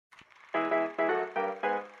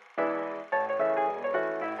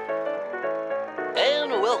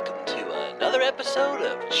welcome to another episode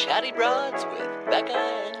of Chatty Broads with Becca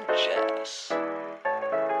and Jess.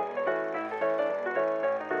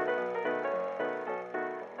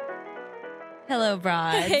 Hello,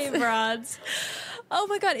 broads. Hey, broads. Oh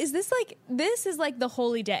my God, this is like the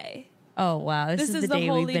holy day. Oh, wow. This is the day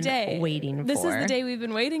we've been waiting for. This is the day we've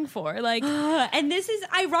been waiting for. And this is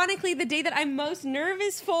ironically the day that I'm most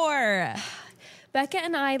nervous for. Becca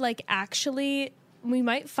and I, actually, we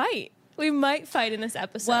might fight. We might fight in this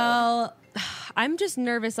episode. Well, I'm just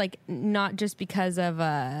nervous, not just because of,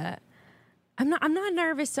 I'm not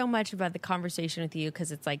nervous so much about the conversation with you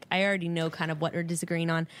because it's I already know kind of what we're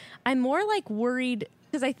disagreeing on. I'm more worried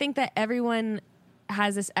because I think that everyone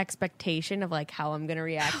has this expectation of how I'm going to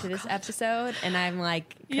react to this episode. And I'm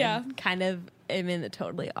kind of am in the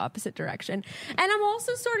totally opposite direction. And I'm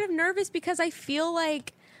also sort of nervous because I feel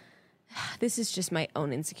this is just my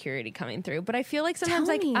own insecurity coming through. But I feel sometimes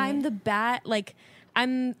I'm the bad,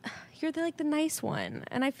 you're the nice one.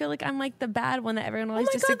 And I feel I'm the bad one that everyone always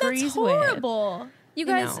disagrees God, that's horrible. with. You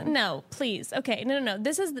guys, no, please. Okay, no.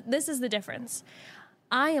 This is the difference.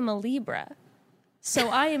 I am a Libra. So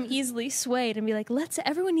I am easily swayed and be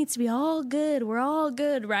everyone needs to be all good. We're all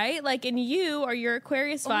good, right? And you are your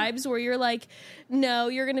Aquarius vibes where you're no,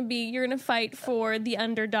 you're going to fight for the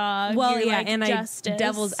underdog. Well, you're and justice.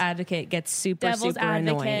 Devil's advocate gets super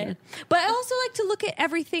annoying. But I also like to look at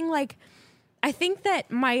everything I think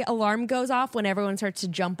that my alarm goes off when everyone starts to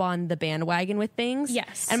jump on the bandwagon with things.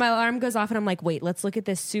 Yes. And my alarm goes off and I'm wait, let's look at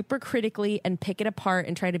this super critically and pick it apart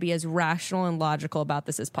and try to be as rational and logical about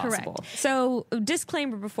this as possible. Correct. So,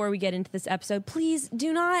 disclaimer before we get into this episode, please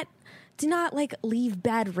do not leave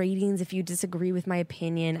bad ratings if you disagree with my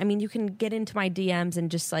opinion. I mean, you can get into my DMs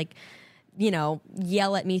and just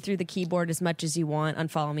yell at me through the keyboard as much as you want,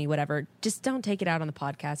 unfollow me, whatever. Just don't take it out on the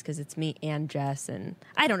podcast because it's me and Jess, and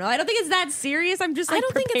I don't know. I don't think it's that serious. I'm just I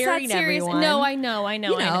don't think it's that serious. Everyone. No, I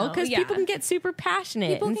know. Because people can get super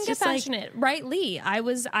passionate. People can get passionate. Rightly. I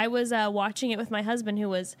was watching it with my husband who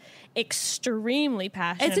was extremely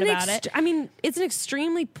passionate about it. I mean, it's an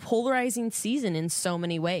extremely polarizing season in so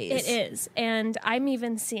many ways. It is. And I'm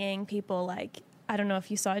even seeing people I don't know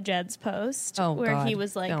if you saw Jed's post where he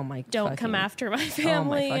was don't come after my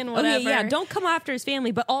family and whatever. Yeah, don't come after his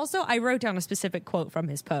family. But also, I wrote down a specific quote from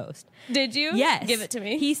his post. Did you? Yes. Give it to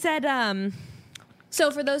me. He said,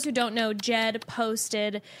 So for those who don't know, Jed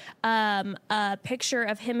posted a picture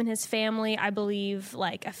of him and his family, I believe,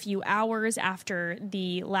 a few hours after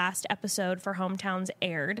the last episode for Hometowns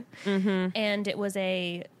aired. Mm-hmm. And it was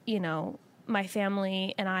my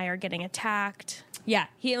family and I are getting attacked. Yeah,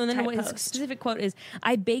 and then his specific quote is,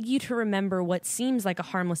 "I beg you to remember what seems like a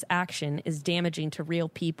harmless action is damaging to real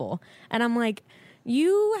people." And I'm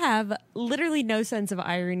you have literally no sense of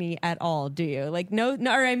irony at all, do you?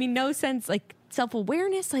 No sense,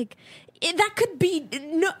 self-awareness. That could be,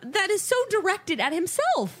 that is so directed at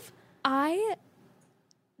himself.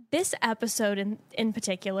 This episode in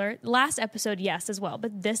particular, last episode, yes, as well,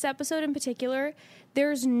 but this episode in particular,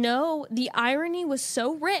 the irony was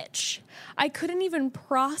so rich. I couldn't even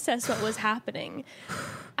process what was happening.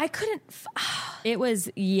 I couldn't. It was,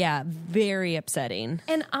 very upsetting.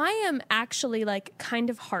 And I am actually kind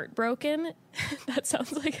of heartbroken. That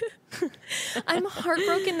sounds I'm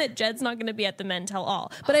heartbroken that Jed's not going to be at the Men Tell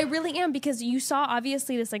All. But I really am, because you saw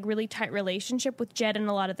obviously this really tight relationship with Jed and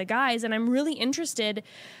a lot of the guys. And I'm really interested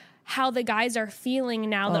how the guys are feeling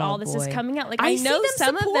now that all this is coming out. I know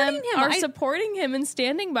some of them are supporting him and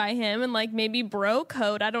standing by him and maybe bro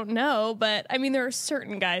code. I don't know. But I mean, there are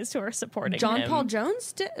certain guys who are supporting him. John Paul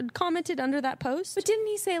Jones commented under that post. But didn't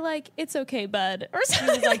he say it's okay, bud? Or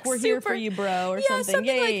something he was we're here for you, bro, or something.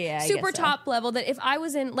 Yeah, super top level, that if I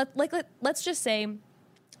was in, let's just say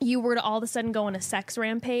you were to all of a sudden go on a sex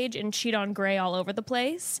rampage and cheat on Gray all over the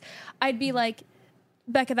place, I'd be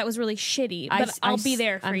Becca, that was really shitty, but I'll be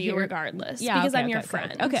there for you regardless, because I'm your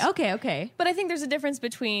friend. Okay. But I think there's a difference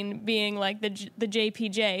between being the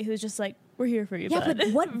JPJ who's just we're here for you, bud.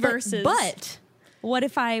 But what versus... But what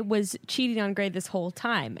if I was cheating on Gray this whole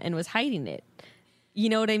time and was hiding it? You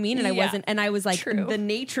know what I mean? And I wasn't, and I was True. The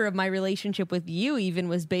nature of my relationship with you even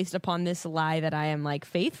was based upon this lie that I am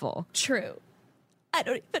faithful. True. I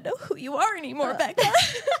don't even know who you are anymore, Becca.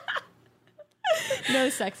 No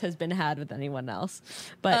sex has been had with anyone else.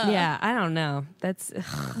 But I don't know. That's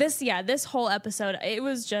this whole episode, it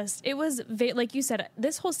was like you said,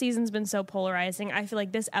 this whole season's been so polarizing. I feel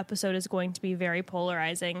this episode is going to be very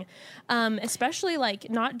polarizing, especially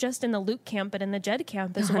not just in the Luke camp, but in the Jed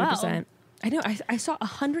camp as 100%. Well. I know. I saw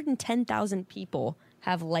 110,000 people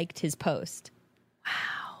have liked his post.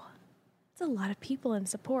 Wow. a lot of people in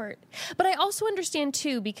support. But I also understand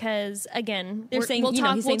too, because again, They're saying,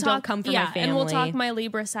 he's saying, don't come for my family. And we'll talk my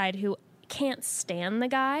Libra side, who can't stand the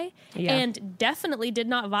guy and definitely did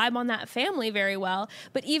not vibe on that family very well.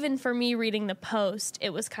 But even for me reading the post,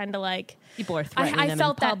 it was kind of like people are threatening them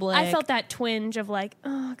in public. I felt that twinge of like,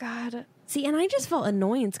 oh God. See, and I just felt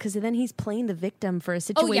annoyance because then he's playing the victim for a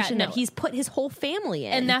situation that he's put his whole family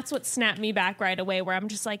in. And that's what snapped me back right away, where I'm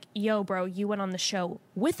just like, yo, bro, you went on the show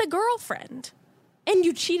with a girlfriend. And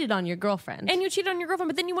you cheated on your girlfriend.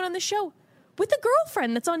 But then you went on the show with a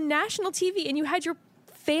girlfriend that's on national TV, and you had your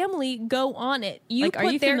family go on it. Are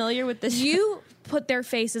you familiar with this? You put their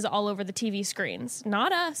faces all over the TV screens.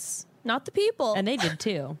 Not us. Not the people. And they did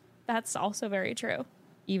too. That's also very true.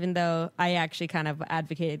 Even though I actually kind of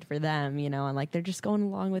advocated for them, and like they're just going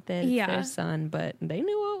along with it. It's their son, but they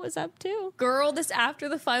knew what was up too. Girl, this after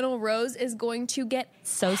the final rose is going to get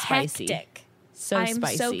so spicy. Hectic. I'm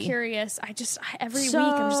so curious. Every week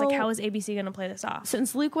I'm just like, how is ABC going to play this off?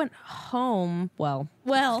 Since Luke went home, well,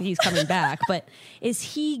 he's coming back, but is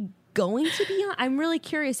he going to be on? I'm really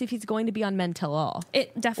curious if he's going to be on Men Tell All.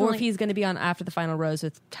 It definitely, or if he's going to be on After the Final Rose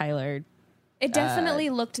with Tyler. It definitely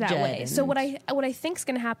looked that Jed way. So what I think is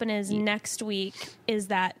going to happen is next week is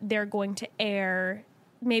that they're going to air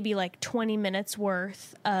maybe like 20 minutes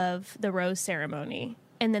worth of the rose ceremony,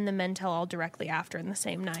 and then the Men Tell All directly after in the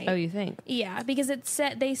same night. Oh, you think? Yeah, because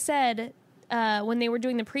they said when they were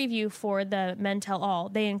doing the preview for the Men Tell All,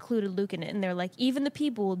 they included Luke in it, and they're like, even the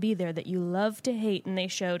people will be there that you love to hate, and they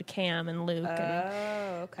showed Cam and Luke.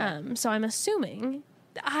 Oh, okay. So I'm assuming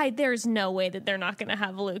there's no way that they're not going to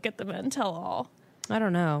have Luke at the Men Tell All. I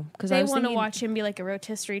don't know, because they want to watch him be like a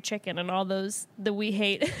rotisserie chicken, and all those the We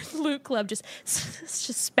Hate Luke Club just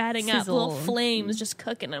spatting up little flames, just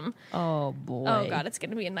cooking him. Oh boy! Oh God, it's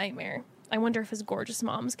going to be a nightmare. I wonder if his gorgeous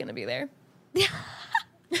mom's going to be there.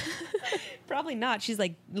 Probably not. She's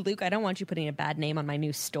like, Luke, I don't want you putting a bad name on my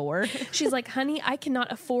new store. She's like, honey, I cannot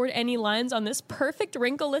afford any lines on this perfect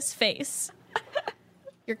wrinkleless face.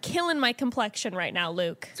 You're killing my complexion right now,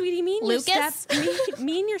 Luke. Sweetie, me and Lucas?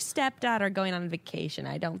 your stepdad are going on vacation.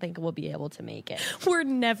 I don't think we'll be able to make it. We're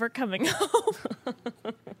never coming home.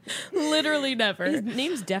 Literally never. His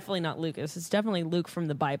name's definitely not Lucas. It's definitely Luke from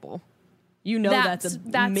the Bible. That's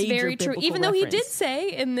major very true. Even though reference. he did say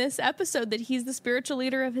in this episode that he's the spiritual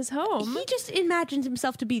leader of his home. He just imagines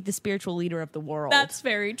himself to be the spiritual leader of the world. That's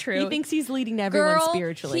very true. He thinks he's leading everyone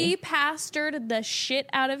spiritually. He pastored the shit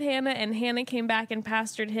out of Hannah, and Hannah came back and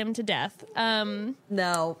pastored him to death.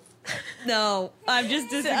 No, I'm just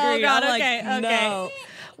disagreeing. Oh God, okay. No.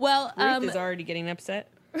 Well, Ruth is already getting upset.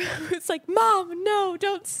 It's like, Mom, no,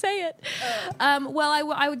 don't say it.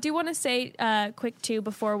 Well, I do want to say quick, too,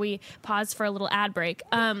 before we pause for a little ad break,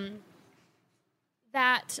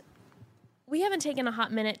 that we haven't taken a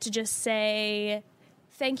hot minute to just say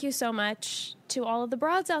thank you so much to all of the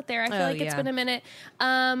broads out there. I feel like it's been a minute.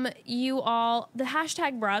 You all, the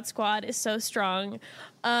hashtag Broad Squad is so strong,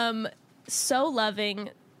 so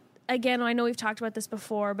loving. Again, I know we've talked about this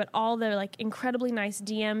before, but all the like incredibly nice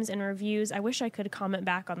DMs and reviews. I wish I could comment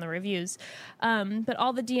back on the reviews. But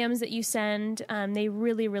all the DMs that you send, they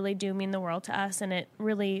really, really do mean the world to us. And it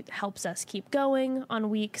really helps us keep going on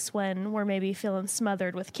weeks when we're maybe feeling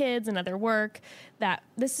smothered with kids and other work.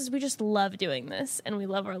 We just love doing this, and we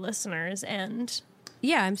love our listeners. And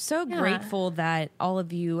yeah, I'm so grateful that all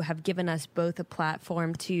of you have given us both a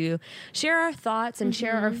platform to share our thoughts and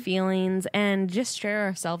share our feelings and just share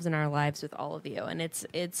ourselves and our lives with all of you. And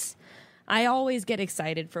it's I always get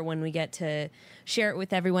excited for when we get to share it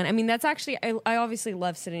with everyone. I mean, that's actually, I obviously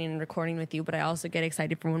love sitting and recording with you, but I also get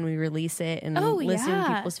excited for when we release it and listening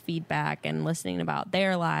to people's feedback and listening about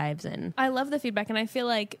their lives. And I love the feedback. And I feel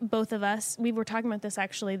like both of us, we were talking about this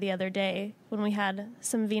actually the other day when we had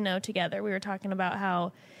some vino together. We were talking about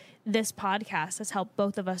how this podcast has helped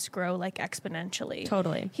both of us grow like exponentially.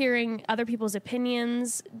 Totally. Hearing other people's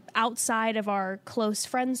opinions outside of our close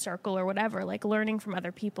friend circle or whatever, like learning from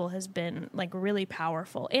other people has been like really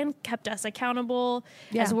powerful and kept us accountable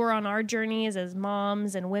as we're on our journeys as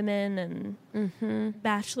moms and women and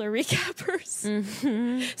Bachelor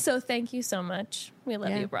recappers. So thank you so much. We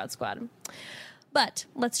love you, Broad Squad. But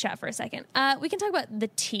let's chat for a second. We can talk about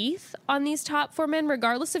the teeth on these top 4 men,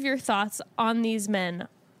 regardless of your thoughts on these men.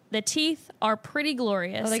 The teeth are pretty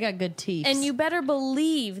glorious. Oh, they got good teeth. And you better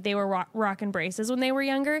believe they were rocking braces when they were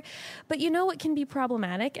younger. But you know what can be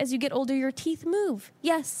problematic? As you get older, your teeth move.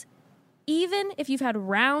 Yes, even if you've had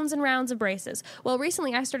rounds and rounds of braces. Well,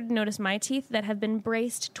 recently I started to notice my teeth that have been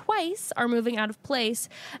braced twice are moving out of place,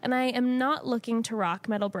 and I am not looking to rock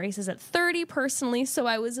metal braces at 30 personally, so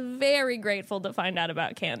I was very grateful to find out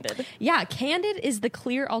about Candid. Yeah, Candid is the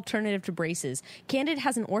clear alternative to braces. Candid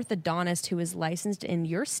has an orthodontist who is licensed in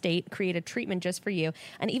your state, create a treatment just for you,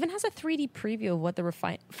 and even has a 3D preview of what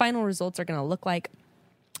the final results are going to look like.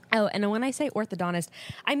 Oh, and when I say orthodontist,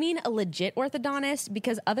 I mean a legit orthodontist,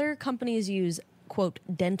 because other companies use, quote,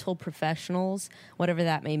 dental professionals, whatever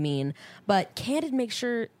that may mean. But Candid makes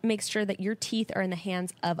sure that your teeth are in the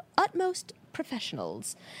hands of utmost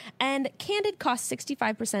professionals. And Candid costs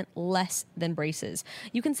 65% less than braces.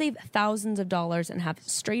 You can save thousands of dollars and have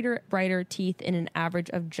straighter, brighter teeth in an average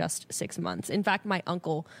of just 6 months. In fact, my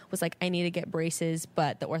uncle was like, I need to get braces,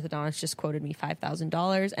 but the orthodontist just quoted me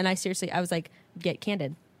 $5,000. And I was like, get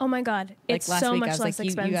Candid. Oh my God. It's last so week, I much was less like,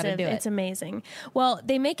 you gotta expensive. do it. It's amazing. Well,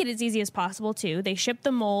 they make it as easy as possible too. They ship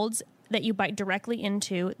the molds that you bite directly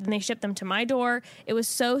into. Then they ship them to my door. It was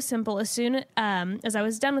so simple. As soon as I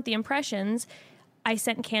was done with the impressions, I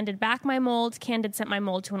sent Candid back my mold. Candid sent my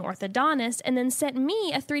mold to an orthodontist and then sent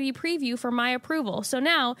me a 3D preview for my approval. So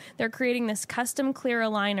now they're creating this custom clear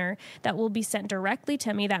aligner that will be sent directly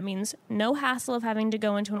to me. That means no hassle of having to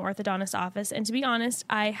go into an orthodontist office. And to be honest,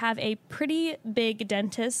 I have a pretty big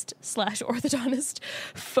dentist/orthodontist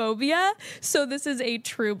phobia. So this is a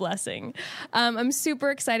true blessing. I'm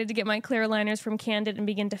super excited to get my clear aligners from Candid and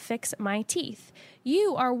begin to fix my teeth.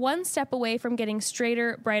 You are one step away from getting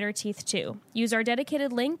straighter, brighter teeth too. Use our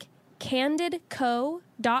dedicated link,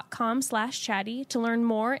 candidco.com/chatty, to learn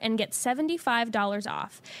more and get $75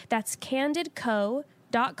 off. That's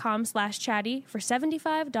candidco.com/chatty for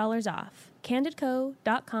 $75 off.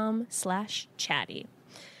 candidco.com/chatty.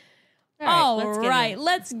 All right,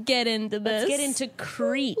 let's get into this. Let's get into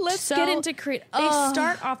Crete. They They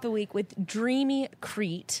start off the week with dreamy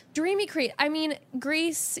Crete. Dreamy Crete. I mean,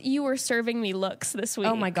 Greece, you were serving me looks this week.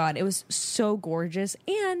 Oh my God, it was so gorgeous.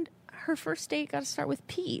 And her first date got to start with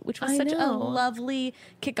Pete, which was such a lovely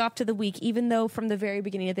kickoff to the week, even though from the very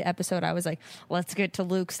beginning of the episode, I was like, let's get to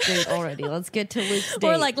Luke's date already. Let's get to Luke's date.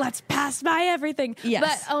 Or like, let's pass by everything. Yes.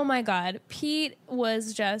 But, oh my God, Pete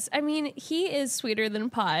was just, I mean, he is sweeter than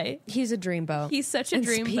pie. He's a dreamboat. He's such a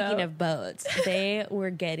dreamboat. Speaking of boats, they were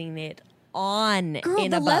getting it on Girl,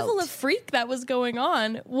 in a the boat. level of freak that was going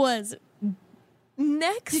on was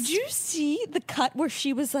next. Did you see the cut where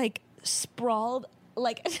she was like sprawled,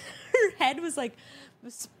 like her head was like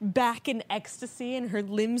back in ecstasy and her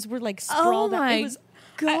limbs were like sprawled out? It was,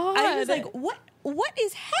 God. I was like, what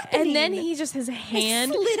is happening? And then he just, his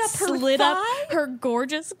hand slid up her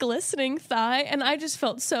gorgeous, glistening thigh. And I just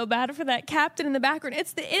felt so bad for that captain in the background. In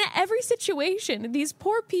every situation, these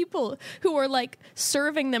poor people who are like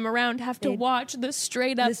serving them around have to watch this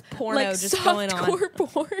straight up this porno like just going on. softcore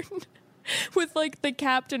porn. With like the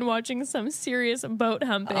captain watching some serious boat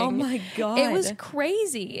humping. Oh my God. It was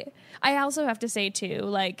crazy. I also have to say too,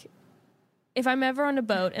 like, if I'm ever on a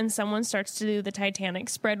boat and someone starts to do the Titanic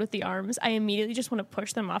spread with the arms, I immediately just want to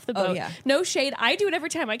push them off the boat. Oh, yeah. No shade. I do it every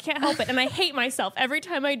time. I can't help it. And I hate myself every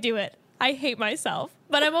time I do it. I hate myself.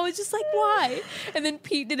 But I'm always just like, why? And then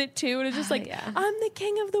Pete did it too. And it's just like, I'm the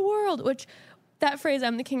king of the world. Which, that phrase,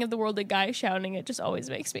 I'm the king of the world, the guy shouting it just always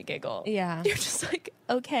makes me giggle. Yeah. You're just like,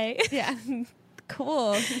 okay. Yeah.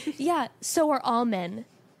 Cool. Yeah. So are all men.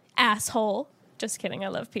 Asshole. Just kidding. I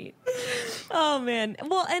love Pete. Oh man.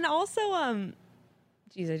 Well, and also,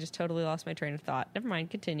 geez, I just totally lost my train of thought. Never mind.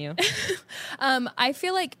 Continue. I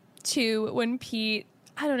feel like too, when Pete,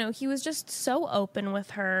 I don't know, he was just so open with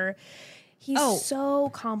her. He's so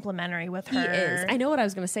complimentary with her. He is. I know what I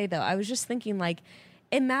was going to say though. I was just thinking like,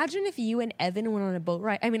 imagine if you and Evan went on a boat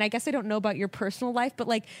ride. I mean, I guess I don't know about your personal life, but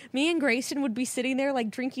like me and Grayson would be sitting there like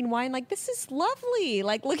drinking wine. Like, this is lovely.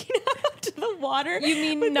 Like looking out to the water.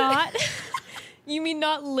 You mean not? You mean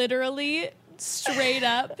not literally straight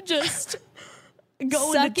up just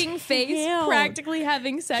sucking face, practically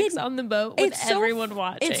having sex on the boat with everyone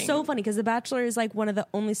watching. It's so funny because The Bachelor is like one of the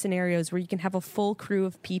only scenarios where you can have a full crew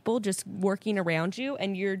of people just working around you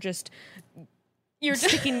and you're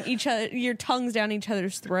sticking your tongues down each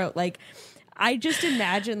other's throat. Like, I just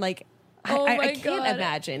imagine like, I can't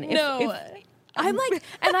imagine. I'm like,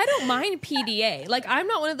 and I don't mind PDA. Like, I'm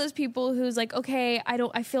not one of those people who's like, okay,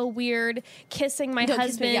 I feel weird kissing my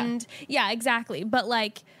husband. Yeah, exactly. But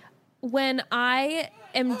like, when I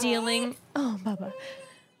am dealing,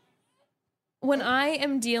 when I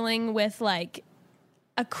am dealing with like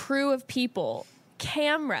a crew of people,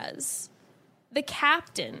 cameras, the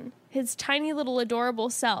captain, his tiny little adorable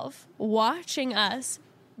self, watching us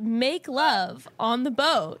make love on the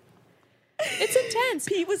boat. It's intense.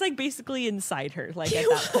 Pete was like basically inside her, like at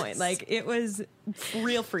that point. Like it was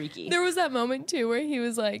real freaky. There was that moment too where he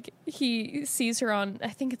was like, he sees her on, I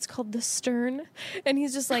think it's called the stern, and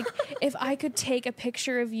he's just like, if I could take a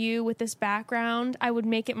picture of you with this background, I would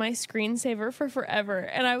make it my screensaver for forever.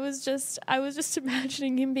 And I was just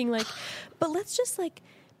imagining him being like, but let's just like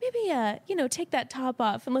maybe take that top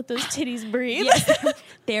off and let those titties breathe. Yes.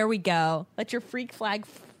 There we go. Let your freak flag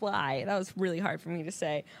fly. That was really hard for me to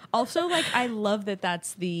say. Also, like, I love that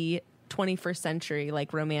that's the 21st century,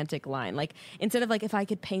 like, romantic line. Like, instead of, like, if I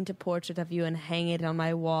could paint a portrait of you and hang it on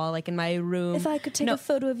my wall, like, in my room. If I could take a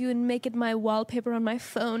photo of you and make it my wallpaper on my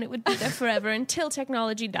phone, it would be there forever until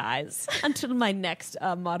technology dies. Until my next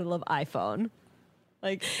model of iPhone.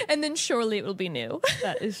 Like, and then surely it will be new.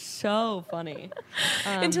 That is so funny.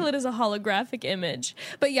 Until it is a holographic image.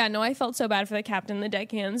 But yeah, no, I felt so bad for the captain and the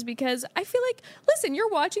deckhands because I feel like, listen, you're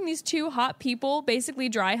watching these two hot people basically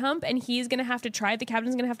dry hump, and the captain's going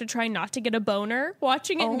to have to try not to get a boner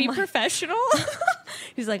watching it and be professional.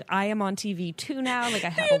 He's like, I am on TV too now. Like, I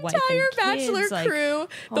have a wife and kids. The kids. entire Bachelor crew,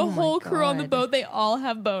 the whole crew on the God. boat, they all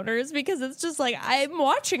have boners because it's just like, I'm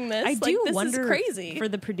watching this. I do this wonder is crazy. for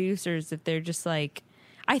the producers if they're just like,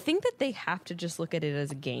 I think that they have to just look at it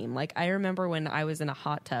as a game. Like, I remember when I was in a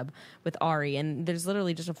hot tub with Ari, and there's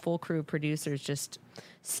literally just a full crew of producers just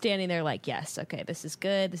standing there like, yes, okay, this is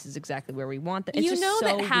good. This is exactly where we want it. You know so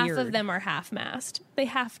that half weird. of them are half-mast. They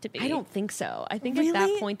have to be. I don't think so. I think Really? at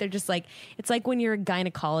that point they're just like, it's like when you're a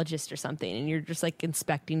gynecologist or something and you're just like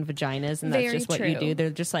inspecting vaginas and that's Very just what you true. do. They're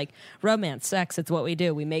just like, romance, sex, it's what we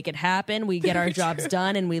do. We make it happen, we get our jobs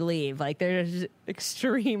done, and we leave. Like, they're just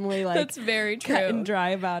extremely like That's very true. cut and dry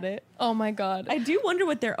about it. Oh my God. I do wonder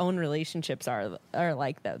what their own relationships are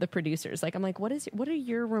like, though, the producers. Like, I'm like, what are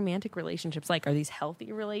your romantic relationships like? Are these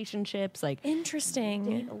healthy relationships? Like, Interesting.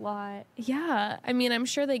 date a lot. Yeah. I mean, I'm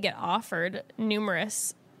sure they get offered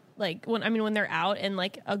numerous, like, when they're out and,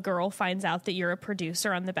 like, a girl finds out that you're a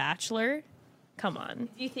producer on The Bachelor. Come on.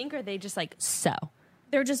 Do you think, are they just like, so?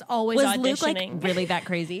 They're just always Was auditioning. Luke, like, really that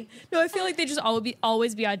crazy? No, I feel like they just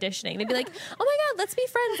always be auditioning. They'd be like, oh my God, let's be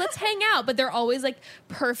friends. Let's hang out. But they're always, like,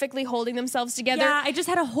 perfectly holding themselves together. Yeah, I just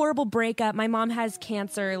had a horrible breakup. My mom has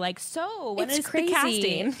cancer. Like, so when It's is crazy. the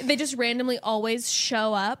casting? They just randomly always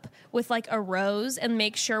show up with like a rose and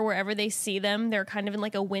make sure wherever they see them, they're kind of in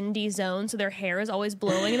like a windy zone, so their hair is always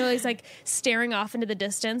blowing and always like staring off into the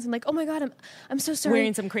distance. I'm like, oh my God, I'm so sorry.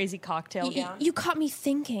 Wearing some crazy cocktail gown. You caught me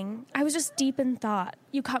thinking. I was just deep in thought.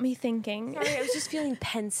 You caught me thinking. Sorry, I was just feeling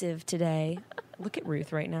pensive today. Look at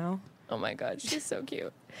Ruth right now. Oh my God, she's so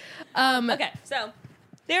cute. Okay, so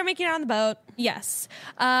they were making out on the boat. Yes.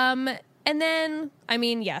 And then, I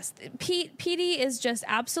mean, yes, Petey is just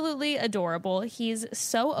absolutely adorable. He's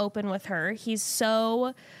so open with her. He's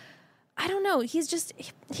so, I don't know.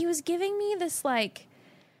 He was giving me this like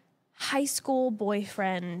high school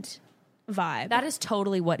boyfriend vibe. That is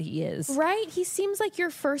totally what he is. Right? He seems like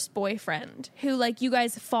your first boyfriend who like you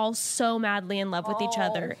guys fall so madly in love with each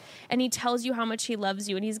other. And he tells you how much he loves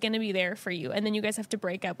you and he's going to be there for you. And then you guys have to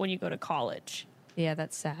break up when you go to college. Yeah,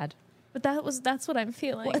 that's sad. But that's what I'm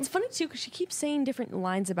feeling. Well, it's funny too because she keeps saying different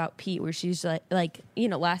lines about Pete. Where she's like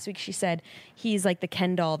last week she said he's like the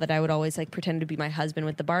Ken doll that I would always like pretend to be my husband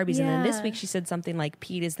with the Barbies, and then this Yeah. week she said something like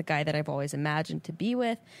Pete is the guy that I've always imagined to be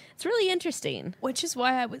with. It's really interesting. Which is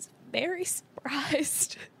why I was very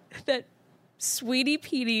surprised that Sweetie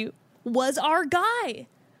Petey was our guy.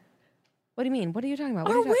 What do you mean? What are you talking about?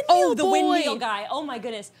 What Our are you talking- windmill Oh, the boy. windmill guy. Oh my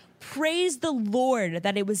goodness! Praise the Lord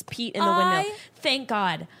that it was Pete in the windmill. Thank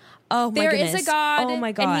God. Oh my There goodness. is a God, Oh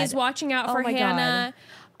my God. and he's watching out Oh for my Hannah.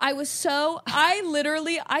 I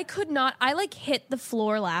could not. I like hit the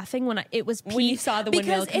floor laughing when it was Pete. When you saw the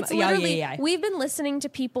windmill because come- it's yeah, literally yeah. we've been listening to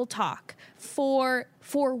people talk for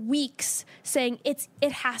weeks saying it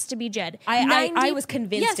has to be Jed. I was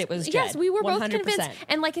convinced it was Yes, Jed, we were both 100%. convinced,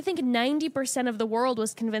 and like I think 90% of the world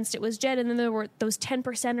was convinced it was Jed, and then there were those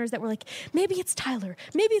 10%ers that were like, maybe it's Tyler,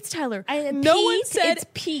 maybe it's Tyler. No one Pete, said it's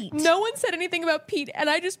Pete. No one said anything about Pete, and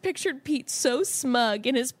I just pictured Pete so smug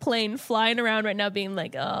in his plane flying around right now, being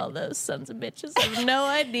like, "Oh, those sons of bitches have no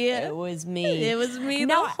idea." It was me. It was me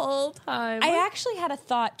Now, the whole time. I actually had a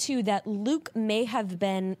thought too that Luke may have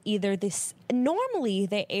been either this. Normally,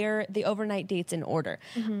 they air the overnight dates in order.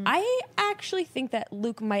 Mm-hmm. I actually think that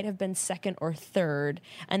Luke might have been second or third,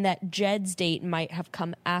 and that Jed's date might have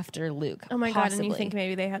come after Luke. Oh my God, and you possibly. think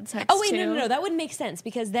maybe they had sex Oh wait, too? no, that would make sense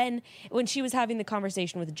because then when she was having the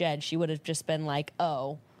conversation with Jed, she would have just been like,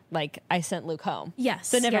 "Oh, like I sent Luke home. Yes.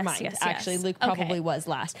 So never yes, mind. yes, Actually, yes. Luke probably was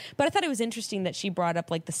last. But I thought it was interesting that she brought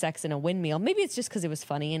up like the sex in a windmill. Maybe it's just because it was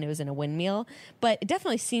funny and it was in a windmill. But it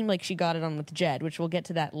definitely seemed like she got it on with Jed, which we'll get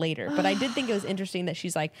to that later. But I did think it was interesting that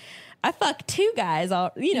she's like, I fucked 2 guys.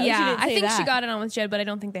 She didn't say I think that. she got it on with Jed, but I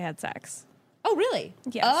don't think they had sex. Oh, really?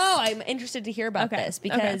 Yes. Oh, I'm interested to hear about this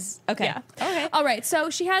because Yeah. Okay. All right.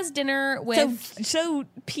 So she has dinner with. So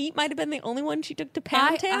Pete might have been the only one she took to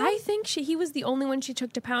Pound Town? I think he was the only one she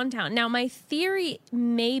took to Pound Town. Now, my theory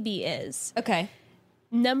maybe is Okay.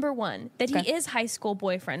 number one, that Okay. he is high school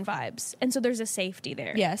boyfriend vibes. And so there's a safety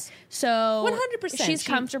there. Yes. So 100%. she's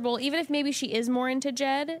comfortable, even if maybe she is more into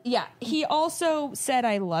Jed. Yeah. He also said,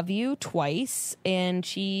 I love you twice. And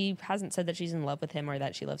she hasn't said that she's in love with him or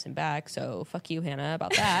that she loves him back. So fuck you, Hannah,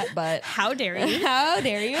 about that. But How dare you? how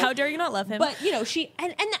dare you? How dare you not love him? But, she,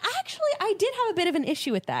 and actually, I did have a bit of an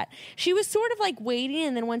issue with that. She was sort of like waiting.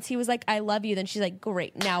 And then once he was like, I love you, then she's like,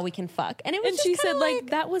 great, now we can fuck. And it was and just she kinda said, like,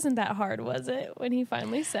 that wasn't that hard, was it? When he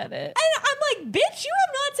finally said it. And I'm like, bitch, you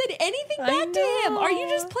have not said anything I back to him. Are you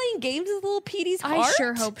know. just playing games with little Petey's heart? I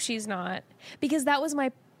sure hope she's not. Because that was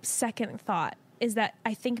my second thought, is that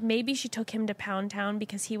I think maybe she took him to Pound Town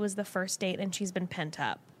because he was the first date and she's been pent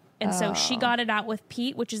up. And so she got it out with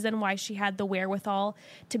Pete, which is then why she had the wherewithal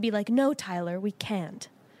to be like, no, Tyler, we can't.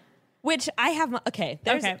 Which I have,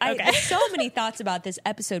 there's so many thoughts about this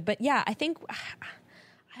episode. But yeah, I think,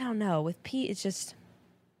 I don't know, with Pete, it's just,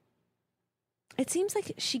 it seems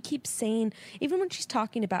like she keeps saying, even when she's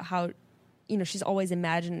talking about how, she's always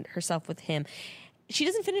imagined herself with him, she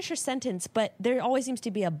doesn't finish her sentence, but there always seems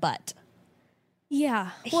to be a but. Yeah.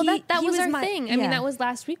 Well, He that was was our my- thing. I mean, yeah. that was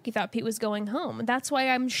last week. We thought Pete was going home. That's why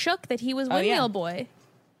I'm shook that he was Windmill Boy.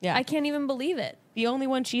 Yeah. I can't even believe it. The only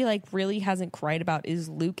one she really hasn't cried about is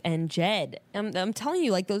Luke and Jed. I'm telling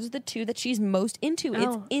you, those are the 2 that she's most into.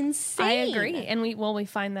 It's insane. I agree. And we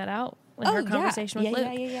find that out in her conversation with Luke.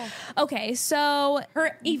 Yeah. Okay, so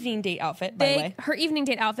Her evening date outfit, by the way. her evening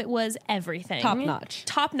date outfit was everything. Top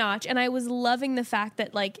notch. And I was loving the fact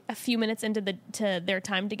that a few minutes into their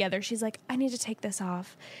time together, she's like, I need to take this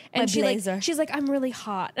off. And she's like, I'm really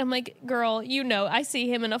hot. I'm like, girl, I see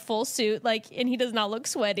him in a full suit, and he does not look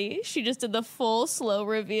sweaty. She just did the full slow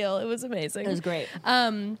reveal. It was amazing. It was great.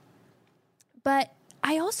 But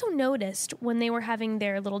I also noticed when they were having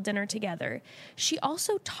their little dinner together, she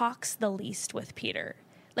also talks the least with Peter.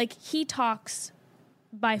 He talks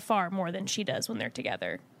by far more than she does when they're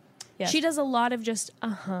together. Yes. She does a lot of just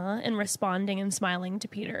and responding and smiling to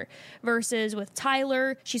Peter. Versus with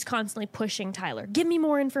Tyler, she's constantly pushing Tyler. Give me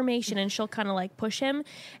more information, and she'll kind of push him.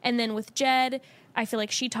 And then with Jed, I feel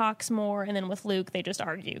like she talks more, and then with Luke, they just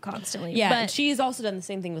argue constantly. Yeah, but she's also done the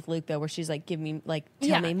same thing with Luke, though, where she's like, give me,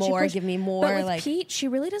 tell me more, give me more. But with Pete, she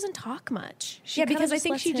really doesn't talk much. She because I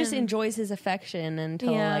think lets she just him- enjoys his affection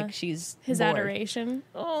until, she's his bored. adoration.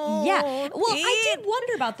 Oh, Yeah. Well, I did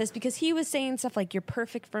wonder about this because he was saying stuff like, you're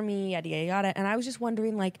perfect for me, yada, yada, yada. And I was just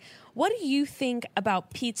wondering, what do you think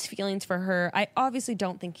about Pete's feelings for her? I obviously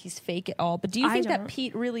don't think he's fake at all, but do you think that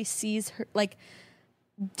Pete really sees her,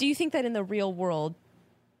 do you think that in the real world,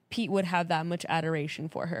 Pete would have that much adoration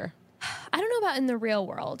for her? I don't know about in the real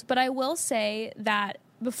world, but I will say that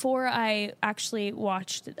before I actually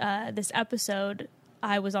watched this episode,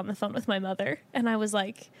 I was on the phone with my mother, and I was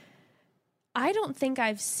like, I don't think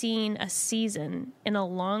I've seen a season in a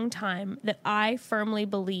long time that I firmly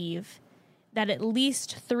believe that at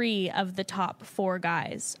least 3 of the top 4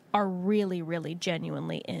 guys are really, really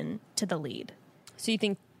genuinely into the lead. So you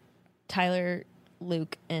think Tyler,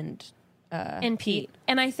 Luke, and Pete.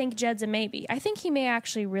 And I think Jed's a maybe. I think he may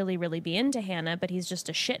actually really, really be into Hannah, but he's just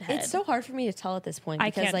a shithead. It's so hard for me to tell at this point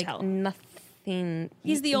because I can't tell. Nothing.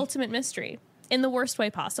 He's the ultimate mystery in the worst way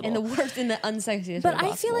possible. In the unsexiest but way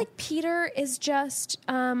possible. I feel like Peter is just,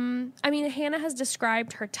 Hannah has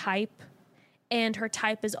described her type, and her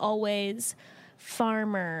type is always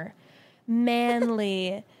farmer,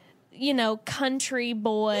 manly, country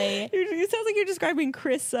boy. It sounds like you're describing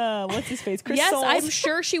Chris, what's his face? Chris Yes, Soules. I'm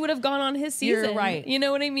sure she would have gone on his season. You're right. You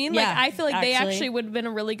know what I mean? Yeah, I feel like they actually. actually would have been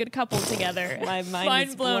a really good couple together. My mind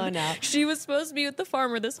is blown out. She was supposed to be with the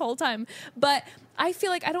farmer this whole time. But I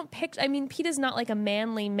feel like Pete is not a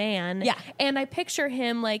manly man. Yeah. And I picture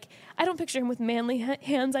him I don't picture him with manly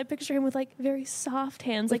hands. I picture him with very soft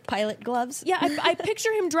hands. With pilot gloves? Yeah, I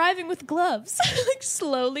picture him driving with gloves,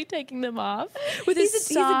 slowly taking them off. With He's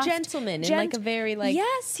a gentleman in a very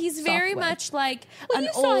yes, he's very way. much Well, an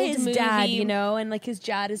you saw old his movie. dad, and his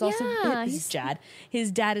dad is also Yeah,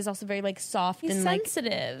 his dad is also very soft He's and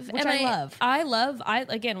sensitive, which and I love.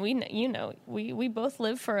 Again, we both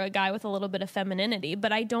live for a guy with a little bit of femininity,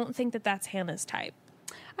 but I don't think that that's Hannah's type.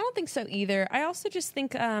 I don't think so either. I also just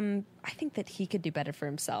think I think that he could do better for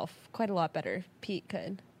himself, quite a lot better. Pete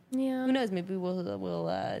could. Yeah. Who knows? Maybe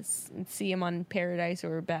we'll see him on Paradise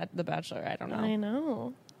or The Bachelor. I don't know. I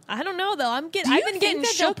know. I don't know though. I've been getting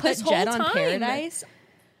that they'll shook put this whole Jed time. on Paradise?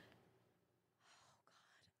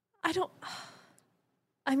 I don't.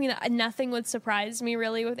 I mean, nothing would surprise me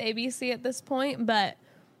really with ABC at this point, but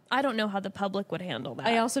I don't know how the public would handle that.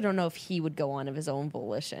 I also don't know if he would go on of his own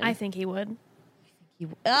volition. I think he would.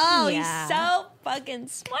 Yeah. He's so fucking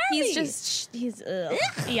smart. He's ugh.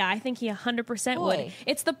 Yeah, I think he 100% would.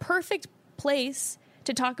 It's the perfect place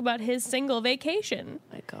to talk about his single vacation.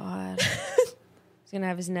 My God. He's gonna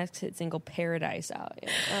have his next hit single Paradise out. Yeah.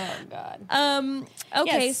 Oh God.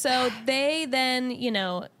 Okay, Yes. so they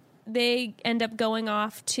then, they end up going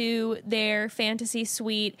off to their fantasy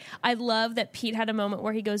suite. I love that Pete had a moment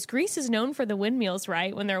where he goes, Greece is known for the windmills,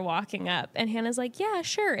 right? When they're walking up. And Hannah's like, yeah,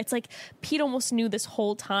 sure. It's like Pete almost knew this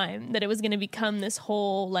whole time that it was going to become this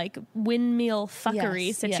whole like windmill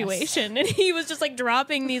fuckery situation. Yes. And he was just like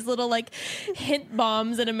dropping these little like hint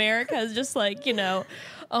bombs in America is just like,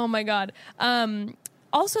 oh my God.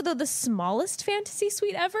 Also, though, the smallest fantasy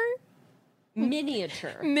suite ever.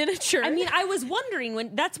 Miniature. I mean, I was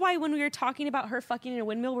wondering that's why when we were talking about her fucking in a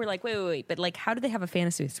windmill, we're like, wait, but like, how do they have a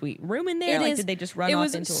fantasy suite room in there? Did they just run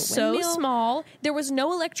off into a windmill? It was so small. There was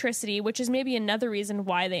no electricity, which is maybe another reason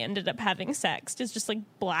why they ended up having sex. It's just like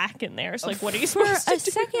black in there. So like, what are you supposed to do? For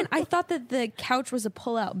a second, I thought that the couch was a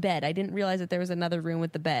pull-out bed. I didn't realize that there was another room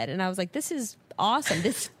with the bed, and I was like, this is awesome.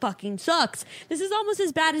 This fucking sucks. This is almost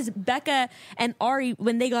as bad as Becca and Ari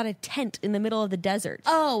when they got a tent in the middle of the desert.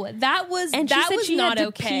 Oh, that was not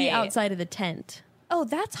okay. Pee outside of the tent. Oh,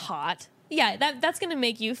 that's hot. Yeah, that's gonna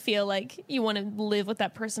make you feel like you want to live with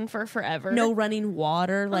that person for forever. No running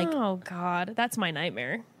water. Like, oh God, that's my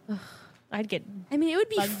nightmare. I'd get. I mean, it would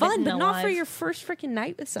be fun, but not for your first freaking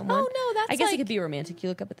night with someone. Oh no, that's. I guess it could be romantic. You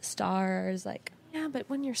look up at the stars, like. Yeah, but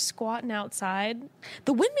when you're squatting outside,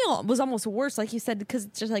 the windmill was almost worse, like you said, because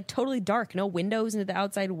it's just like totally dark, no windows into the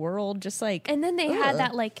outside world, just like. And then they had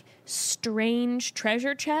that like strange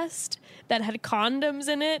treasure chest that had condoms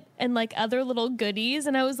in it and like other little goodies,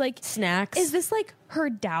 and I was like, snacks. Is this like her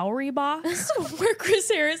dowry box where Chris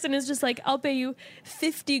Harrison is just like, I'll pay you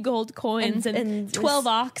 50 gold coins and 12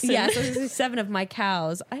 oxen. Yeah, so this is 7 of my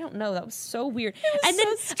cows. I don't know. That was so weird. And then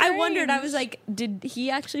I wondered, I was like, did he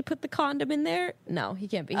actually put the condom in there? No, he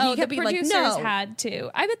can't be. Oh, the producers had to.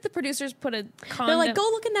 I bet the producers put a condom. They're like, go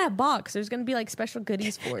look in that box. There's going to be like special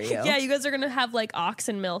goodies for you. Yeah, you guys are going to have like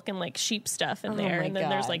oxen milk and like sheep stuff in there. And then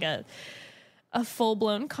there's like a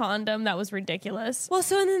full-blown condom. That was ridiculous. Well,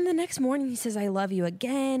 so and then the next morning he says, I love you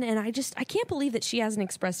again. And I can't believe that she hasn't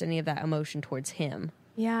expressed any of that emotion towards him.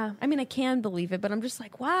 Yeah. I mean, I can believe it, but I'm just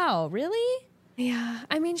like, wow, really? Yeah.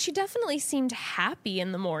 I mean, she definitely seemed happy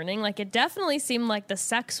in the morning. Like, it definitely seemed like the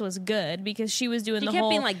sex was good because she was doing the whole... She kept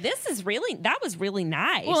being like, that was really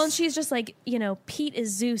nice. Well, and she's just like, Pete is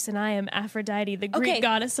Zeus and I am Aphrodite, the Greek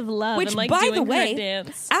goddess of love. Which, and like by doing the way, her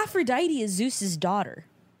dance. Aphrodite is Zeus's daughter.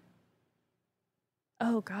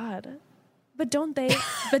 Oh God. But don't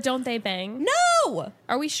they bang? No!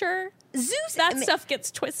 Are we sure? Zeus, stuff gets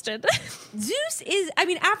twisted.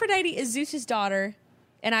 Aphrodite is Zeus's daughter.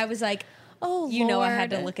 And I was like, oh, Lord. I had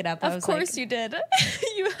to look it up. Of course you did.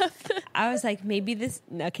 You have to. I was like, maybe this.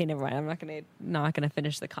 Okay, never mind. I'm not gonna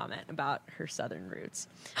finish the comment about her southern roots.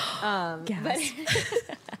 But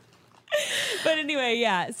anyway,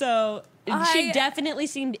 yeah. So she definitely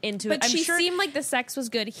seemed into it. But she seemed like the sex was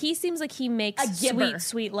good. He seems like he makes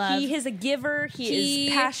sweet love. He is a giver. He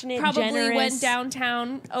is passionate, probably generous. Went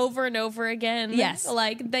downtown over and over again. Yes,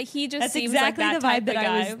 like that. He just that's seems exactly like that the vibe type that of I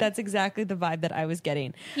guy. was. That's exactly the vibe that I was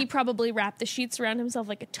getting. He probably wrapped the sheets around himself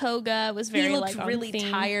like a toga. It was very he looked like really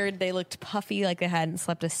theme. tired. They looked puffy, like they hadn't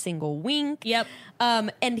slept a single wink. Yep.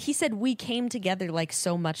 And he said we came together like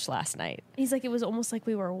so much last night. He's like, it was almost like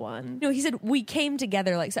we were one. No, he said we came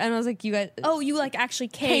together like, and I was like, you guys. Oh, you like actually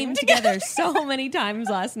came together so many times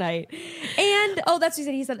last night. And that's what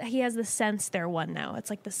he said. He has the sense they're one now.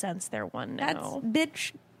 It's like the sense they're one now. That's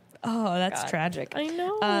bitch. Oh, that's tragic. I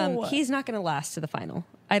know. He's not going to last to the final.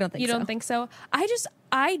 I don't think so. You don't think so?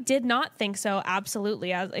 I did not think so.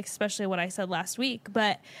 Absolutely. Especially what I said last week.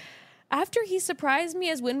 But after he surprised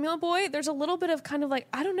me as Windmill Boy, there's a little bit of kind of like,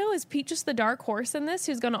 I don't know, is Pete just the dark horse in this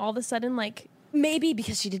who's going to all of a sudden like... Maybe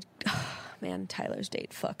because she did... Man, Tyler's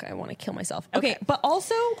date. Fuck, I want to kill myself. Okay, but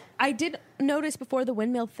also, I did notice before the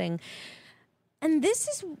windmill thing, and this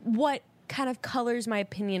is what kind of colors my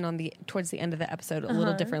opinion on towards the end of the episode a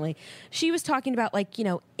little differently. She was talking about like, you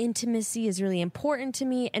know, intimacy is really important to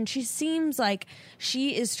me, and she seems like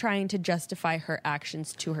she is trying to justify her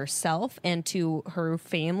actions to herself and to her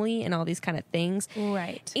family and all these kind of things.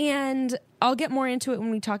 Right. And I'll get more into it when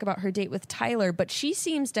we talk about her date with Tyler, but she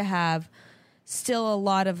seems to have still a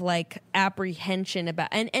lot of like apprehension about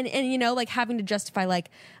and you know, like having to justify like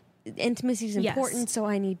intimacy is important, so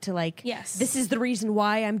I need to like this is the reason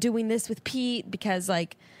why I'm doing this with Pete, because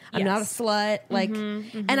like I'm not a slut, like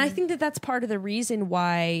and I think that that's part of the reason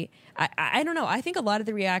why I don't know, I think a lot of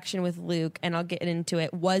the reaction with Luke, and I'll get into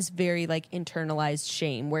it, was very like internalized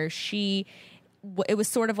shame, where it was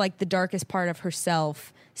sort of like the darkest part of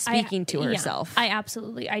herself speaking to herself.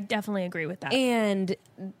 I definitely agree with that. And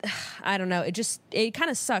I don't know, it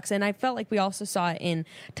kind of sucks. And I felt like we also saw it in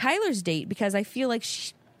Tyler's date, because I feel like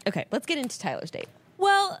okay, let's get into Tyler's date.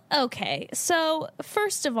 Well, okay. So,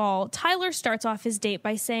 first of all, Tyler starts off his date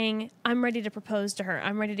by saying, I'm ready to propose to her.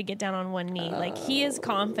 I'm ready to get down on one knee. Like, he is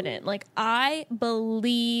confident. Like, I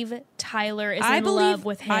believe Tyler is in love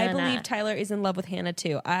with Hannah. I believe Tyler is in love with Hannah,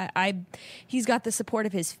 too. He's got the support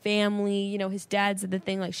of his family. You know, his dad's the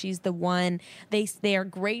thing. Like, she's the one. They are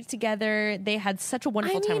great together. They had such a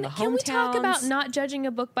wonderful time in the hometowns. Can we talk about not judging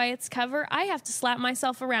a book by its cover? I have to slap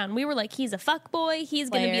myself around. We were like, he's a fuckboy. He's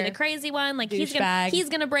going to be the crazy one. Like, he's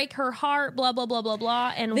going to break her heart, blah, blah, blah, blah,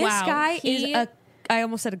 blah. And this guy is I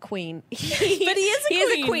almost said a queen. But he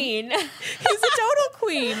is a queen. He's a total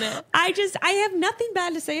queen. I have nothing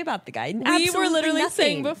bad to say about the guy. We were literally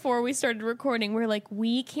saying before we started recording, we're like,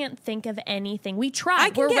 we can't think of anything. We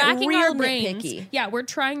tried. We're racking our brains. Nitpicky. Yeah, we're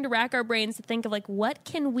trying to rack our brains to think of like, what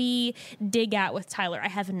can we dig at with Tyler? I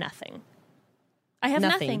have nothing. I have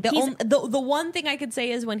nothing. The one thing I could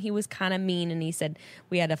say is when he was kind of mean and he said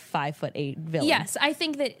we had a 5'8" villain. Yes, I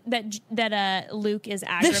think that Luke is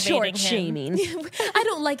aggravating the short him. shaming. I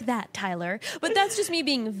don't like that, Tyler. But that's just me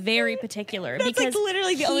being very particular. That's because like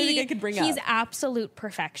literally the only thing I could bring up. He's absolute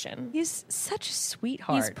perfection. He's such a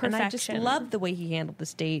sweetheart. He's perfection. And I just love the way he handled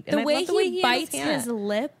this date. The And way I love the way he bites his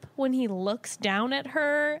lip when he looks down at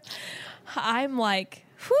her, I'm like,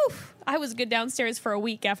 whew. I was good downstairs for a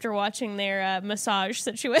week after watching their massage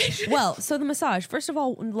situation. Well, so the massage. First of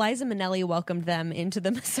all, Liza Minnelli welcomed them into the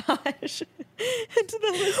massage.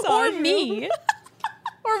 Or me.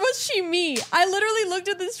 Or was she me? I literally looked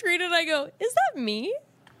at the screen and I go, is that me?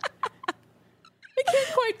 I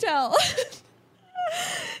can't quite tell.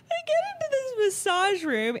 I get into this massage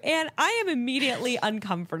room and I am immediately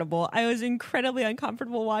uncomfortable. I was incredibly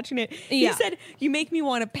uncomfortable watching it. Yeah. He said, you make me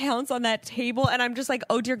want to pounce on that table. And I'm just like,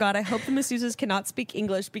 oh dear God, I hope the masseuses cannot speak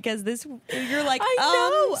English, because you're like, I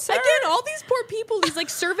know. Sir? Again, all these poor people, these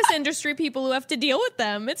like service industry people who have to deal with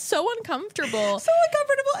them. It's so uncomfortable. So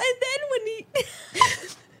uncomfortable. And then when he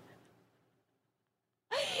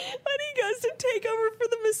goes to take over for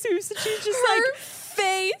the masseuse, and she's just her like,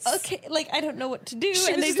 face. okay, like I don't know what to do. She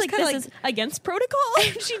and was they just like, this is against protocol.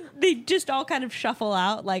 They just all kind of shuffle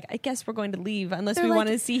out. Like, I guess we're going to leave unless we like, want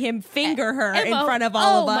to see him finger her in front of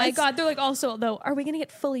all of us. Oh my God. They're like, also though, are we going to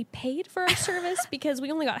get fully paid for our service? Because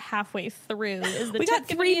we only got halfway through. We got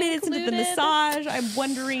 3 minutes into the massage. I'm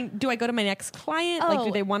wondering, do I go to my next client? Like,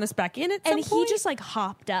 do they want us back in at some point? And he just like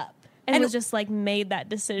hopped up and was just like made that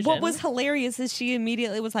decision. What was hilarious is she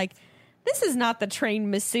immediately was like, this is not the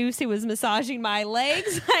trained masseuse who was massaging my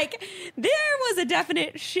legs. Like, there was a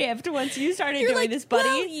definite shift once you started doing this, buddy.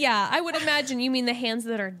 Well, yeah, I would imagine you mean the hands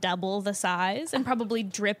that are double the size and probably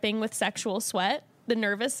dripping with sexual sweat. The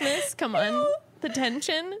nervousness, come on, the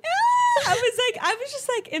tension. I was just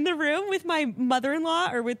like in the room with my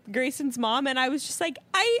mother-in-law or with Grayson's mom, and I was just like,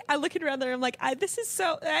 I looking around there, I'm like, this is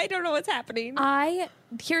so, I don't know what's happening.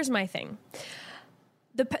 Here's my thing.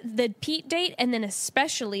 The Pete date, and then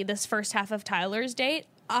especially this first half of Tyler's date,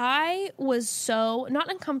 I was so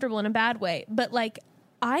not uncomfortable in a bad way, but like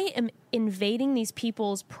I am invading these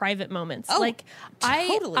people's private moments. Like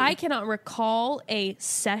totally. I cannot recall a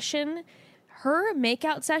session. Her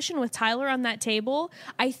makeout session with Tyler on that table,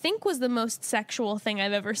 I think, was the most sexual thing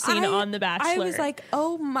I've ever seen on The Bachelor. I was like,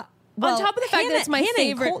 oh my. Well, on top of the fact that it's my Hannah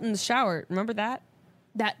favorite. And Colton's shower. Remember that?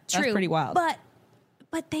 That's true. That's pretty wild.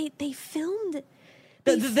 But they filmed.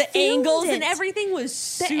 The angles and everything was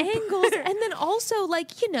super. The angles, and then also,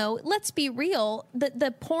 like, you know, let's be real,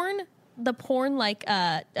 the porn like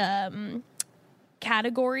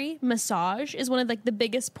category, massage, is one of like the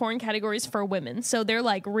biggest porn categories for women. So they're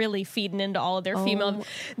like really feeding into all of their female.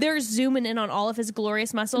 They're zooming in on all of his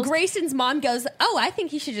glorious muscles. Grayson's mom goes, oh, I think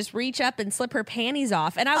he should just reach up and slip her panties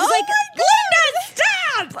off. And I was like,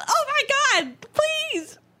 Linda, stop! Oh my God,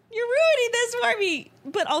 please. You're ruining this for me.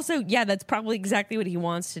 But also, yeah, that's probably exactly what he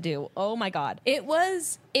wants to do. Oh my God. It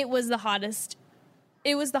was the hottest.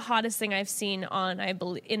 It was the hottest thing I've seen on, I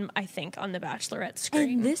think, on the Bachelorette screen.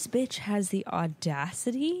 And this bitch has the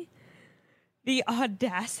audacity. The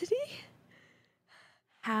audacity?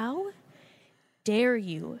 How dare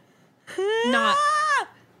you not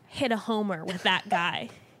hit a homer with that guy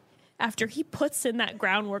after he puts in that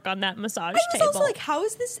groundwork on that massage I was table? also like, how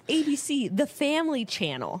is this ABC, the Family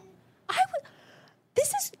Channel?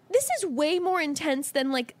 This is way more intense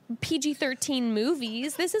than like PG-13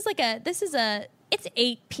 movies. It's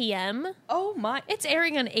 8 p.m. Oh my. It's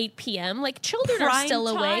airing on 8 p.m. Like, children are Prime still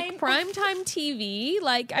time? awake. Primetime TV.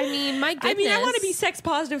 Like, I mean, my goodness. I mean, I want to be sex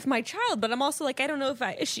positive with my child, but I'm also like, I don't know if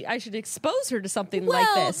I should expose her to something like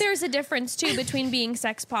this. Well, there's a difference, too, between being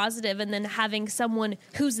sex positive and then having someone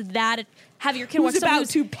who's that... Have your kid watch someone about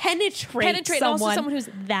to penetrate and also someone who's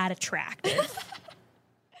that attractive.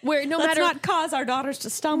 Where Let's not cause our daughters to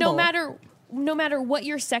stumble. No matter what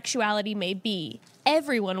your sexuality may be,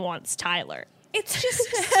 everyone wants Tyler. It's just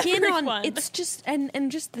skin on. It's just and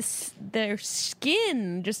just their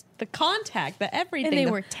skin, just the contact, the everything. And they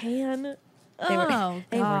were tan. They were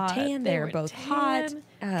tan. They were both hot.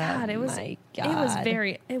 God, it was. My God.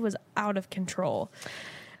 It was out of control.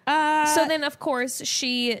 So then, of course,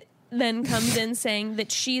 she then comes in saying that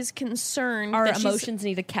she's concerned our that emotions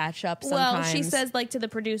need to catch up sometimes. Well, she says, like, to the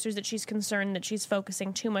producers that she's concerned that she's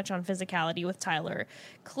focusing too much on physicality with Tyler.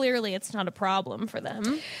 Clearly, it's not a problem for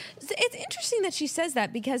them. It's interesting that she says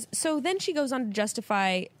that, because so then she goes on to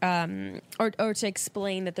justify or to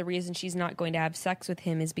explain that the reason she's not going to have sex with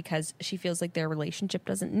him is because she feels like their relationship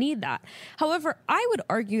doesn't need that. However, I would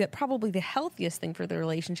argue that probably the healthiest thing for the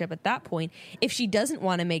relationship at that point, if she doesn't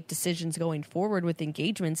want to make decisions going forward with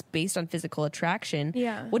engagements based on physical attraction,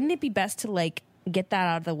 wouldn't it be best to like get that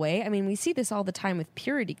out of the way? I mean, we see this all the time with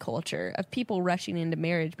purity culture of people rushing into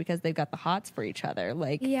marriage because they've got the hots for each other.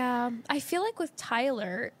 Like, yeah, I feel like with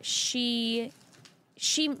Tyler, she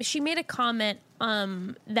made a comment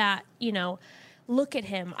that, you know, look at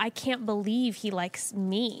him, I can't believe he likes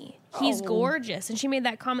me. He's gorgeous. And she made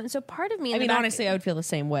that comment. So part of me... honestly, I would feel the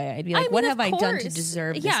same way. I'd be like, what have I done to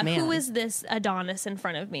deserve this man? Who is this Adonis in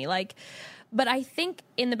front of me? Like, but I think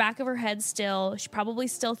in the back of her head still, she probably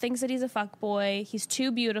still thinks that he's a fuckboy. He's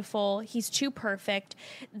too beautiful. He's too perfect.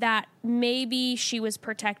 That maybe she was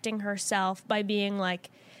protecting herself by being like,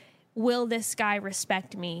 will this guy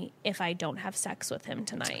respect me if I don't have sex with him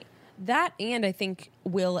tonight? That, and I think,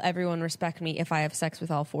 will everyone respect me if I have sex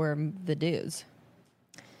with all four of the dudes?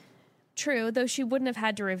 True, though she wouldn't have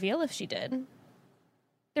had to reveal if she did.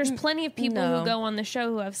 There's plenty of people who go on the show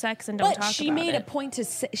who have sex and don't talk about it. But she made a point to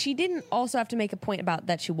say, she didn't also have to make a point about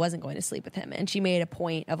that she wasn't going to sleep with him. And she made a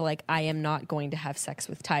point of like, I am not going to have sex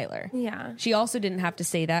with Tyler. Yeah. She also didn't have to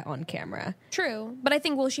say that on camera. True. But I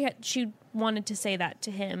think, she wanted to say that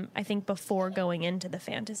to him, I think, before going into the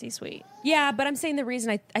fantasy suite. Yeah, but I'm saying the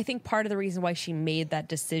reason, I think part of the reason why she made that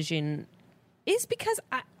decision is because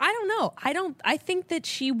I don't know. I think that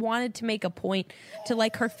she wanted to make a point to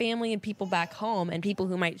like her family and people back home and people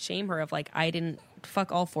who might shame her of like, I didn't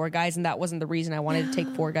fuck all four guys and that wasn't the reason I wanted to take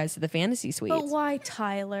four guys to the fantasy suites. But why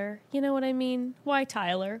Tyler? You know what I mean? Why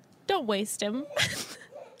Tyler? Don't waste him.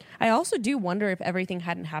 I also do wonder if everything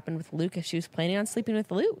hadn't happened with Luke, if she was planning on sleeping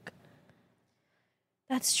with Luke.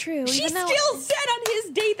 That's true. She still said on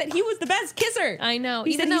his date that he was the best kisser. I know.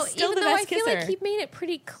 He said he's still the best kisser. I feel like he made it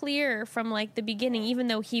pretty clear from like the beginning, even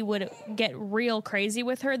though he would get real crazy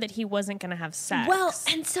with her, that he wasn't going to have sex. Well,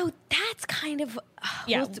 and so that's kind of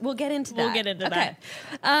we'll get into that. We'll get into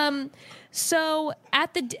that. So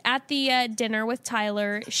at the dinner with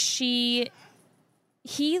Tyler,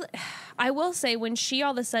 I will say, when she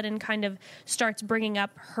all of a sudden kind of starts bringing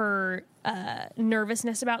up her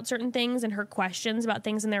nervousness about certain things and her questions about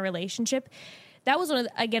things in their relationship, that was one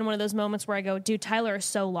of those moments where I go, dude, Tyler is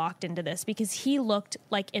so locked into this, because he looked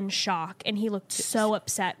like in shock and he looked so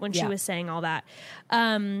upset when she was saying all that.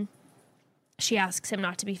 She asks him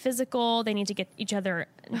not to be physical. They need to get to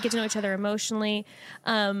know each other emotionally.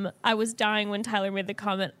 I was dying when Tyler made the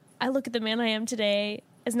comment, I look at the man I am today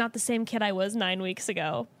as not the same kid I was 9 weeks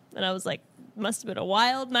ago. And I was like, must have been a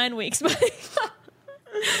wild 9 weeks. You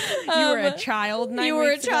were a child 9 weeks ago? You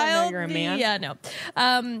were a child. Now you're a man? Yeah, no.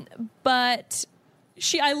 But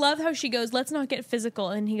I love how she goes, let's not get physical.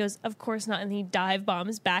 And he goes, of course not. And he dive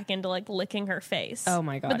bombs back into like licking her face. Oh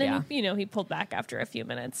my God, But then, yeah. he pulled back after a few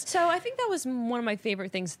minutes. So I think that was one of my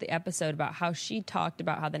favorite things of the episode about how she talked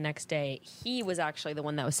about how the next day he was actually the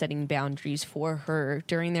one that was setting boundaries for her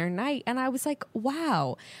during their night. And I was like,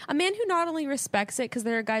 wow, a man who not only respects it, because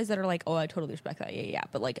there are guys that are like, oh, I totally respect that. Yeah.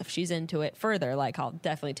 But like if she's into it further, like I'll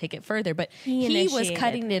definitely take it further. But he was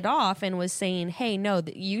cutting it off and was saying, hey, no,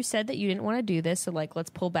 you said that you didn't want to do this. So like, let's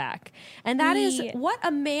pull back. And that is what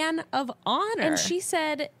a man of honor. And she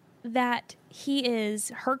said that he is,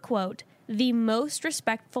 her quote, the most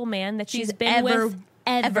respectful man that she's been with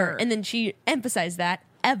ever. And then she emphasized that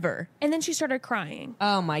ever. And then she started crying.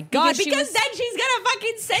 Oh my God. Because then she's gonna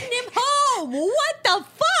fucking send him home. What the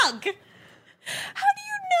fuck? How do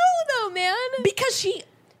you know though, man? Because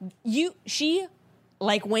she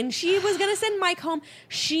like when she was gonna send Mike home,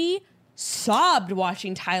 she sobbed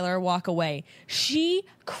watching Tyler walk away. She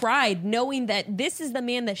cried knowing that this is the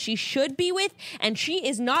man that she should be with and she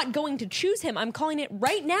is not going to choose him. I'm calling it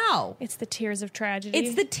right now. It's the tears of tragedy.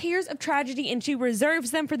 It's the tears of tragedy, and she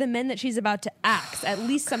reserves them for the men that she's about to axe at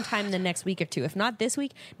least sometime in the next week or two. If not this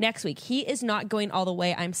week, next week. He is not going all the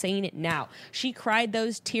way. I'm saying it now. She cried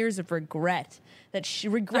those tears of regret. That she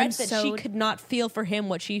regrets that she could not feel for him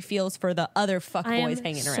what she feels for the other fuckboys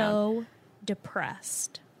hanging around. So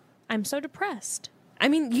depressed. I'm so depressed. I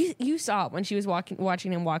mean, you saw it when she was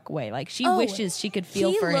watching him walk away. Like, she wishes she could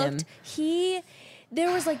feel for him. There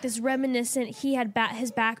was like this reminiscent, he had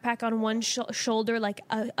his backpack on one shoulder like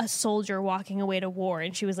a soldier walking away to war,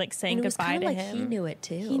 and she was like saying goodbye to him. He knew it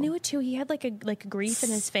too. He knew it too. He had like grief in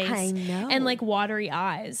his face. I know. And like watery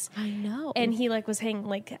eyes. I know. And he like was saying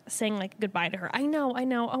like goodbye to her. I know.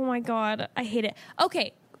 Oh my God. I hate it.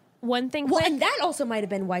 Okay. One thing. Well, and that also might have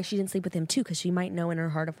been why she didn't sleep with him too, because she might know in her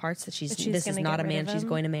heart of hearts that this is not a man she's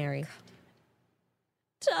going to marry.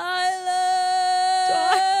 Tyler.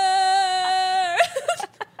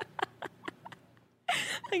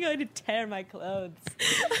 I'm going to tear my clothes.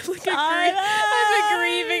 I'm a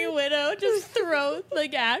grieving widow. Just throw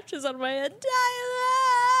like ashes on my head.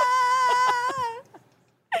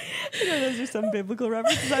 Tyler. You know, those are some biblical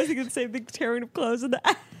references. I was thinking the same thing, tearing of clothes and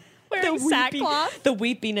the Wearing sackcloth. The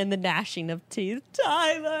weeping and the gnashing of teeth.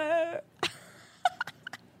 Tyler.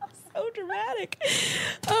 So dramatic.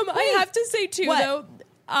 I have to say too, What? though,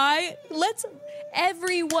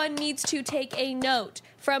 everyone needs to take a note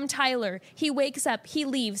from Tyler. He wakes up, he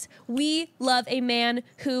leaves. We love a man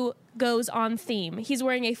who goes on theme. He's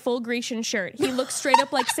wearing a full Grecian shirt. He looks straight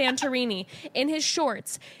up like Santorini in his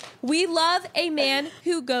shorts. We love a man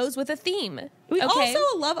who goes with a theme. We also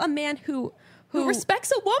love a man who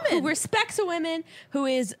respects a woman. Who respects a woman, who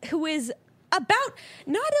is about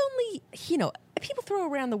not only, people throw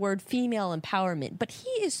around the word female empowerment, but he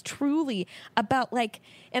is truly about like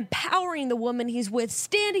empowering the woman he's with,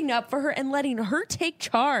 standing up for her and letting her take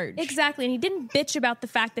charge. Exactly. And he didn't bitch about the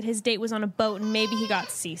fact that his date was on a boat and maybe he got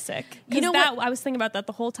seasick. You know what? I was thinking about that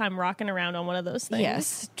the whole time, rocking around on one of those things.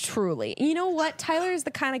 Yes, truly. You know what? Tyler is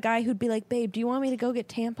the kind of guy who'd be like, babe, do you want me to go get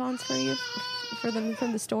tampons for you for them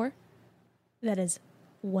from the store? That is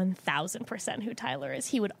 1,000% who Tyler is.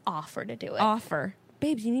 He would offer to do it. Offer.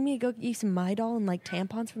 Babe, do you need me to go get you some Midol and like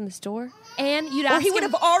tampons from the store? And you'd ask Or he would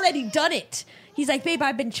him, have already done it. He's like, babe,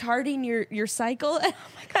 I've been charting your cycle. Oh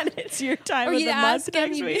my God, it's your time or of you'd the month ask him,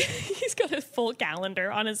 next week. he's got a full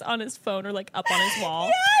calendar on his phone or like up on his wall.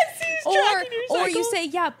 Yes, he's tracking your cycle. Or you say,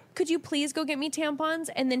 yeah, could you please go get me tampons?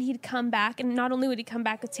 And then he'd come back, and not only would he come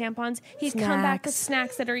back with tampons, he'd come back with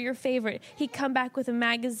snacks that are your favorite. He'd come back with a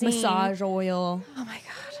magazine. Massage oil. Oh my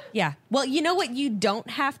God. Yeah. Well, you know what you don't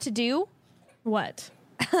have to do? What?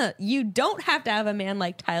 You don't have to have a man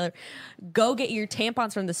like Tyler go get your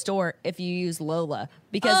tampons from the store if you use Lola.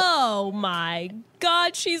 Because oh my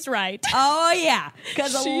God, she's right. Oh yeah,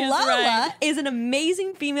 because She is Lola right. is an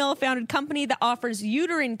amazing female-founded company that offers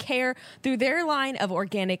uterine care through their line of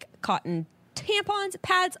organic cotton tampons,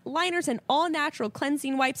 pads, liners, and all-natural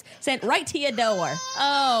cleansing wipes sent right to your door.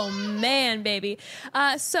 Oh, man, baby.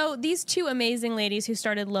 So these two amazing ladies who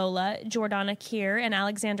started Lola, Jordana Keir and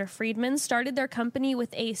Alexandra Friedman, started their company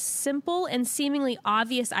with a simple and seemingly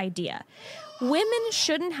obvious idea. Women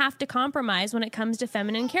shouldn't have to compromise when it comes to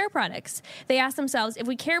feminine care products. They asked themselves, if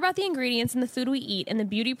we care about the ingredients in the food we eat and the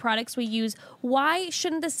beauty products we use, why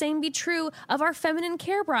shouldn't the same be true of our feminine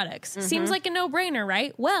care products? Mm-hmm. Seems like a no-brainer,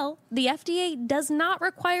 right? Well, the FDA does not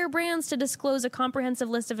require brands to disclose a comprehensive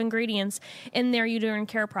list of ingredients in their uterine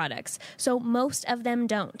care products, so most of them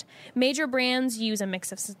don't. Major brands use a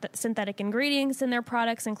mix of synthetic ingredients in their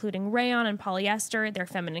products, including rayon and polyester. Their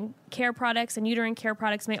feminine care products and uterine care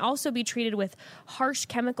products may also be treated with with harsh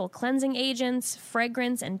chemical cleansing agents,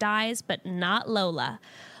 fragrance, and dyes, but not Lola.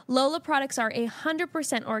 Lola products are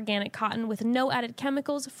 100% organic cotton with no added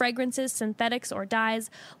chemicals, fragrances, synthetics, or dyes.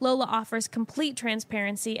 Lola offers complete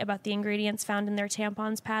transparency about the ingredients found in their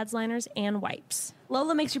tampons, pads, liners, and wipes.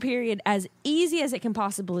 Lola makes your period as easy as it can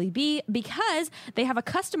possibly be because they have a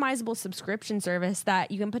customizable subscription service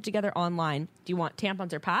that you can put together online. Do you want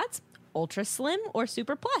tampons or pads? Ultra Slim or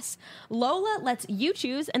Super Plus? Lola lets you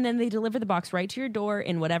choose, and then they deliver the box right to your door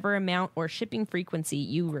in whatever amount or shipping frequency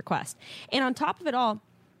you request. And on top of it all,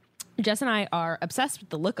 Jess and I are obsessed with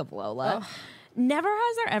the look of Lola. Ugh. Never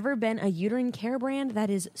has there ever been a uterine care brand that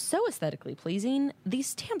is so aesthetically pleasing.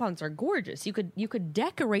 These tampons are gorgeous. You could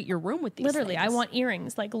decorate your room with these. Literally, things. I want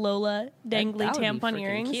earrings, like Lola dangly tampon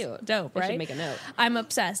earrings. Cute. Dope, right? I should make a note. I'm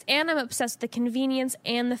obsessed. And I'm obsessed with the convenience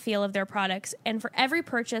and the feel of their products. And for every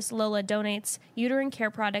purchase, Lola donates uterine care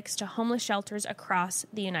products to homeless shelters across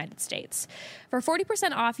the United States. For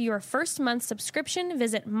 40% off your first month subscription,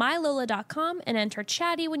 visit mylola.com and enter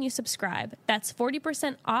Chatty when you subscribe. That's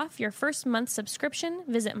 40% off your first month subscription.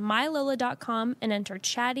 Visit mylola.com and enter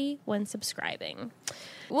Chatty when subscribing.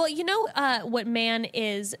 Well, you know what man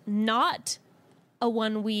is not a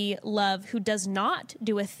one we love who does not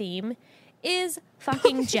do a theme is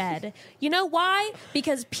fucking Jed. You know why?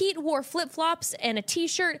 Because Pete wore flip-flops and a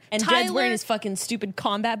t-shirt. And Tyler, Jed's wearing his fucking stupid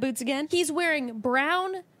combat boots again. He's wearing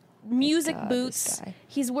brown music boots.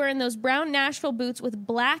 He's wearing those brown Nashville boots with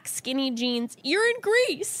black skinny jeans. You're in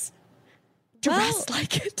Greece. Dress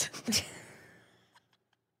like it.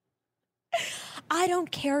 I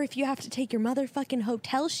don't care if you have to take your motherfucking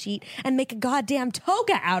hotel sheet and make a goddamn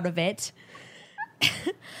toga out of it.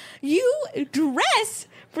 You dress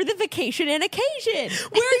for the vacation and occasion.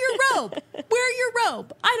 Wear your robe. Wear your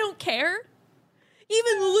robe. I don't care.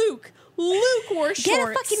 Even Luke wore shorts. Get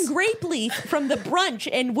a fucking grape leaf from the brunch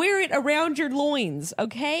and wear it around your loins,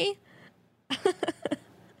 okay? We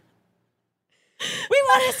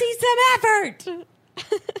want to see some effort.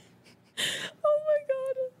 Oh my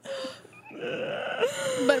god.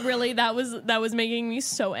 But really, that was making me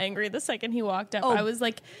so angry the second he walked up. I was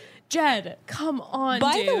like, Jed, come on,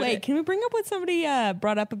 By dude. the way, can we bring up what somebody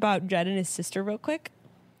brought up about Jed and his sister real quick?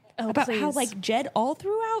 About please. how, like, Jed all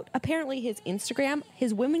throughout, apparently his Instagram,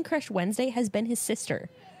 his Women Crush Wednesday has been his sister.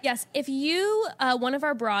 Yes, if you, one of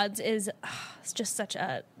our broads is just such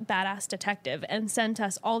a badass detective and sent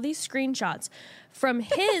us all these screenshots from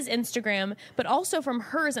his Instagram, but also from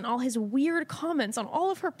hers and all his weird comments on all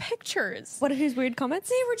of her pictures. What are his weird comments?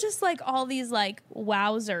 They were just like all these like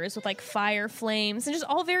wowzers with like fire flames and just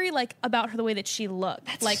all very like about her, the way that she looked.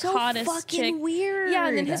 That's like so hottest fucking chick. weird. Yeah,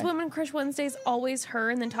 and then his Women Crush Wednesday's always her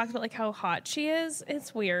and then talks about like how hot she is.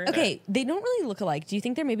 It's weird. Okay, they don't really look alike. Do you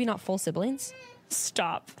think they're maybe not full siblings?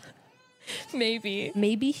 Stop. Maybe.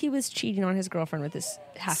 Maybe he was cheating on his girlfriend with his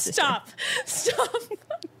half-sister. Stop.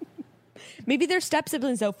 Maybe they're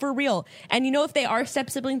step-siblings, though, for real. And you know, if they are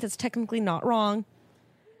step-siblings, that's technically not wrong.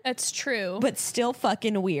 That's true. But still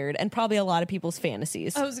fucking weird, and probably a lot of people's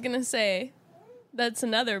fantasies. I was going to say, that's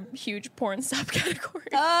another huge porn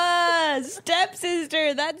subcategory.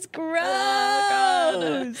 Step-sister, that's gross. Oh,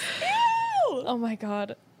 God. Ew. Oh, my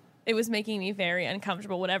God. It was making me very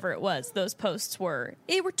uncomfortable, whatever it was. Those posts were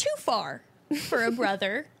too far for a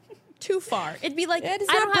brother. Too far. It'd be like, Yeah,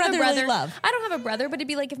 I don't have a brother. Love. I don't have a brother, but it'd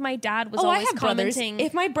be like if my dad was I always have brothers. commenting.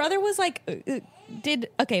 If my brother was like,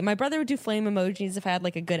 my brother would do flame emojis if I had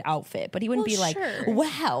like a good outfit, but he wouldn't be like,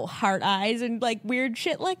 wow, heart eyes and like weird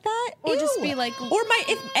shit like that. Or Ew. just be like, or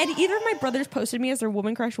if either of my brothers posted me as their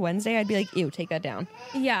Woman Crush Wednesday, I'd be like, ew, take that down.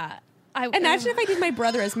 yeah. Imagine if I did my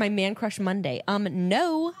brother as my Man Crush Monday.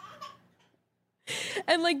 No.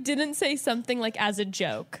 And like didn't say something like as a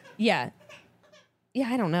joke. Yeah. Yeah,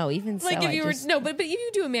 I don't know. Even like so, if you but if you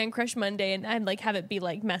do a Man Crush Monday and like have it be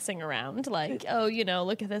like messing around, like, oh, you know,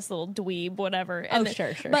 look at this little dweeb, whatever. And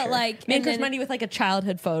sure. But like Man Crush Monday with like a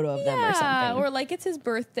childhood photo of them or something. Or like it's his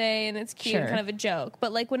birthday and it's cute and kind of a joke.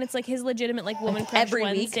 But like when it's like his legitimate like Woman Crush every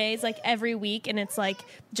Wednesdays, like every week, and it's like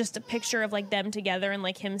just a picture of like them together and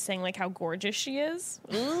like him saying like how gorgeous she is.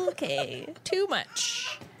 Okay, too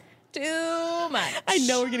much. I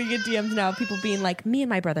know we're gonna get DMs now. People being like, me and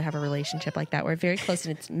my brother have a relationship like that. We're very close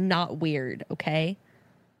and it's not weird. Okay.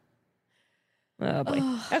 Oh boy.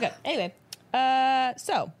 Okay. Anyway.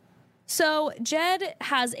 So Jed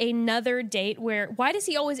has another date where, why does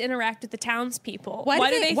he always interact with the townspeople? Why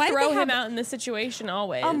do they throw him out in this situation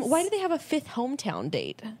always? Why do they have a fifth hometown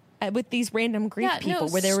date? With these random Greek people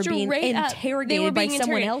where they were being interrogated by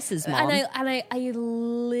someone else's mom. And I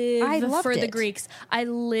live for it. the Greeks. I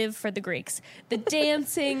live for the Greeks. The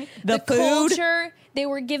dancing, the food. culture. They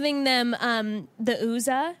were giving them the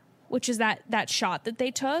ouza, which is that shot that they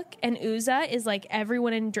took, and Uza is like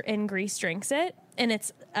everyone in Greece drinks it, and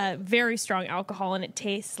it's a very strong alcohol, and it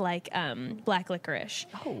tastes like black licorice.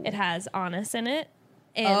 Oh. It has anise in it,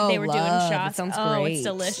 and they were doing shots. It sounds oh, great. it's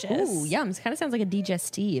delicious. Ooh, yum. It kind of sounds like a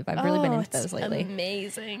digestive. I've really been into those lately.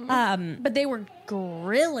 Amazing. But they were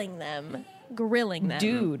grilling them.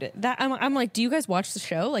 Dude, that I'm like, do you guys watch the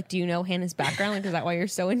show? Like, do you know Hannah's background? Like, is that why you're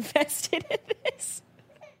so invested in this?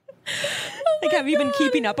 Like, have you been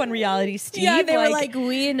keeping up on Reality Steve? Yeah, they were like,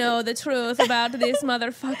 we know the truth about this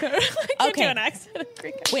motherfucker. I can't do an accent.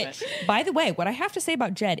 Which, by the way, what I have to say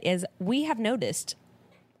about Jed is we have noticed,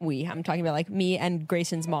 I'm talking about like me and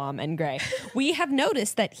Grayson's mom and Gray, we have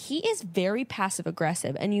noticed that he is very passive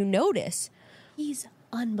aggressive, and you notice he's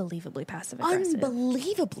unbelievably passive aggressive.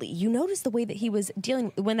 Unbelievably. You notice the way that he was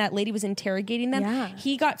dealing when that lady was interrogating them. Yeah.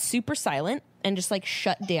 He got super silent and just like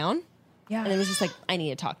shut down. Yeah. And it was just like, I need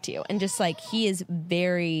to talk to you. And just like,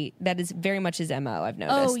 that is very much his MO, I've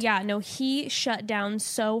noticed. Oh yeah, no, he shut down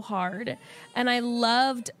so hard. And I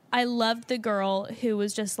loved the girl who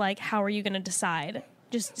was just like, how are you going to decide?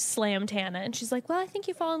 Just slammed Hannah. And she's like, well, I think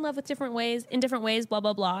you fall in love with different ways, blah,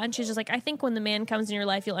 blah, blah. And she's just like, I think when the man comes in your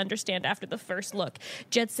life, you'll understand after the first look.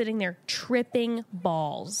 Jed's sitting there tripping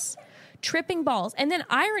balls. And then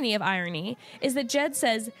irony of irony is that Jed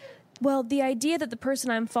says, well, the idea that the person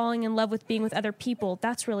I'm falling in love with being with other people,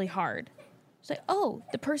 that's really hard. It's like, oh,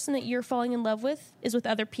 the person that you're falling in love with is with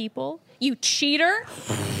other people? You cheater?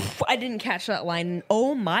 I didn't catch that line.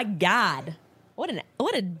 Oh my God. What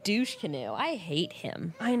a douche canoe. I hate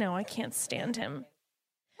him. I know, I can't stand him.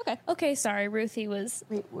 Okay, sorry, Ruthie was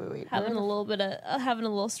wait. having a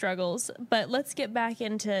little struggles, but let's get back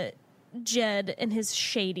into Jed and his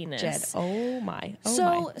shadiness. Jed, oh my.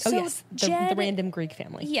 So Yes, Jed, the random Greek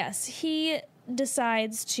family. Yes, he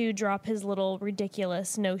decides to drop his little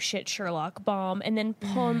ridiculous no shit Sherlock bomb and then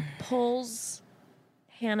pulls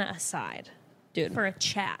Hannah aside, dude, for a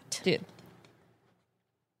chat. Dude,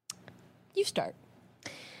 you start.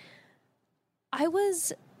 I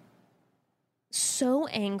was so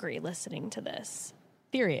angry listening to this.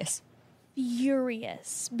 Furious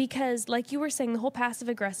Because, like you were saying, the whole passive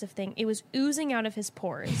aggressive thing, it was oozing out of his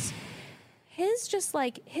pores. His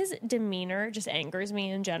demeanor just angers me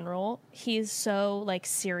in general. He's so like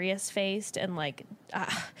serious faced and like,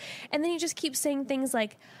 and then he just keeps saying things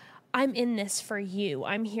like, I'm in this for you.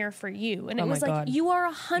 I'm here for you. And it was like, you are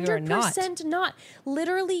 100% not.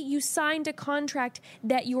 Literally, you signed a contract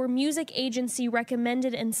that your music agency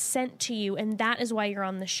recommended and sent to you, and that is why you're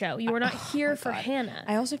on the show. You are not here for Hannah.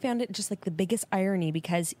 I also found it just like the biggest irony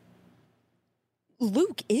because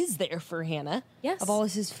Luke is there for Hannah. Yes. Of all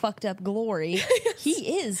his fucked up glory. Yes.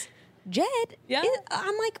 He is. Jed, yeah.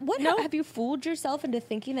 I'm like, what? No. Have you fooled yourself into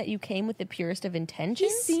thinking that you came with the purest of intentions?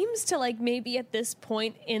 He seems to like maybe at this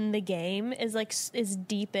point in the game is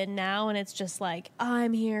deep in now, and it's just like,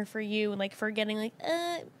 I'm here for you, and like forgetting like,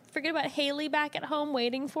 forget about Haley back at home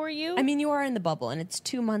waiting for you. I mean, you are in the bubble, and it's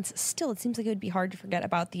 2 months. Still, it seems like it would be hard to forget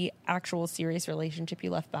about the actual serious relationship you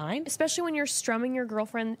left behind. Especially when you're strumming your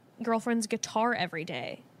girlfriend's guitar every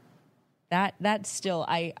day. That's still,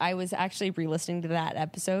 I was actually re-listening to that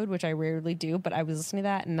episode, which I rarely do, but I was listening to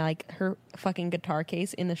that, and like her fucking guitar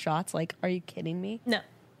case in the shots, like, are you kidding me? No.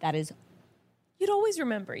 That is... You'd always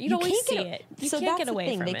remember. You'd always see it. You can't get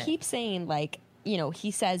away from it. They keep saying, like, you know,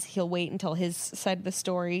 he says he'll wait until his side of the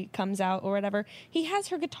story comes out or whatever. He has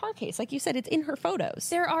her guitar case. Like you said, it's in her photos.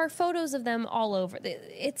 There are photos of them all over.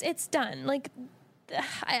 It's done. Like...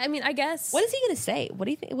 I mean, I guess. What is he going to say? What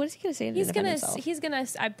do you think? What is he going to say? He's gonna.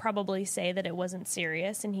 I'd probably say that it wasn't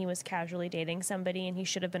serious, and he was casually dating somebody, and he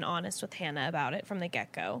should have been honest with Hannah about it from the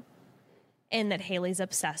get-go, and that Haley's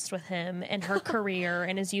obsessed with him and her career,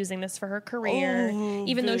 and is using this for her career,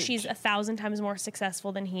 even though she's 1,000 times more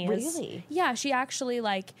successful than he is. Really? Yeah, she actually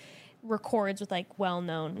like records with like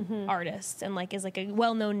well-known artists, and like is like a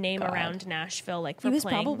well-known name around Nashville. Like for he was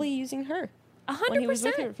playing. probably using her. 100%. When he was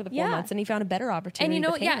with her for the 4 months, and he found a better opportunity. And you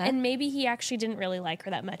know, with Hannah. and maybe he actually didn't really like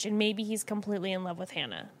her that much, and maybe he's completely in love with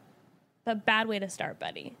Hannah. But bad way to start,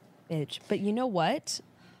 buddy. Bitch. But you know what?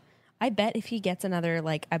 I bet if he gets another,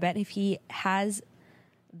 like, I bet if he has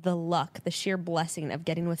the luck, the sheer blessing of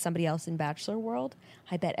getting with somebody else in Bachelor World,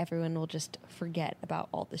 I bet everyone will just forget about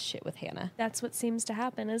all this shit with Hannah. That's what seems to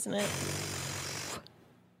happen, isn't it?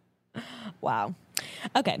 Wow.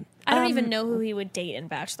 Okay. I don't even know who he would date in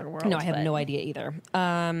Bachelor World. No, I have no idea either.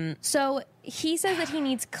 So he says that he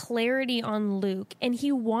needs clarity on Luke, and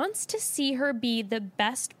he wants to see her be the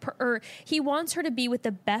best, or he wants her to be with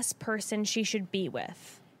the best person she should be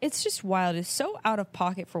with. It's just wild. It's so out of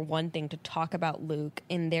pocket for one thing to talk about Luke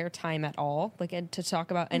in their time at all, like and to talk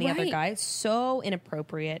about any other Right. guy. It's so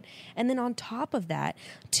inappropriate. And then on top of that,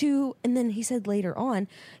 and then he said later on,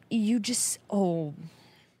 you just no.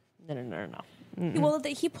 Well,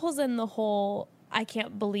 he pulls in the whole, I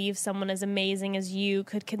can't believe someone as amazing as you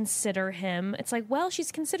could consider him. It's like, well,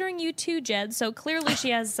 she's considering you too, Jed. So clearly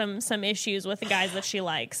she has some issues with the guys that she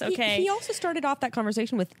likes. Okay. He also started off that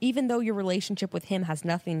conversation with, even though your relationship with him has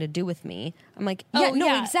nothing to do with me. I'm like,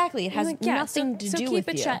 exactly. It has nothing to do with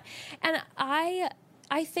you. Shut. And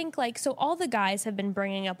I think, like, so all the guys have been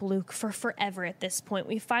bringing up Luke for forever at this point.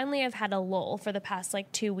 We finally have had a lull for the past,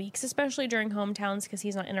 2 weeks, especially during hometowns because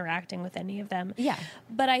he's not interacting with any of them. Yeah.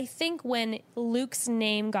 But I think when Luke's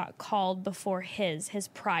name got called before his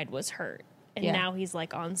pride was hurt. And now he's,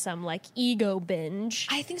 on some, ego binge.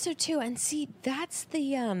 I think so, too. And see, that's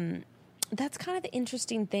that's kind of the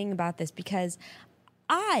interesting thing about this, because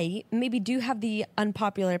I maybe do have the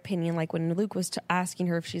unpopular opinion, like when Luke was asking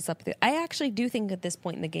her if she slept with it. I actually do think at this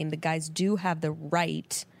point in the game, the guys do have the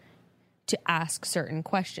right to ask certain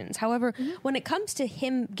questions. However, when it comes to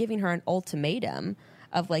him giving her an ultimatum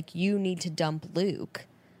of, you need to dump Luke,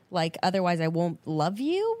 otherwise I won't love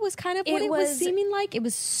you, was kind of what it was seeming like. It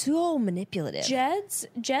was so manipulative.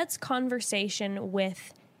 Jed's conversation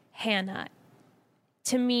with Hannah,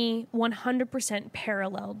 to me, 100%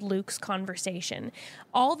 paralleled Luke's conversation.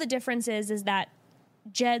 All the difference is that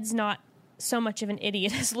Jed's not so much of an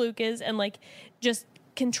idiot as Luke is, and just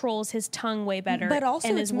controls his tongue way better, but also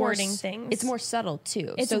and it's is wording things. It's more subtle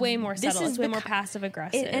too. It's way more subtle. It's way more passive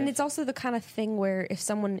aggressive, and it's also the kind of thing where if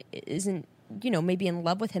someone isn't, maybe in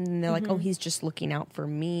love with him, and they're like, oh, he's just looking out for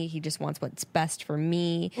me. He just wants what's best for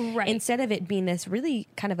me. Right. Instead of it being this really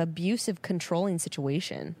kind of abusive, controlling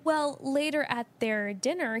situation. Well, later at their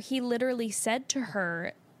dinner, he literally said to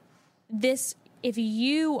her, if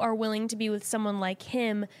you are willing to be with someone like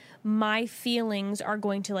him, my feelings are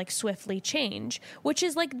going to swiftly change, which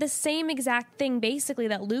is the same exact thing basically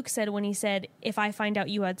that Luke said when he said, if I find out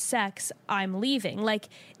you had sex, I'm leaving.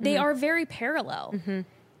 They are very parallel. Mm-hmm.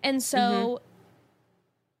 And so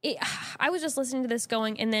I was just listening to this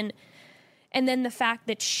going, and then the fact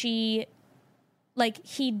that she,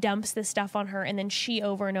 he dumps this stuff on her, and then she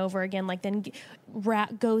over and over again, then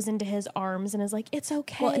goes into his arms and is like, it's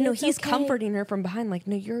okay. Well, no, he's okay. comforting her from behind,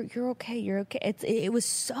 no, you're okay, you're okay. It was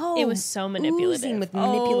so manipulative. Oozing with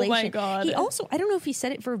manipulation. Oh my God. He also, I don't know if he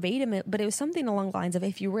said it verbatim, but it was something along the lines of,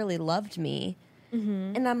 if you really loved me.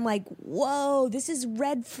 Mm-hmm. And I'm like, whoa, this is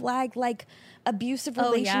red flag, abusive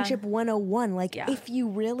relationship 101. If you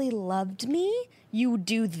really loved me, you would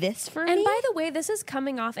do this for me. And by the way, this is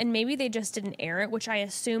coming off, and maybe they just didn't air it, which I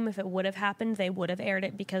assume if it would have happened, they would have aired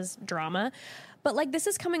it because drama. But this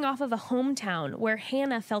is coming off of a hometown where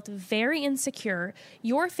Hannah felt very insecure.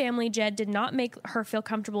 Your family, Jed, did not make her feel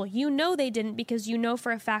comfortable. They didn't, because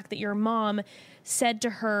for a fact that your mom said to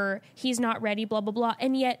her, he's not ready, blah, blah, blah.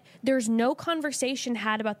 And yet there's no conversation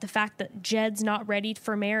had about the fact that Jed's not ready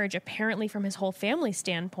for marriage, apparently from his whole family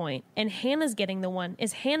standpoint. And Hannah's getting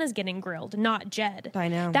grilled, not Jed. I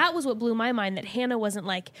know. That was what blew my mind, that Hannah wasn't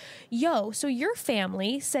like, yo, so your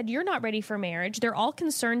family said you're not ready for marriage. They're all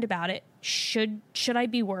concerned about it. Should I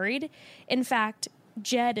be worried? In fact,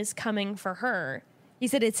 Jed is coming for her. He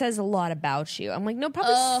said it says a lot about you. I'm like, no, it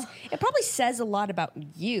probably says a lot about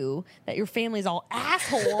you that your family's all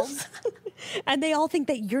assholes, and they all think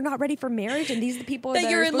that you're not ready for marriage, and these are the people that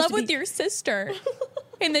you're in love with your sister,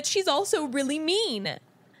 and that she's also really mean.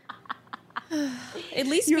 At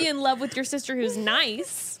least be in love with your sister who's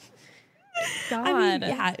nice. God. I mean,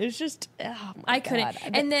 yeah, it's just, I couldn't.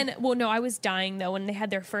 And then, I was dying though when they had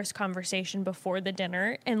their first conversation before the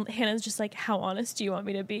dinner, and Hannah's just like, how honest do you want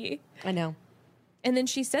me to be? I know. And then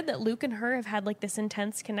she said that Luke and her have had this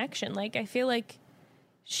intense connection. I feel like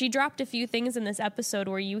she dropped a few things in this episode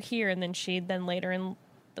where you hear, and then she later in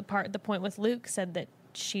the point with Luke said that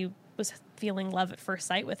she was feeling love at first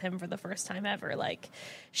sight with him for the first time ever.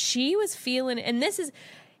 She was feeling, and this is,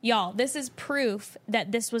 y'all, this is proof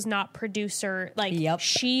that this was not producer. Yep.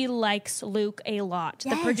 She likes Luke a lot.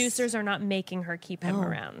 Yes. The producers are not making her keep him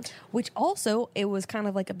around. Which also, it was kind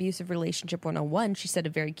of abusive relationship 101. She said a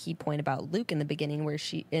very key point about Luke in the beginning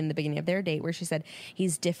of their date, where she said,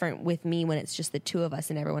 he's different with me when it's just the two of us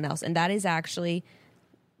and everyone else. And that is actually,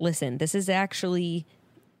 this is actually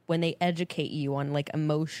when they educate you on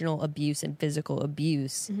emotional abuse and physical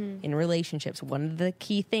abuse in relationships. One of the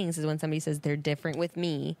key things is when somebody says they're different with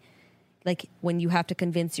me, when you have to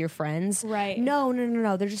convince your friends, right? No,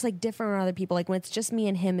 they're just different from other people. When it's just me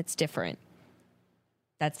and him, it's different.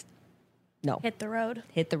 That's No. Hit the road.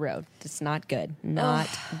 Hit the road. It's not good. Not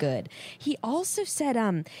good. He also said,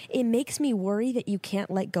 it makes me worry that you can't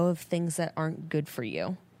let go of things that aren't good for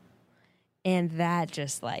you. And that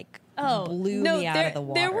just like blew me out of the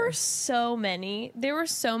water. There were so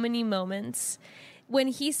many moments when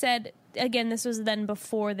he said, again, this was then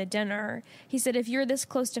before the dinner, he said, if you're this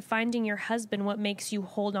close to finding your husband, what makes you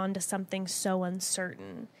hold on to something so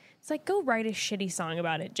uncertain? It's like, go write a shitty song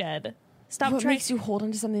about it, Jed. Stop what trying. makes you hold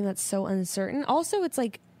on to something that's so uncertain? Also, it's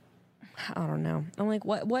like, I don't know. I'm like,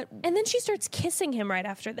 what? And then she starts kissing him right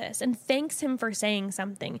after this and thanks him for saying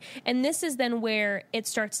something. And this is then where it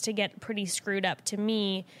starts to get pretty screwed up to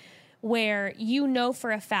me, where you know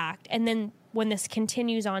for a fact, and then when this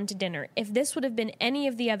continues on to dinner, if this would have been any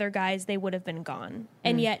of the other guys, they would have been gone.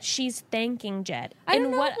 And yet she's thanking Jed. I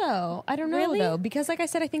don't know though. I don't know Really? though, because like I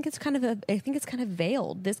said, I think it's kind of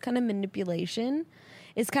veiled. This kind of manipulation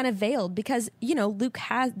is kind of veiled because, you know,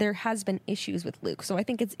 there has been issues with Luke. So I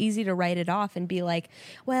think it's easy to write it off and be like,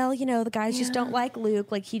 well, you know, the guys just don't like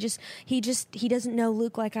Luke. Like he doesn't know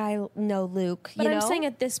Luke like I know Luke. But you know? I'm saying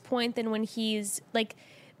at this point, then when he's like,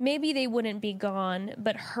 maybe they wouldn't be gone,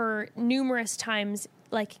 but her numerous times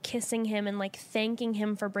like kissing him and like thanking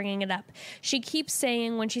him for bringing it up. She keeps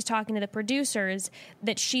saying when she's talking to the producers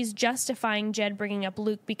that she's justifying Jed bringing up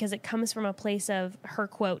Luke because it comes from a place of her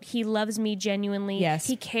quote, he loves me genuinely. Yes.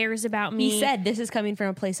 He cares about me. He said this is coming from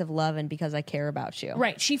a place of love and because I care about you.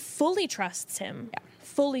 Right. She fully trusts him. Yeah.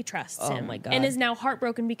 Fully trusts him. Oh my God. And is now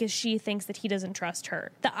heartbroken because she thinks that he doesn't trust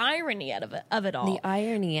her. The irony of it all. The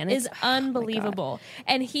irony and is it's unbelievable.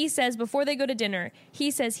 And he says before they go to dinner,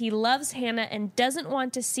 he says he loves Hannah and doesn't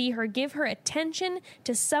want to see her give her attention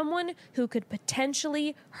to someone who could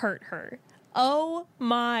potentially hurt her. Oh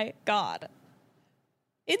my God.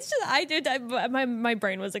 It's just, my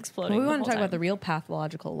brain was exploding. We want to talk time. about the real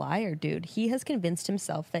pathological liar, dude. He has convinced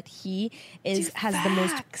himself that he has the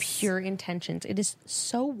most pure intentions. It is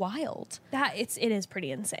so wild. It is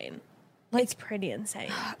pretty insane. Like, it's pretty insane.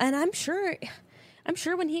 And I'm sure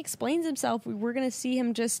when he explains himself, we're going to see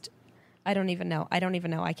him just, I don't even know.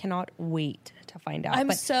 I cannot wait to find out.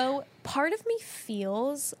 Part of me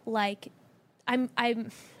feels like I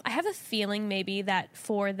have a feeling maybe that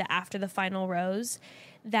after the final rose,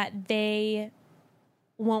 that they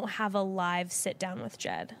won't have a live sit down with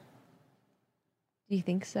Jed. Do you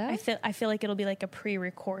think so? I feel like it'll be like a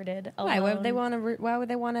pre-recorded. Why would they want to? Why would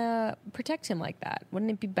they want to protect him like that?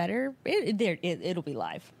 Wouldn't it be better? It'll be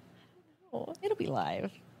live. Oh, It'll be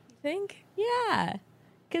live. you think? Yeah,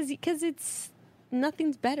 because it's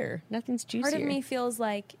nothing's better. Nothing's juicier. Part of me feels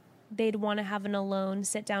like they'd want to have an alone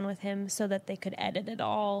sit down with him so that they could edit it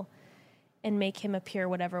all and make him appear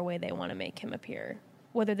whatever way they want to make him appear.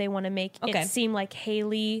 Whether they want to make it seem like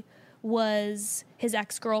Haley was his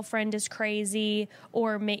ex-girlfriend is crazy,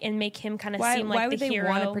 or make him kind of seem like the hero.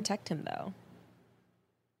 Why would they want to protect him though?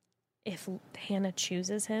 If Hannah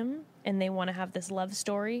chooses him and they want to have this love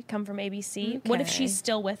story come from ABC, what if she's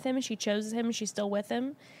still with him and she chose him and she's still with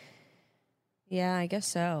him? Yeah, I guess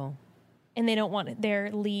so. And they don't want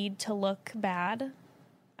their lead to look bad.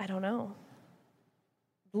 I don't know.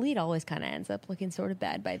 The lead always kind of ends up looking sort of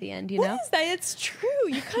bad by the end, you know? What is that? It's true.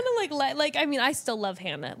 You kind of like I mean, I still love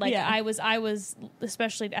Hannah. Like I was,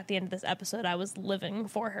 especially at the end of this episode, I was living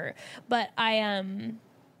for her. But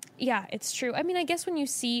yeah, it's true. I mean, I guess when you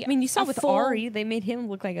see, you saw with Ari, they made him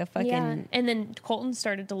look like a fucking. Yeah. And then Colton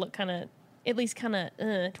started to look kind of, at least kind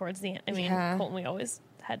of towards the end. I mean, Colton, we always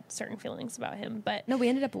had certain feelings about him, but no, we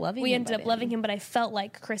ended up loving him. But I felt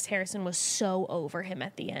like Chris Harrison was so over him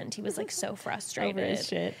at the end. He was like so frustrated. Over his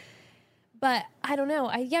shit. But I don't know.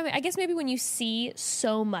 I guess maybe when you see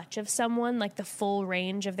so much of someone, like the full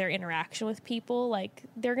range of their interaction with people, like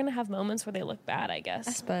they're going to have moments where they look bad, I guess.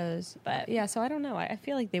 I suppose. But yeah, so I don't know. I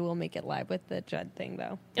feel like they will make it live with the Judd thing,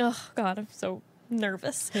 though. Oh, God, I'm so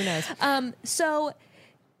nervous. Who knows? So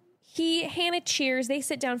Hannah cheers. They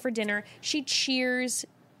sit down for dinner. She cheers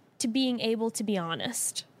to being able to be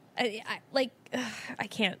honest. I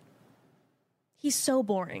can't. He's so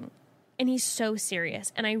boring. And he's so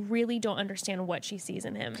serious, and I really don't understand what she sees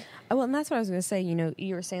in him. Well, and that's what I was going to say. You know,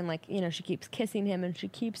 you were saying, like, you know, she keeps kissing him and she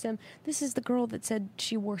keeps him. This is the girl that said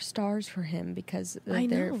she wore stars for him because I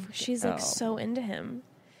know. She's, like, so into him.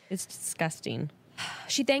 It's disgusting.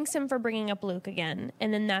 She thanks him for bringing up Luke again,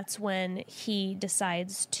 and then that's when he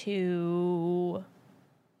decides to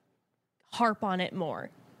harp on it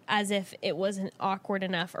more, as if it wasn't awkward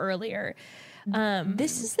enough earlier.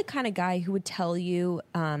 This is the kind of guy who would tell you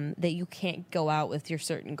that you can't go out with your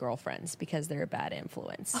certain girlfriends because they're a bad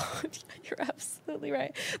influence. Oh, you're absolutely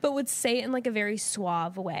right. But would say it in like a very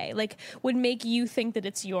suave way. Like would make you think that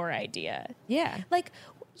it's your idea. Yeah. Like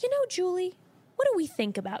Julie, what do we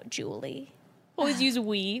think about Julie? Always use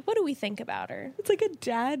we. What do we think about her? It's like a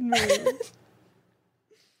dad move.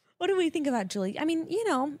 What do we think about Julie? I mean,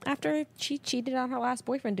 after she cheated on her last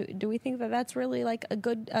boyfriend, do we think that that's really like a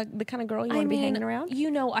good, the kind of girl you want to be hanging around?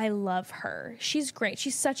 I love her. She's great.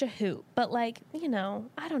 She's such a hoot. But like,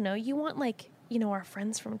 I don't know. You want like, our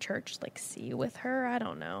friends from church like see you with her? I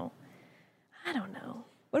don't know.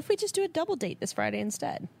 What if we just do a double date this Friday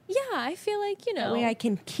instead? Yeah, I feel like, That way I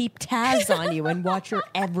can keep tabs on you and watch your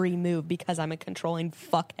every move because I'm a controlling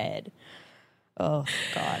fuckhead. Oh,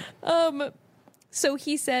 God. So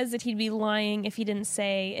he says that he'd be lying if he didn't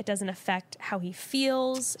say it doesn't affect how he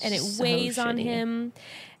feels and it weighs on him.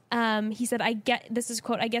 He said, this is a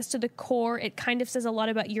quote, I guess to the core, it kind of says a lot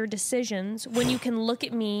about your decisions when you can look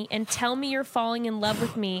at me and tell me you're falling in love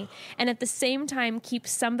with me and at the same time keep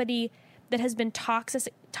somebody that has been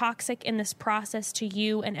toxic in this process to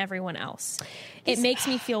you and everyone else. It makes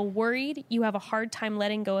me feel worried. You have a hard time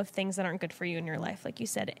letting go of things that aren't good for you in your life, like you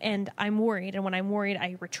said. And I'm worried. And when I'm worried,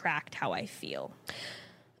 I retract how I feel.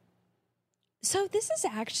 So this is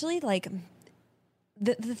actually like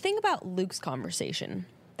the thing about Luke's conversation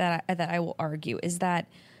that I will argue is that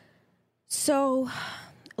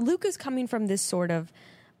Luke is coming from this sort of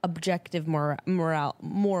objective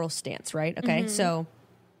moral stance, right? Okay. Mm-hmm. So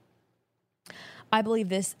I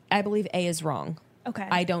believe A is wrong. Okay.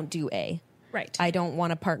 I don't do A. Right. I don't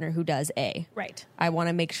want a partner who does A. Right. I want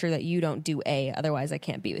to make sure that you don't do A, otherwise I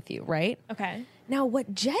can't be with you, right? Okay. Now,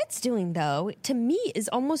 what Jed's doing, though, to me is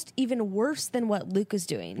almost even worse than what Luke is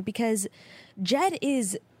doing, because Jed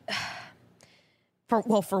is, for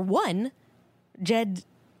one, Jed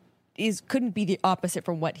couldn't be the opposite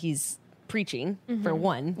from what he's preaching, for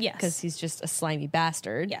one. Yes. Because he's just a slimy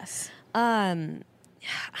bastard. Yes.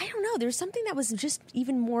 I don't know. There's something that was just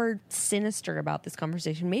even more sinister about this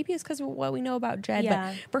conversation. Maybe it's because of what we know about Jed.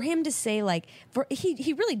 Yeah. But for him to say, like,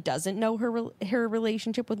 he really doesn't know her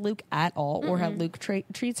relationship with Luke at all, or how Luke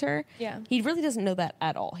treats her. Yeah. He really doesn't know that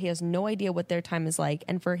at all. He has no idea what their time is like.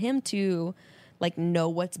 And for him to, like, know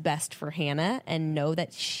what's best for Hannah and know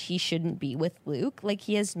that she shouldn't be with Luke, like,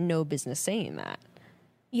 he has no business saying that.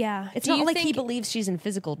 Yeah. It's not like he believes she's in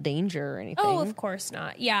physical danger or anything. Oh, of course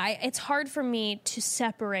not. Yeah, it's hard for me to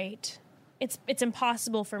separate. It's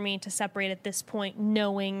impossible for me to separate at this point,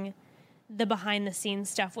 knowing the behind the scenes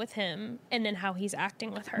stuff with him and then how he's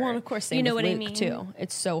acting with her. Well, and of course, same with Luke, too.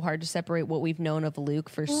 It's so hard to separate what we've known of Luke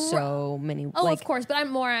for so many. Oh, of course, but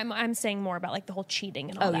I'm saying more about like the whole cheating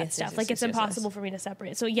and all that stuff. Yes, like it's impossible for me to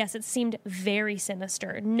separate. So yes, it seemed very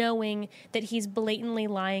sinister, knowing that he's blatantly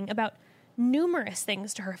lying about numerous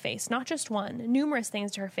things to her face, not just one, numerous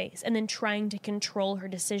things to her face, and then trying to control her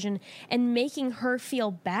decision and making her feel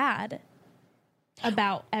bad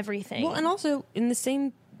about everything. Well, and also in the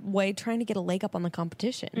same way, trying to get a leg up on the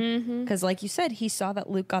competition. Because like you said, he saw that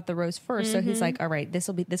Luke got the rose first, so he's like, all right, this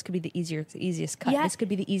could be the easiest cut. Yeah. This could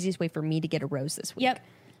be the easiest way for me to get a rose this week. Yep.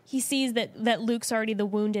 He sees that Luke's already the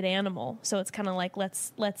wounded animal, so it's kind of like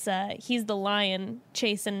let's he's the lion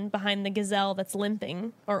chasing behind the gazelle that's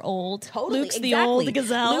limping or old. Totally, Luke's the old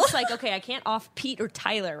gazelle. Luke's like, okay, I can't off Pete or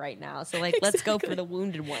Tyler right now, so like let's go for the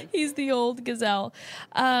wounded one. He's the old gazelle.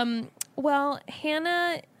 Well,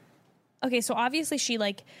 Hannah. Okay, so obviously she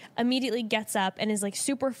like immediately gets up and is like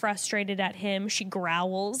super frustrated at him. She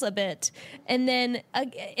growls a bit, and then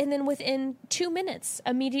within 2 minutes,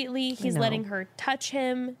 immediately he's letting her touch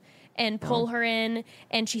him and pull her in,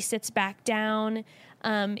 and she sits back down.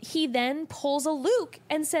 He then pulls a Luke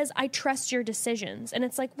and says, "I trust your decisions," and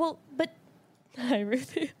it's like, well, but. Hi,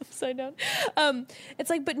 Ruthie. Upside down.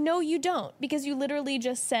 It's like, but no, you don't, because you literally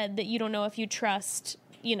just said that you don't know if you trust.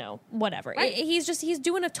 Whatever. Right. He's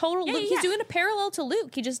doing a total Luke. He's doing a parallel to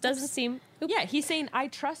Luke. He just doesn't seem. Oops. Yeah, he's saying I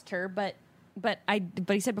trust her, but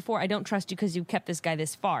he said before, I don't trust you because you kept this guy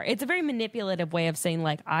this far. It's a very manipulative way of saying,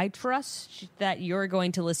 like, I trust that you're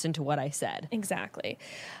going to listen to what I said. Exactly.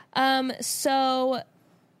 So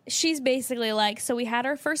she's basically like, so we had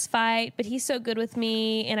our first fight, but he's so good with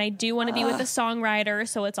me, and I do want to be with a songwriter,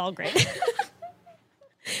 so it's all great.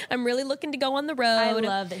 I'm really looking to go on the road. I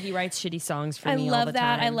love that he writes shitty songs for me all the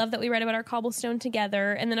time. I love that we write about our cobblestone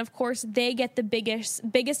together. And then, of course, they get the biggest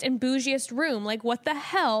and bougiest room. Like, what the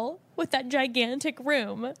hell with that gigantic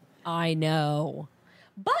room? I know.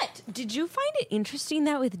 But did you find it interesting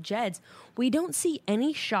that with Jed's, we don't see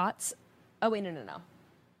any shots? Oh, wait, no.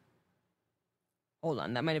 Hold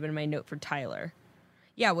on. That might have been my note for Tyler.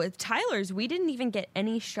 Yeah, with Tyler's, we didn't even get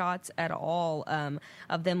any shots at all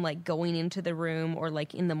of them like going into the room or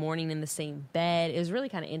like in the morning in the same bed. It was really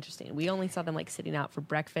kind of interesting. We only saw them like sitting out for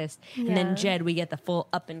breakfast, and then Jed, we get the full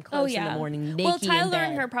up and close in the morning. Well, naked Tyler in bed,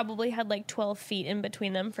 and her probably had like 12 feet in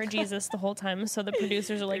between them for Jesus the whole time. So the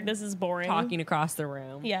producers are like, "This is boring." talking across the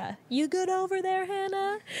room. Yeah, you good over there,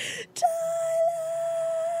 Hannah?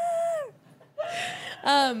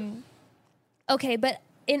 Tyler. Okay, but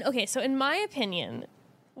so in my opinion,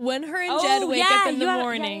 when her and Jed wake up in the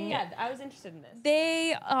morning, I was interested in this.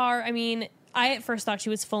 they are. I mean, I at first thought she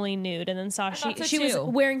was fully nude, and then saw thought so she was too.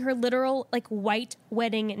 wearing her literal like white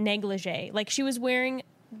wedding negligee. Like she was wearing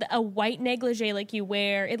a white negligee, like you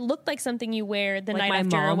wear. It looked like something you wear the Like night my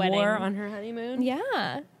after a mom wedding. wore on her honeymoon.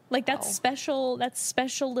 Yeah. Like that's special. That's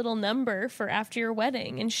special little number for after your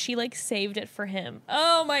wedding, and she like saved it for him.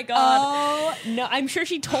 Oh my god! Oh no, I'm sure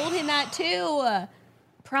she told him that too.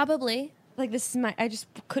 Probably. Like this is I just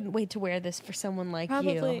couldn't wait to wear this for someone like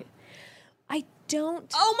Probably. you. I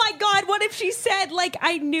don't. Oh my god! What if she said like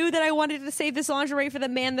I knew that I wanted to save this lingerie for the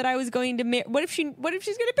man that I was going to marry? What if she's going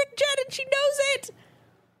to pick Jed and she knows it?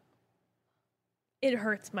 It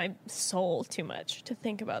hurts my soul too much to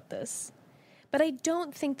think about this, but I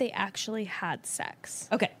don't think they actually had sex.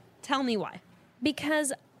 Okay, tell me why.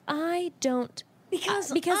 Because I don't.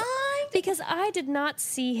 Because I did not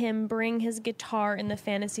see him bring his guitar in the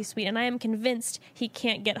fantasy suite, and I am convinced he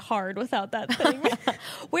can't get hard without that thing.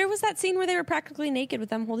 Where was that scene where they were practically naked with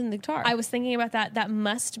them holding the guitar? I was thinking about that. That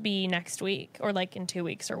must be next week or like in 2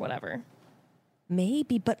 weeks or whatever.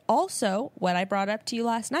 Maybe, but also what I brought up to you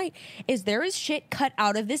last night is there is shit cut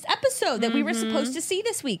out of this episode that we were supposed to see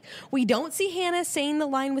this week. We don't see Hannah saying the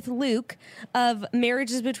line with Luke of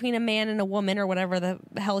marriage is between a man and a woman or whatever the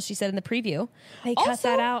hell she said in the preview. They cut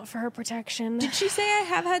that out for her protection. Did she say I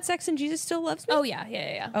have had sex and Jesus still loves me? Oh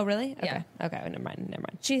yeah. Oh really? Okay. Yeah. Okay, never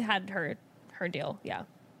mind. She had her deal, yeah.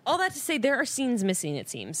 All that to say there are scenes missing, it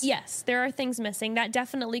seems. Yes, there are things missing. That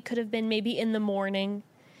definitely could have been maybe in the morning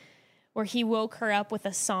where he woke her up with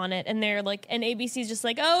a sonnet, and they're like, and ABC's just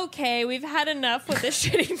like, okay, we've had enough with this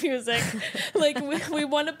shitty music. Like, we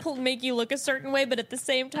want to make you look a certain way, but at the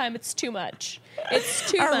same time, it's too much.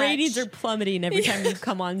 It's too much. Our ratings are plummeting every time you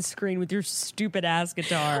come on screen with your stupid ass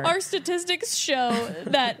guitar. Our statistics show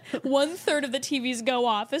that 1/3 of the TVs go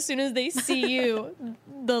off as soon as they see you.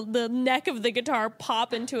 The neck of the guitar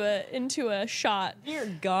pop into a shot.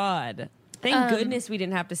 Dear God. Thank goodness we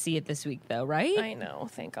didn't have to see it this week, though, right? I know,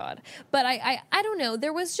 thank God. But I don't know.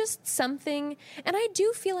 There was just something, and I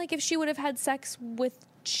do feel like if she would have had sex with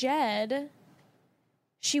Jed,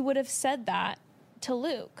 she would have said that to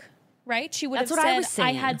Luke, right? She would That's have what said, I was saying.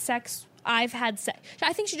 I had sex, I've had sex.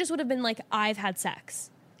 I think she just would have been like, I've had sex.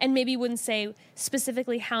 And maybe wouldn't say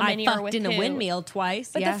specifically how many I or with fucked in who. a windmill twice.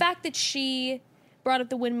 But yeah. the fact that she brought up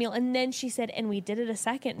the windmill and then she said, and we did it a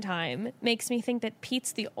second time, makes me think that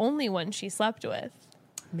Pete's the only one she slept with.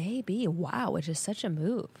 Maybe. Wow, which is such a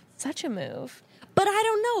move. Such a move. But I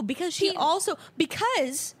don't know, because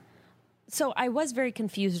so I was very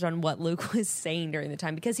confused on what Luke was saying during the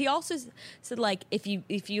time, because he also said like if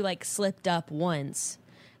you like slipped up once.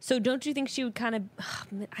 So don't you think she would kind of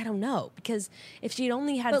I don't know, because if she'd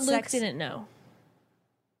only had But sex, Luke didn't know.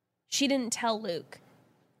 She didn't tell Luke.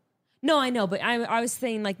 No, I know, but I was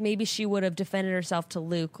saying like maybe she would have defended herself to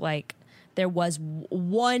Luke like there was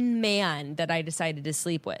one man that I decided to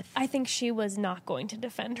sleep with. I think she was not going to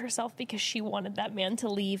defend herself because she wanted that man to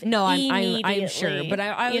leave. No, I'm immediately, sure, but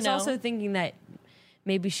I was you know? also thinking that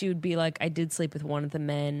maybe she would be like, I did sleep with one of the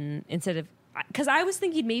men, instead of, because I was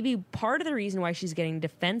thinking maybe part of the reason why she's getting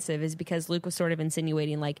defensive is because Luke was sort of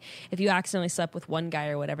insinuating like if you accidentally slept with one guy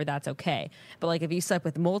or whatever, that's okay, but like if you slept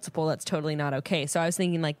with multiple, that's totally not okay. So I was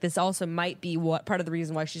thinking like this also might be what part of the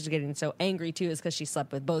reason why she's getting so angry too, is because she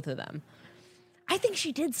slept with both of them. I think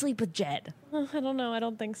she did sleep with Jed. I don't know. I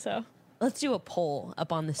don't think so. Let's do a poll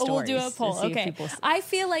up on the Oh, stories. we'll do a poll. to see if Okay. people I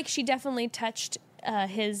feel like she definitely touched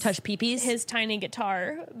touch peepees? his tiny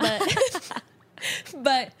guitar, but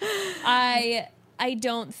but I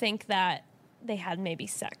don't think that they had maybe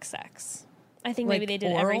sex. I think maybe Like they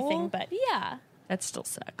did oral? everything, but yeah. That's still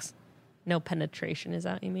sex. No penetration, is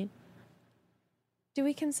that what you mean? Do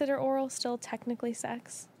we consider oral still technically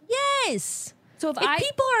sex? Yes. So if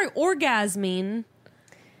people are orgasming,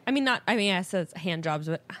 I said hand jobs,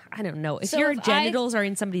 but I don't know. If So your if genitals are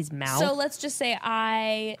in somebody's mouth. So let's just say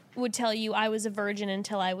I would tell you I was a virgin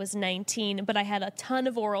until I was 19, but I had a ton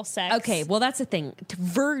of oral sex. Okay, well, that's the thing.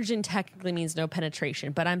 Virgin technically means no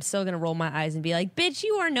penetration, but I'm still going to roll my eyes and be like, bitch,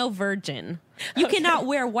 you are no virgin. You cannot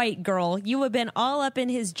wear white, girl. You have been all up in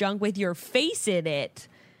his junk with your face in it.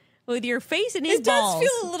 with your face and his It does balls.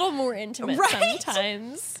 feel a little more intimate Right?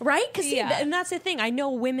 sometimes. Right? Because Yeah. and that's the thing. I know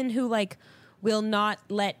women who like will not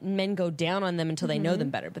let men go down on them until they know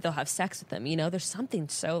them better, but they'll have sex with them. You know, there's something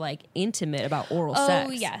so like intimate about oral sex.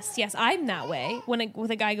 Oh yes, I'm that way.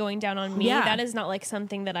 With a guy going down on me, Yeah. that is not like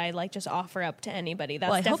something that I like just offer up to anybody. That's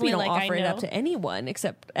Well, I hope definitely you don't like offer I it know. up to anyone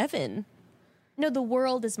except Evan. No, the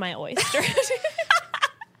world is my oyster.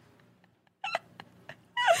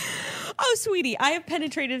 Oh, sweetie, I have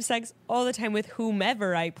penetrative sex all the time with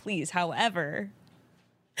whomever I please. However,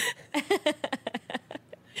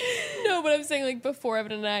 No, but I'm saying like before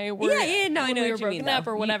Evan and I were, Yeah, no, I when know we what were you mean, broken up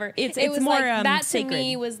though. or whatever. It's it was more, like, that sacred. to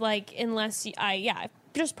me was like unless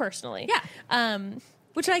just personally, Yeah.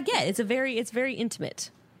 Which I get. It's very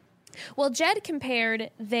intimate. Well, Jed compared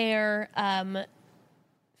their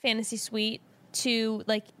fantasy suite to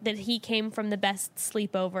like that he came from the best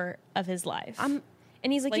sleepover of his life.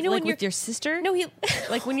 And he's like, Like, you know, like when you're with your sister? no, he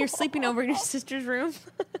Like when you're sleeping over in your sister's room?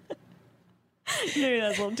 Maybe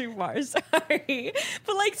that's a little too far, sorry.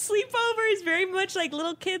 But like sleepover is very much like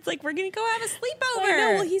little kids, like we're gonna go have a sleepover. I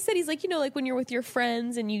know. Well, he said he's like, you know, like when you're with your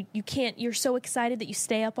friends and you can't, you're so excited that you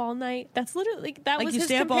stay up all night. That's literally like that like was you his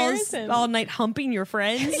stay up comparison. all night humping your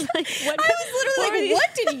friends. Like, what, I was literally like,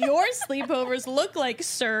 what what did your sleepovers look like,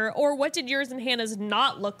 sir? Or what did yours and Hannah's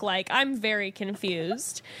not look like? I'm very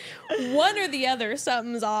confused. One or the other,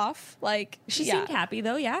 something's off. Like, She yeah. seemed happy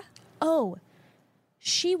though, yeah. Oh,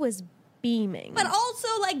 she was beaming. But also,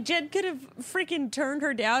 like, Jed could have freaking turned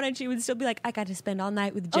her down and she would still be like, I got to spend all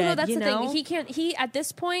night with Jed. Oh no, that's you the know? thing. He at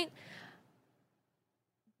this point,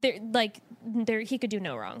 he could do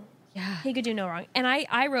no wrong. Yeah. He could do no wrong. And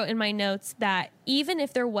I wrote in my notes that even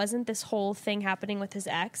if there wasn't this whole thing happening with his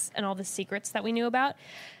ex and all the secrets that we knew about,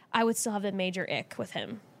 I would still have the major ick with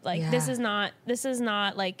him. Like, this is not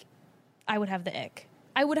like, I would have the ick.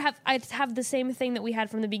 I'd have the same thing that we had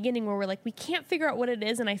from the beginning where we're like, we can't figure out what it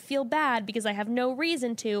is and I feel bad because I have no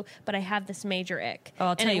reason to, but I have this major ick. Oh,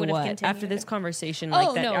 I'll And tell it you would have what, continued. after this conversation, like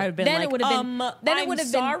Oh that, no! I would have been then like, it would have been then it I'm would have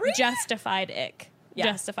sorry? been justified ick. Yeah.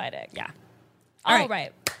 Justified ick. Yeah. All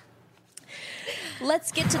right.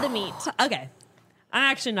 Let's get to the meat. Okay.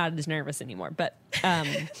 I'm actually not as nervous anymore, but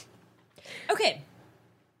okay.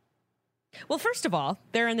 Well, first of all,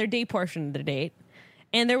 they're in their day portion of the date.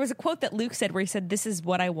 And there was a quote that Luke said where he said, "This is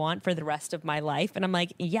what I want for the rest of my life." And I'm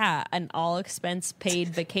like, yeah, an all expense paid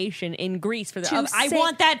vacation in Greece for the I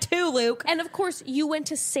want that too, Luke. And of course, you went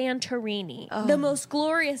to Santorini, the most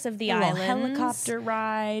glorious of the A little islands. helicopter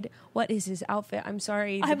ride. What is his outfit? I'm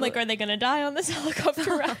sorry. I'm like, are they going to die on this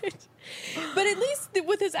helicopter ride? But at least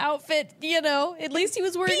with his outfit, you know, at least he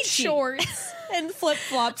was wearing Beachy. shorts and flip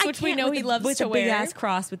flops, which we can't know with he the- loves with to the wear. big ass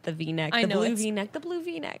cross with the V-neck, I the know, blue it's- V-neck, the blue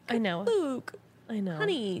V-neck. I know. Luke. I know.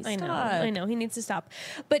 Honey, I know. stop. I know. He needs to stop.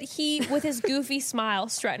 But he, with his goofy smile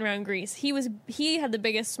strutting around Greece, he had the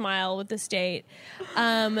biggest smile with this date.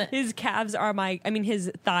 His calves are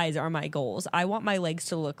his thighs are my goals. I want my legs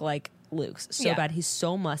to look like Luke's so Yeah. bad. He's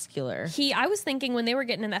so muscular. I was thinking when they were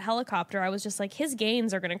getting in that helicopter, I was just like, his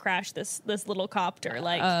gains are going to crash this little copter.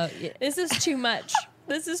 Like, Yeah. this is too much.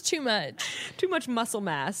 This is too much. Too much muscle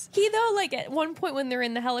mass. He though, like at one point when they're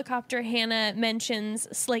in the helicopter, Hannah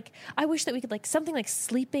mentions like, I wish that we could like something like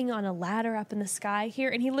sleeping on a ladder up in the sky here,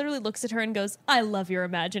 and he literally looks at her and goes, "I love your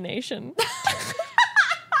imagination."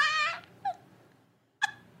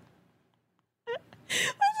 With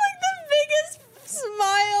like the biggest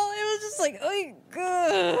smile, it was just like, oh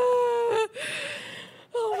god.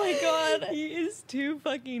 Oh my god. He is too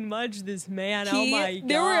fucking much, this man. Oh my god.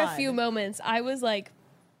 There were a few moments I was like,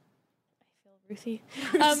 I feel Ruthie.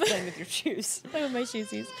 Playing with your shoes. Play with my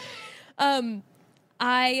shoesies.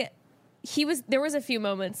 There was a few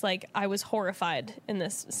moments like I was horrified in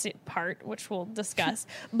this part, which we'll discuss.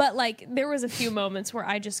 But like there was a few moments where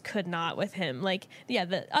I just could not with him. Like, yeah,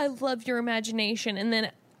 I love your imagination, and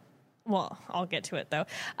then, well, I'll get to it though.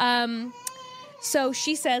 So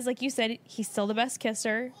she says, like you said, he's still the best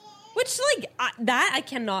kisser. Which, like, that I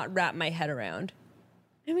cannot wrap my head around.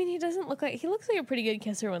 I mean, he looks like a pretty good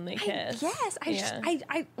kisser when they kiss. Yes, Yeah.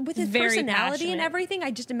 I with his Very personality and passionate. everything, I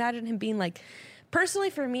just imagine him being like. Personally,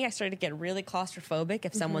 for me, I started to get really claustrophobic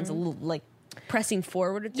if someone's a little like pressing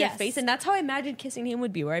forward with their Yes. face, and that's how I imagined kissing him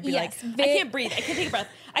would be. Where I'd be Yes, like, I can't breathe, I can't take a breath.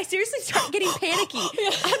 I seriously start getting panicky.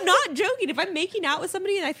 I'm not joking. If I'm making out with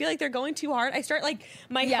somebody and I feel like they're going too hard, I start like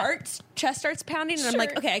my chest starts pounding, and I'm like,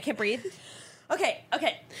 Sure. okay, I can't breathe. Okay.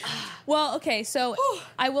 Well, okay, so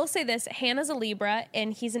I will say this. Hannah's a Libra,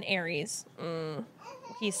 and he's an Aries.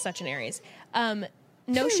 He's such an Aries.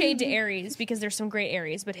 No shade to Aries, because there's some great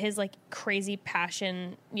Aries, but his, like, crazy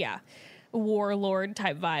passion, warlord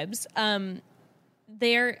type vibes.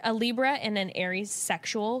 they're a Libra and an Aries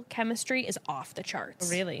sexual chemistry is off the charts.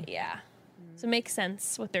 Really? Yeah. So it makes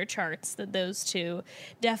sense with their charts that those two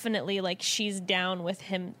definitely, like, she's down with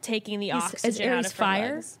him taking the oxygen out Aries of her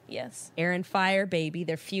fire? legs. Yes. Air and fire, baby.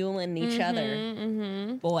 They're fueling each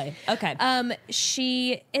other. Boy. Okay.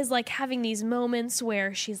 She is like having these moments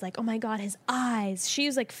where she's like, oh my God, his eyes.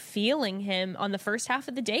 She's like feeling him on the first half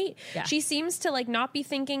of the date. Yeah. She seems to like not be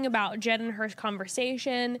thinking about Jed and her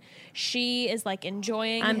conversation. She is like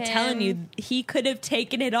enjoying I'm him. telling you, he could have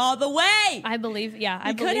taken it all the way. I believe, I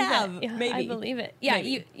He believe could have, it. Yeah, maybe. I believe it. Yeah,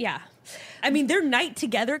 Maybe. yeah. I mean, their night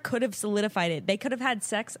together could have solidified it. They could have had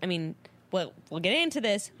sex. I mean, well, we'll get into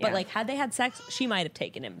this, but Yeah. like, had they had sex, she might have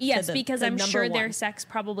taken him. Yes, to because the I'm number sure one. their sex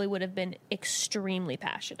probably would have been extremely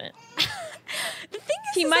passionate. The thing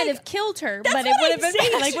is, He is, might like, have killed her, That's but it what would I'm have been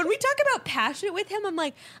saying. Like passionate. when we talk about passionate with him, I'm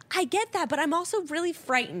like, I get that, but I'm also really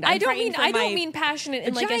frightened. I I'm don't frightened mean for I don't my mean passionate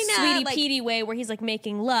in like a vagina, sweetie like- peaty way where he's like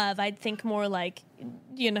making love. I'd think more like,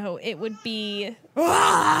 it would be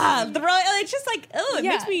It's just like, oh, it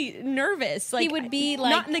Yeah. makes me nervous. Like he would be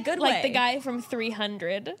like not in a good way. like the guy from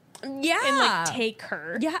 300 yeah, and like take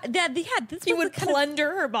her. yeah, this He was would the kind of,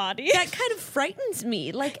 plunder her body. that kind of frightens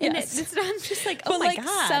me. Like, and Yes. I'm just like, oh but my like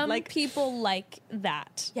god, some like people like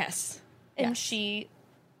that, yes, and yes. she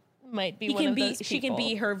might be He one can of be. those people. She can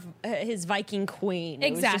be his Viking queen.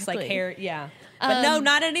 It was just like Exactly. hair. Yeah, but no,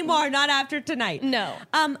 not anymore. Not after tonight. No.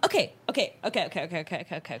 Okay.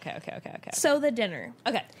 So the dinner.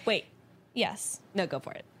 Okay. Wait. Yes. No, go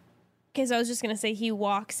for it. Okay, so I was just gonna say he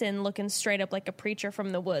walks in looking straight up like a preacher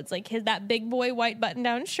from the woods, like that big boy white button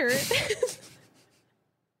down shirt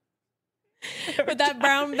with that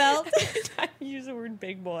brown belt. I use the word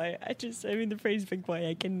big boy. The phrase big boy,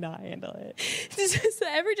 I cannot handle it. So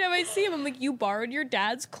every time I see him, I'm like, you borrowed your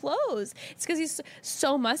dad's clothes. It's because he's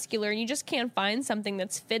so muscular, and you just can't find something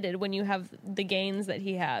that's fitted when you have the gains that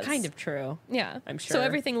he has. Kind of true. Yeah, I'm So sure.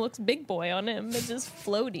 everything looks big boy on him. It's just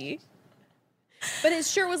floaty. But his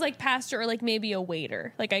shirt was like pastor or like maybe a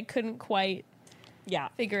waiter. Like I couldn't quite Yeah.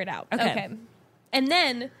 figure it out. Okay. And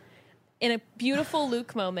then in a beautiful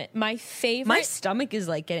Luke moment, my favorite. My stomach is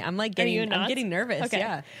like getting. I'm like Are you getting. I'm nuts? getting nervous. Okay.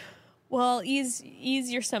 Yeah. Well, ease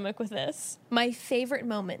your stomach with this. My favorite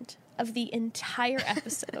moment of the entire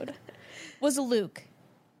episode was Luke,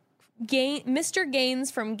 Mr. Gaines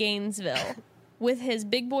from Gainesville, with his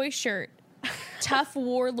big boy shirt, tough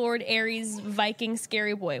warlord Aries Viking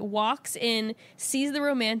scary boy, walks in, sees the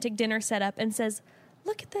romantic dinner setup, and says,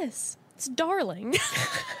 "Look at this. It's darling." Do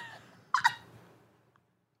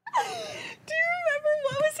you remember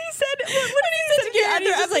what was he said? What he said in the other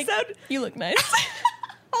He's just like, episode? "You look nice."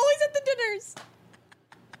 Always at the dinners.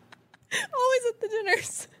 Always at the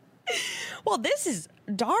dinners. Well, this is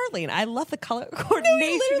darling. I love the color No, coordination.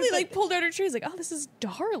 he literally like pulled out her tree. He's like, "Oh, this is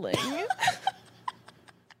darling."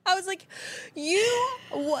 I was like,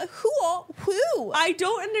 who? I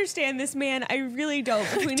don't understand this man. I really don't.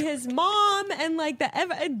 Between his mom and like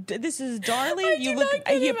this is darling. I You do look. not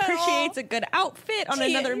get He him at appreciates all. a good outfit on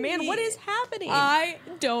another man. What is happening? I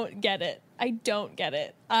don't get it. I don't get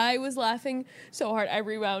it. I was laughing so hard. I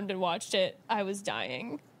rewound and watched it. I was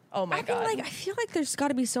dying. Oh my God. I feel like there's got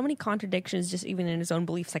to be so many contradictions just even in his own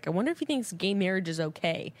beliefs. Like, I wonder if he thinks gay marriage is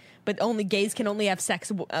okay, but only gays can only have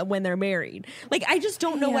sex when they're married. Like, I just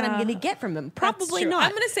don't know what I'm Yeah. going to get from him. That's Probably true. not. I'm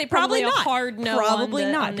going to say probably a not. hard no Probably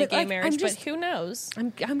on the, not. on the But, gay like, marriage, I'm just, but who knows?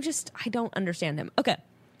 I don't understand him. Okay.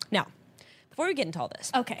 Now, before we get into all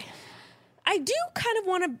this, Okay. I do kind of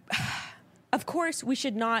want to. Of course, we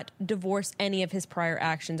should not divorce any of his prior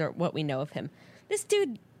actions or what we know of him. This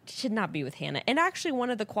dude should not be with Hannah. And actually, one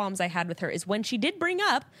of the qualms I had with her is when she did bring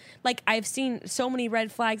up, like, I've seen so many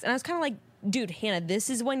red flags, and I was kind of like, dude, Hannah, this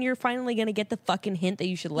is when you're finally going to get the fucking hint that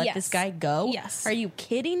you should let this Yes. guy go? Yes. Are you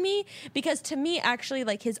kidding me? Because to me, actually,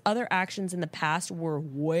 like, his other actions in the past were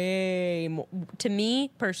way more, to me,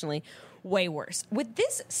 personally, way worse. With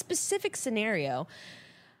this specific scenario,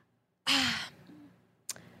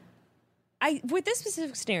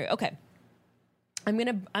 okay, I'm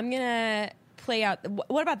gonna play out.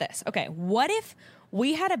 What about this? Okay, what if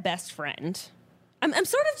we had a best friend? I'm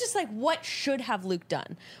sort of just like, what should have Luke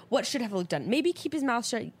done? What should have Luke done? Maybe keep his mouth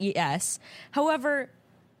shut. Yes. However,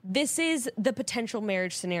 this is the potential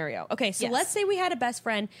marriage scenario. Okay, so Yes. let's say we had a best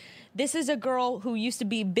friend. This is a girl who used to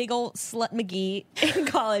be big ol' slut McGee in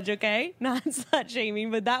college. Okay, not slut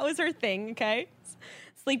shaming, but that was her thing. Okay.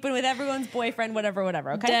 Sleeping with everyone's boyfriend, whatever,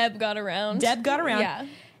 okay? Deb got around. Yeah.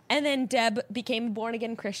 And then Deb became a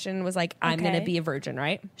born-again Christian and was like, I'm Okay. going to be a virgin,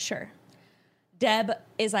 right? Sure. Deb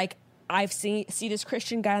is like, I've see this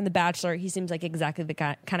Christian guy on The Bachelor. He seems like exactly the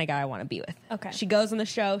kind of guy I want to be with. Okay. She goes on the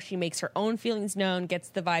show. She makes her own feelings known, gets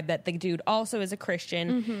the vibe that the dude also is a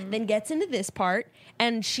Christian, then gets into this part.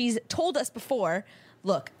 And she's told us before,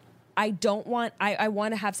 look, I want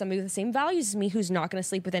to have somebody with the same values as me who's not going to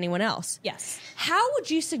sleep with anyone else. Yes. How would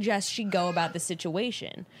you suggest she go about the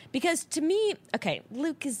situation? Because to me, okay,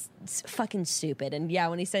 Luke is fucking stupid. And yeah,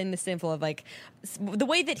 when he's saying the simple of like, the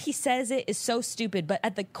way that he says it is so stupid. But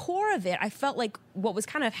at the core of it, I felt like what was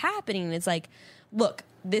kind of happening is like, look,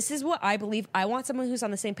 this is what I believe. I want someone who's on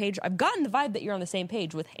the same page. I've gotten the vibe that you're on the same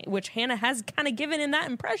page with, which Hannah has kind of given in that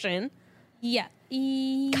impression. Yeah.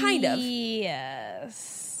 Kind of.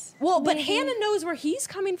 Yes. Well, but Hannah knows where he's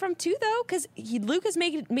coming from too, though, because Luke has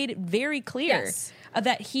made it very clear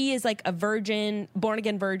that he is like a virgin, born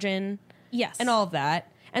again virgin, and all of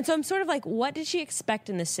that. And so I'm sort of like, what did she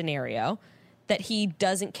expect in this scenario? That he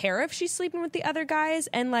doesn't care if she's sleeping with the other guys,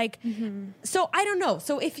 and like, so I don't know.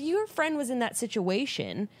 So if your friend was in that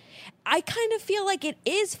situation, I kind of feel like it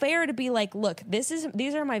is fair to be like, look,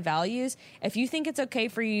 these are my values. If you think it's okay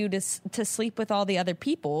for you to sleep with all the other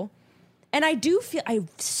people. And I do feel, I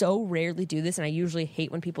so rarely do this, and I usually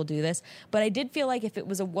hate when people do this, but I did feel like if it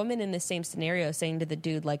was a woman in the same scenario saying to the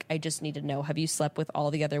dude, like, I just need to know, have you slept with all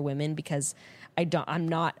the other women? Because I'm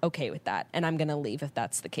not okay with that, and I'm going to leave if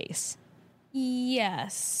that's the case.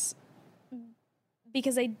 Yes.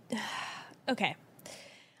 Because okay.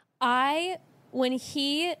 When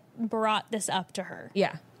he brought this up to her,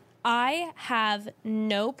 I have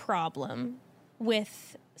no problem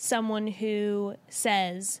with someone who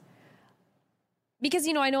says, because,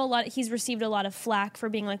 I know he's received a lot of flack for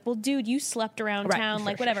being like, well, dude, you slept around town,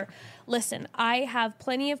 whatever. Listen, I have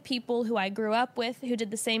plenty of people who I grew up with who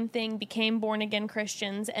did the same thing, became born again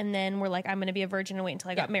Christians, and then were like, I'm going to be a virgin and wait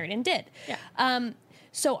until I got married, and did. Yeah.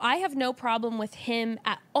 So I have no problem with him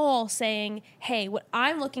at all saying, hey, what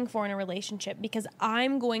I'm looking for in a relationship, because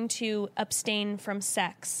I'm going to abstain from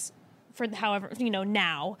sex for however,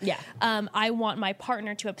 now. Yeah. I want my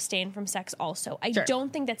partner to abstain from sex also. I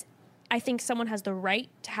don't think I think someone has the right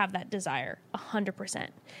to have that desire, 100%.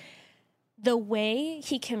 The way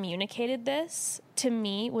he communicated this to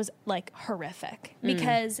me was like horrific,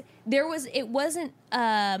 because it wasn't,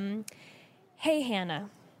 hey, Hannah,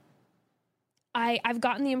 I've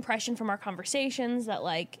gotten the impression from our conversations that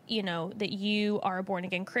that you are a born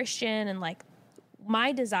again Christian, and like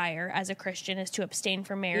my desire as a Christian is to abstain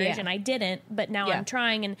from marriage, and I didn't, but now I'm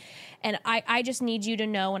trying, and I just need you to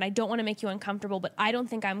know, and I don't want to make you uncomfortable, but I don't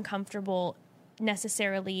think I'm comfortable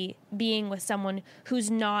necessarily being with someone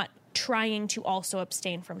who's not trying to also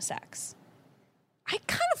abstain from sex. I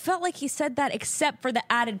kind of felt like he said that, except for the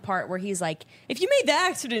added part where he's like, if you made the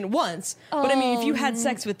accident once, but I mean, if you had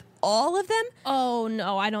sex with all of them? Oh,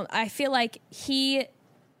 no, I don't. I feel like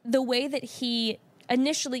the way that he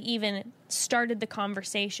initially even started the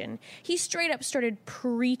conversation, he straight up started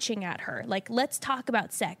preaching at her. Like, let's talk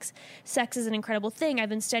about sex. Sex is an incredible thing. I've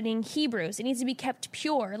been studying Hebrews. It needs to be kept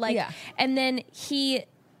pure. And then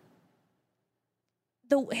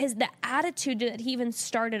the attitude that he even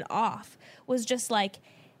started off was just like,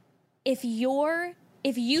 if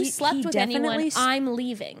you slept with anyone, I'm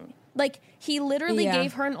leaving. Like, he literally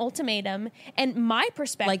gave her an ultimatum. And my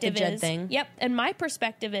perspective like the Jed thing. Yep. And my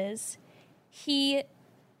perspective is, he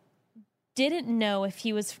didn't know if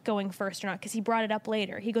he was going first or not, because he brought it up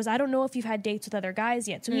later. He goes, I don't know if you've had dates with other guys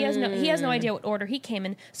yet. So he has no idea what order he came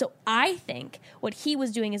in. So I think what he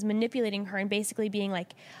was doing is manipulating her and basically being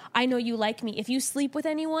like, I know you like me. If you sleep with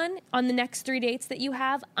anyone on the next 3 dates that you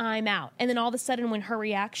have, I'm out. And then all of a sudden, when her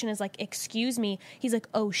reaction is like, excuse me, he's like,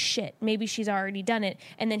 oh shit, maybe she's already done it.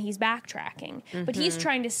 And then he's backtracking. But he's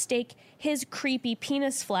trying to stake his creepy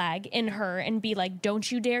penis flag in her and be like,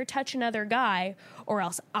 don't you dare touch another guy or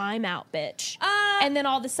else I'm out, bitch. And then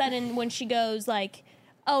all of a sudden, when she goes like,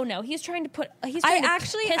 oh no, he's trying to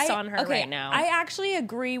piss on her right now. I actually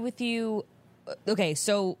agree with you. Okay,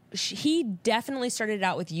 so he definitely started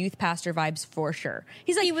out with youth pastor vibes for sure.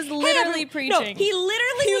 He's like, he was literally preaching.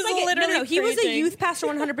 No, he was a youth pastor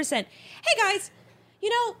 100%. Hey guys,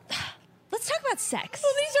 let's talk about sex.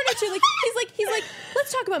 Well, then he started to he's like,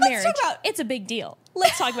 let's talk about marriage. It's a big deal.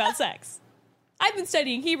 Let's talk about sex. I've been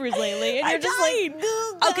studying Hebrews lately, and you're just like,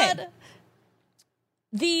 oh, okay.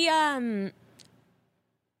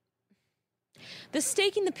 The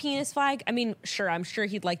staking the penis flag, I mean, sure, I'm sure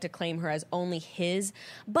he'd like to claim her as only his,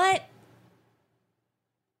 but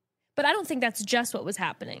I don't think that's just what was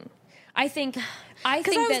happening. I think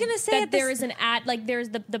that there is an there's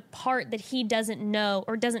the part that he doesn't know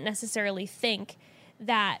or doesn't necessarily think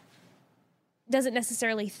that doesn't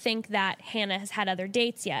necessarily think that Hannah has had other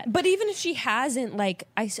dates yet. But even if she hasn't, like,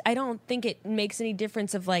 I don't think it makes any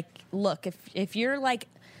difference of, like, look, if you're, like,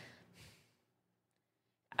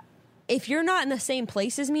 if you're not in the same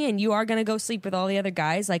place as me and you are going to go sleep with all the other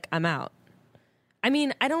guys, like, I'm out. I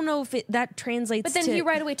mean, I don't know if that translates to... But then he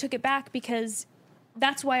right away took it back because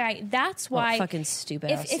that's why... fucking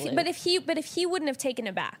stupid ass Luke. But if he wouldn't have taken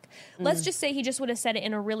it back, let's just say he just would have said it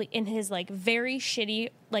in his, like, very shitty,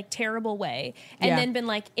 like, terrible way, and then been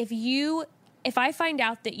like, if I find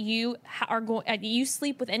out that you you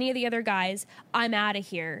sleep with any of the other guys, I'm out of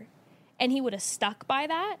here, and he would have stuck by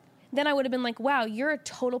that, then I would have been like, wow, you're a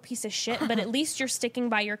total piece of shit, but at least you're sticking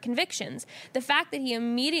by your convictions. The fact that he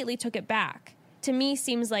immediately took it back, to me,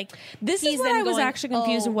 seems like this he's is what I was going, actually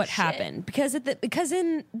confused with what shit. happened because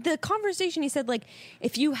in the conversation he said, like,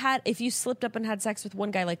 if you slipped up and had sex with one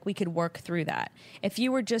guy, like, we could work through that. If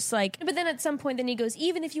you were just like, but then at some point, then he goes,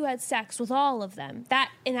 even if you had sex with all of them, that,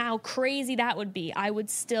 and how crazy that would be, I would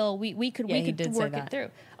still we could work it through.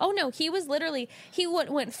 Oh no, he was literally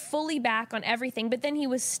went fully back on everything, but then he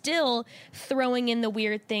was still throwing in the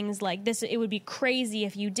weird things like this. It would be crazy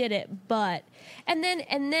if you did it, but and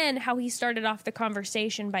then how he started off the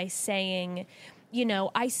conversation by saying, you know,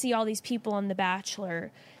 I see all these people on The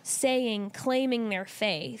Bachelor claiming their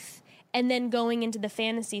faith, and then going into the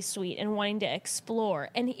fantasy suite and wanting to explore.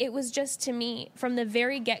 And it was just, to me, from the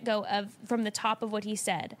very get-go from the top of what he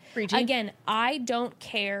said. Preachy. Again, I don't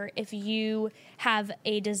care if you have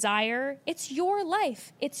a desire. It's your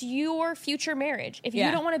life. It's your future marriage. If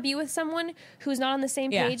you don't want to be with someone who's not on the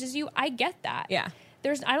same page as you, I get that. Yeah.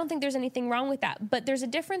 I don't think there's anything wrong with that. But there's a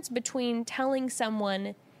difference between telling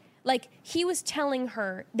someone... Like, he was telling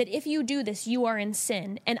her that if you do this, you are in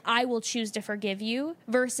sin, and I will choose to forgive you,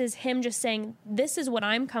 versus him just saying, this is what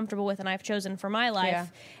I'm comfortable with and I've chosen for my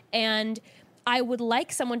life, and I would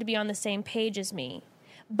like someone to be on the same page as me.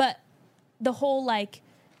 But the whole, like,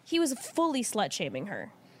 he was fully slut-shaming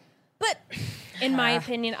her. but in my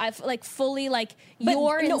opinion, I've, like, fully, like,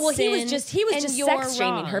 you're in sin, he was just sex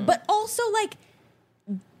shaming her, but also, like,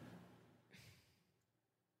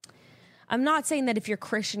 I'm not saying that if you're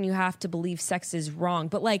Christian, you have to believe sex is wrong,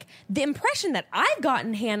 but, like, the impression that I've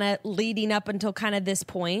gotten, Hannah, leading up until kind of this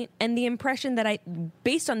point, and the impression that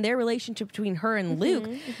based on their relationship between her and Luke,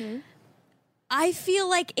 I feel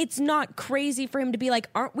like it's not crazy for him to be like,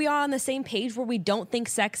 aren't we all on the same page where we don't think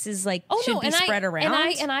sex is, like, should be spread around?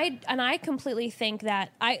 And I completely think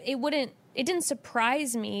that it didn't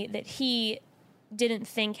surprise me that he didn't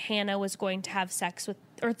think Hannah was going to have sex with,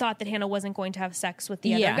 or thought that Hannah wasn't going to have sex with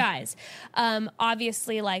the other guys.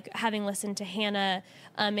 Obviously, like, having listened to Hannah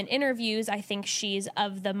in interviews, I think she's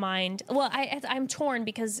of the mind. Well, I'm torn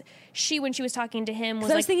because when she was talking to him,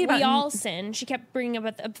 was like, we all sin. She kept bringing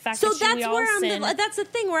up the fact that we all sin. That's the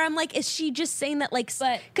thing where I'm like, is she just saying that, like,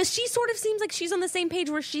 because she sort of seems like she's on the same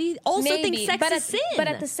page where she also thinks sex is sin. But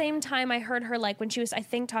at the same time, I heard her, like, when she was, I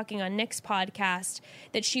think, talking on Nick's podcast,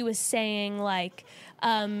 that she was saying, like,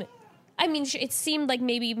 I mean, it seemed like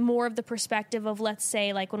maybe more of the perspective of, let's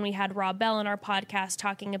say, like, when we had Rob Bell on our podcast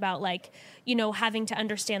talking about, like, you know, having to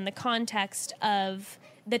understand the context of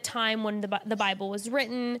the time when the Bible was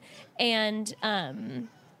written, and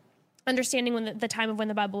understanding when the time of when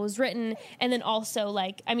the Bible was written, and then also,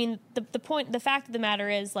 like, I mean, the fact of the matter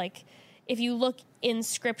is, like, if you look in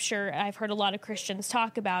Scripture, I've heard a lot of Christians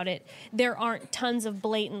talk about it, there aren't tons of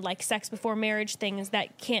blatant, like, sex before marriage things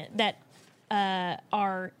that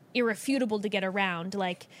are irrefutable to get around.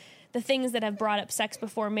 Like, the things that have brought up sex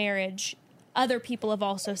before marriage, other people have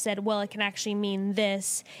also said, well, it can actually mean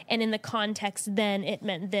this, and in the context then it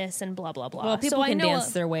meant this, and blah blah blah. Well, people can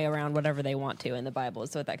dance their way around whatever they want to in the Bible,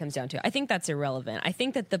 is what that comes down to. I think that's irrelevant. I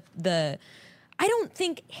think that I don't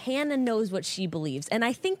think Hannah knows what she believes, and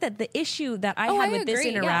I think that the issue that I had with this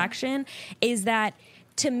interaction is that,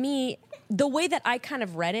 to me, the way that I kind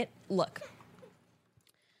of read it, look,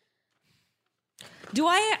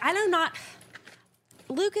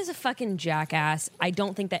 Luke is a fucking jackass. I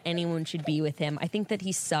don't think that anyone should be with him. I think that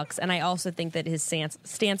he sucks. And I also think that his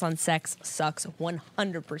stance on sex sucks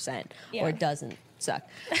 100%. Or it doesn't suck.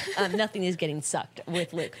 Nothing is getting sucked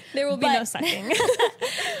with Luke. There will be no sucking.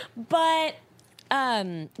 But,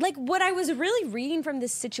 like, what I was really reading from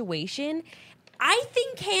this situation, I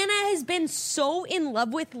think Hannah has been so in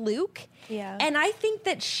love with Luke. Yeah. And I think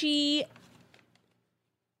that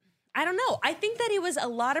I don't know. I think that it was a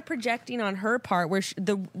lot of projecting on her part where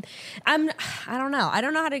I don't know. I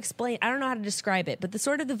don't know how to explain. I don't know how to describe it. But the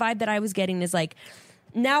sort of the vibe that I was getting is like,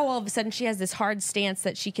 now all of a sudden she has this hard stance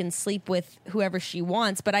that she can sleep with whoever she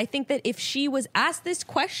wants. But I think that if she was asked this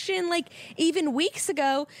question, like even weeks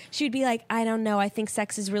ago, she'd be like, I don't know. I think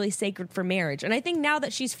sex is really sacred for marriage. And I think now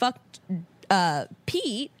that she's fucked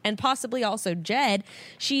Pete and possibly also Jed,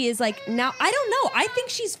 she is like, now I don't know. I think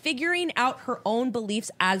she's figuring out her own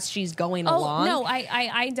beliefs as she's going along. No,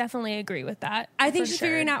 I definitely agree with that. I think she's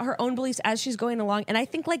figuring out her own beliefs as she's going along. And I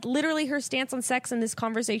think like literally her stance on sex in this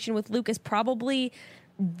conversation with Luke is probably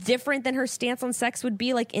different than her stance on sex would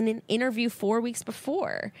be like in an interview 4 weeks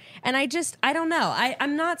before. And I don't know.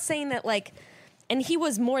 I'm not saying that like, and he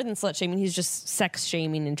was more than slut shaming. He's just sex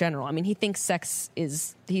shaming in general. I mean, he thinks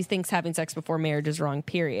having sex before marriage is wrong,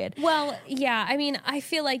 period. Well, yeah. I mean, I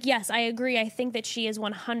feel like, yes, I agree. I think that she is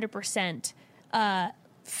 100%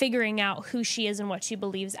 figuring out who she is and what she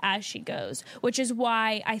believes as she goes, which is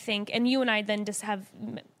why I think, and you and I then just have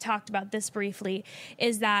talked about this briefly,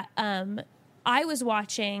 is that I was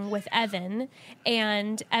watching with Evan,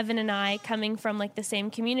 and Evan and I, coming from like the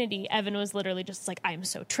same community, Evan was literally just like, I'm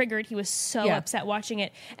so triggered. He was so upset watching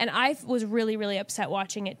it. And I was really, really upset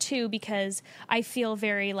watching it too, because I feel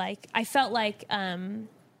very like, I felt like I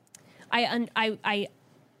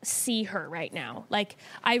see her right now. Like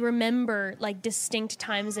I remember like distinct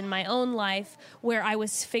times in my own life where I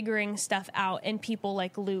was figuring stuff out and people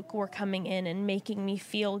like Luke were coming in and making me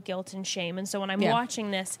feel guilt and shame. And so when I'm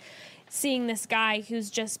watching this, seeing this guy who's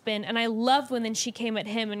just been, and I loved when then she came at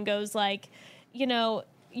him and goes like, you know,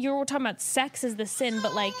 you were talking about sex is the sin,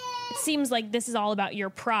 but like it seems like this is all about your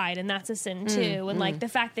pride, and that's a sin too. And like the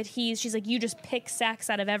fact that she's like, you just pick sex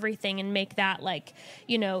out of everything and make that like,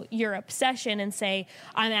 you know, your obsession, and say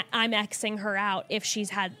I'm Xing her out if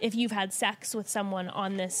you've had sex with someone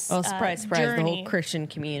on this surprise, journey. The whole Christian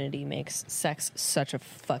community makes sex such a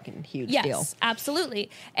fucking huge deal. Yes, absolutely.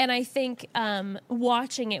 And I think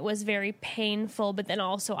watching it was very painful, but then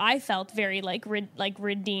also I felt very like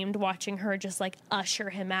redeemed watching her just like usher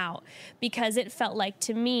him out, because it felt like,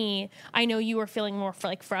 to me, I know you were feeling more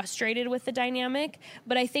frustrated with the dynamic,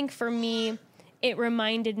 but I think for me it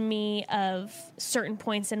reminded me of certain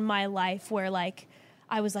points in my life where like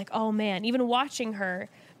I was like, oh man, even watching her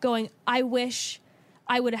going, I wish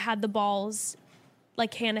I would have had the balls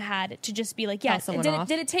like Hannah had to just be like, yes, did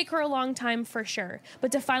it take her a long time? For sure.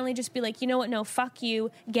 But to finally just be like, you know what? No, fuck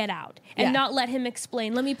you. Get out. And not let him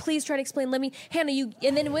explain. Let me please try to explain. Hannah, you,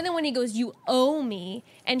 and then when he goes, you owe me.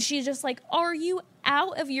 And she's just like, are you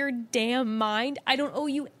out of your damn mind? I don't owe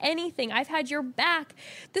you anything. I've had your back.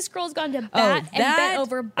 This girl's gone to bat and bent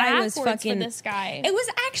over backwards for this guy. It was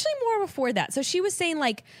actually more before that. So she was saying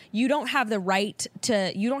like, you don't have the right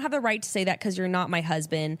to say that because you're not my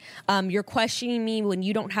husband. You're questioning me when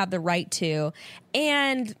you don't have the right to.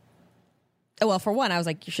 And well, for one, I was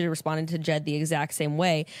like, you should have responded to Jed the exact same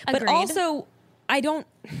way. Agreed. But also,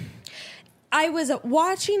 I was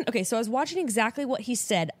watching exactly what he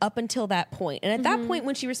said up until that point. And at that point,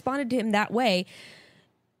 when she responded to him that way,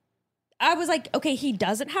 I was like, okay, he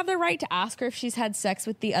doesn't have the right to ask her if she's had sex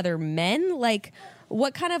with the other men. Like,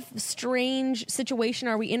 what kind of strange situation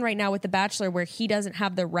are we in right now with The Bachelor where he doesn't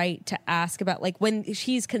have the right to ask about, like, when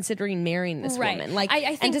she's considering marrying this woman? Like,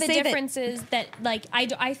 I think the difference is that, like,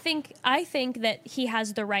 I think that he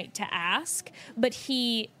has the right to ask, but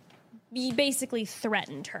he basically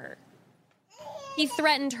threatened her. He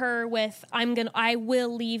threatened her with, I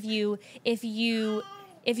will leave you if you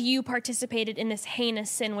participated in this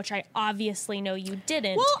heinous sin, which I obviously know you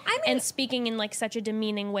didn't. Well, I mean, and speaking in like such a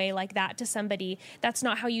demeaning way like that to somebody, that's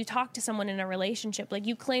not how you talk to someone in a relationship. Like,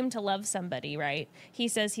 you claim to love somebody, right? He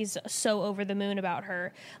says he's so over the moon about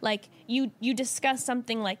her. Like, you discuss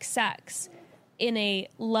something like sex in a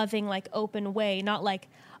loving, like, open way, not like,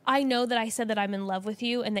 I know that I said that I'm in love with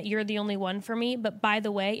you and that you're the only one for me, but by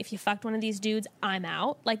the way, if you fucked one of these dudes, I'm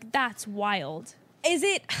out. Like, that's wild. Is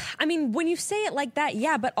it, I mean, when you say it like that,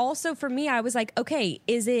 yeah, but also for me, I was like, okay,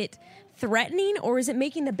 is it threatening or is it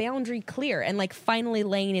making the boundary clear and like finally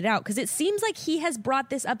laying it out? Because it seems like he has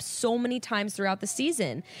brought this up so many times throughout the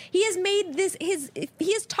season. He has made this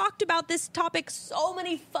he has talked about this topic so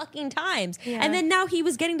many fucking times. Yeah. And then now he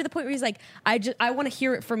was getting to the point where he's like, I want to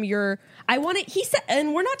hear it from your, he said,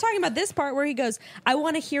 and we're not talking about this part where he goes, I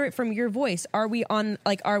want to hear it from your voice. Are we on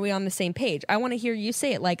the same page? I want to hear you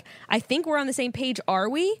say it. Like, I think we're on the same page. Are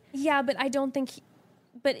we? Yeah, but I don't think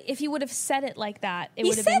but if he would have said it like that, it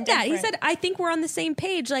would have been different. He said, I think we're on the same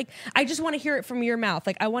page. Like, I just want to hear it from your mouth.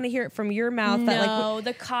 Like, I want to hear it from your mouth. No, that, like,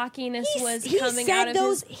 the cockiness was coming out of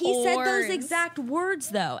his He said those exact words,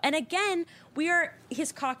 though. And again,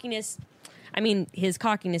 his cockiness, I mean, his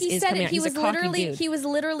cockiness He is said coming it. out. He's a cocky dude. He was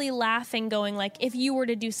literally laughing, going like, "If you were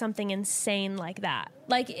to do something insane like that,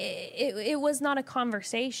 like it was not a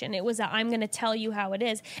conversation. It was I'm going to tell you how it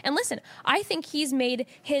is." And listen, I think he's made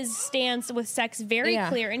his stance with sex very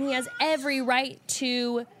clear, and he has every right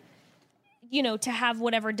to, you know, to have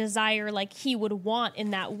whatever desire like he would want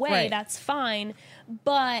in that way. Right. That's fine,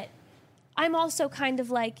 but I'm also kind of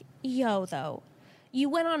like, yo, though. You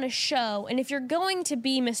went on a show, and if you're going to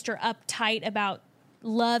be Mr. Uptight about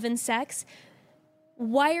love and sex,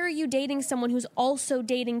 why are you dating someone who's also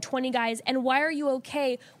dating 20 guys? And why are you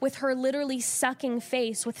okay with her literally sucking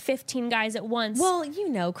face with 15 guys at once? Well, you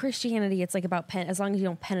know, Christianity, it's like about as long as you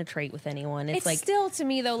don't penetrate with anyone. It's like still, to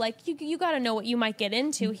me, though, like, you got to know what you might get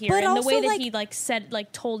into here. But and the also, way that like, he, like, said,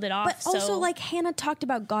 like, told it off. But also, like, Hannah talked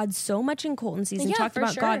about God so much in Colton season, Yeah, talked for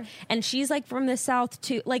about sure. God, and she's, like, from the South,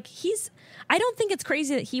 too. Like, I don't think it's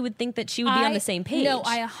crazy that he would think that she would be on the same page. No,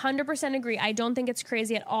 I 100% agree. I don't think it's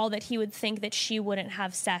crazy at all that he would think that she wouldn't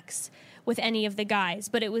have sex with any of the guys,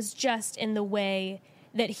 but it was just in the way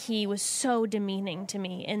that he was so demeaning to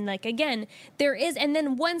me. And like, again, there is, and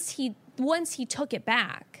then once he took it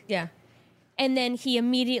back, Yeah. and then he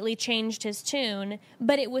immediately changed his tune,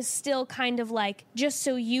 but it was still kind of like, just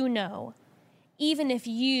so you know, even if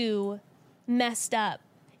you messed up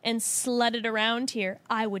and slutted around here,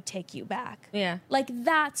 I would take you back. Yeah. Like,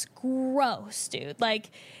 that's gross, dude. Like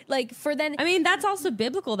for then... I mean, that's also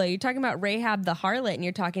biblical, though. You're talking about Rahab the harlot, and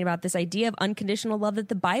you're talking about this idea of unconditional love that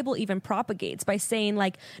the Bible even propagates by saying,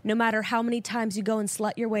 like, no matter how many times you go and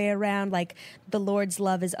slut your way around, like, the Lord's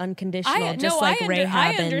love is unconditional, Rahab.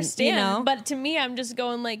 I understand, and, you know? but to me, I'm just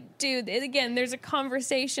going like, dude, again, there's a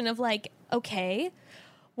conversation of like, okay,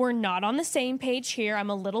 we're not on the same page here. I'm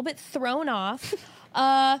a little bit thrown off.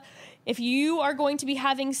 If you are going to be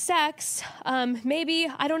having sex, maybe,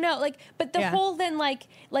 I don't know, like, but the whole then, like,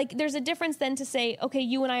 there's a difference then to say, okay,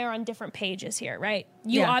 you and I are on different pages here, right?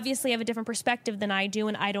 You obviously have a different perspective than I do,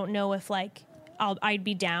 and I don't know if, like, I'd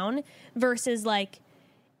be down, versus, like,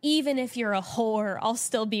 even if you're a whore, I'll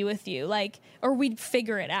still be with you, like, or we'd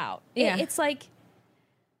figure it out. Yeah. It's like,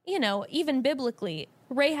 you know, even biblically,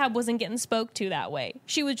 Rahab wasn't getting spoke to that way.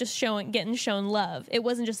 She was just getting shown love. It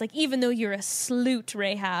wasn't just like, even though you're a sleut,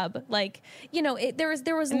 Rahab, like, you know, there was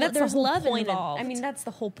love involved. I mean, that's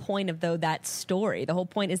the whole point of, though, that story. The whole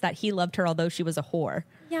point is that he loved her although she was a whore.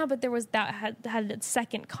 Yeah, but there was had a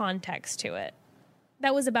second context to it.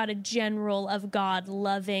 That was about a general of God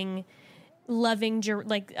loving the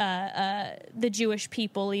Jewish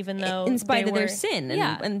people, even though in spite of their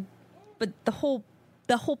sin. But the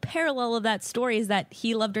whole parallel of that story is that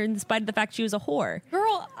he loved her in spite of the fact she was a whore.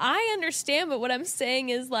 Girl, I understand, but what I'm saying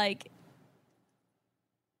is, like,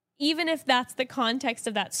 even if that's the context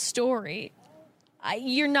of that story,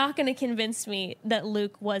 you're not going to convince me that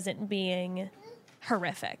Luke wasn't being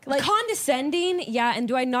horrific. Like, condescending, yeah, and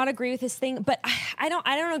do I not agree with his thing? But I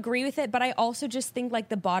don't agree with it, but I also just think, like,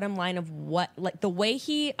 the bottom line of what, like, the way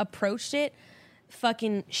he approached it,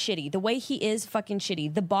 fucking shitty. The way he is, fucking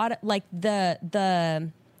shitty. The bottom, like, the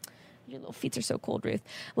your little feet are so cold, Ruth.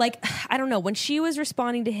 Like, I don't know, when she was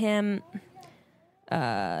responding to him,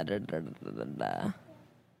 now,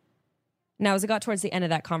 as it got towards the end of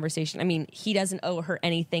that conversation, I mean, he doesn't owe her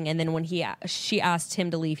anything, and then when she asked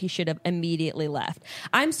him to leave, he should have immediately left.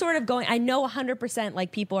 I'm sort of going, I know 100%,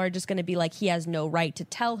 like, people are just going to be like, he has no right to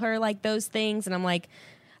tell her, like, those things, and I'm like,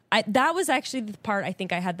 that was actually the part I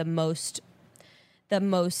think I had the most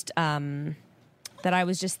that I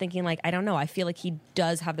was just thinking, like, I don't know, I feel like he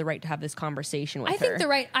does have the right to have this conversation with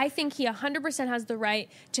her. I think he 100% has the right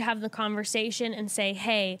to have the conversation and say,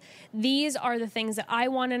 hey, these are the things that I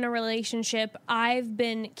want in a relationship. I've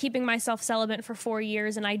been keeping myself celibate for 4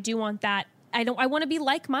 years, and I do want that. I want to be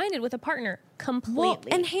like-minded with a partner completely. Well,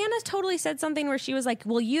 and Hannah totally said something where she was like,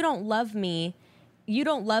 well, you don't love me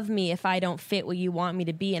if I don't fit what you want me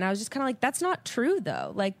to be. And I was just kind of like, that's not true,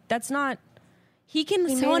 though. Like, that's not... He can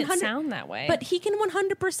sound that way, but he can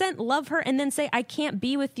 100% love her and then say, "I can't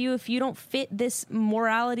be with you if you don't fit this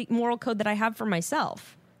moral code that I have for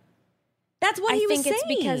myself." That's what he was saying. I think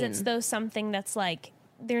it's because it's something that's like,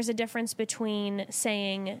 there's a difference between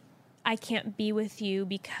saying, "I can't be with you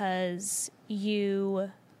because you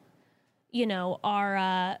know, are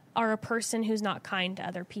a person who's not kind to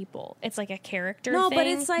other people." It's like a character thing. But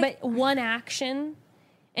it's like, but one action.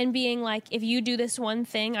 And being like, if you do this one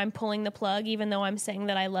thing, I'm pulling the plug, even though I'm saying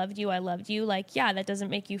that I loved you. Like, yeah, that doesn't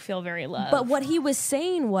make you feel very loved. But what he was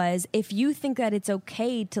saying was, if you think that it's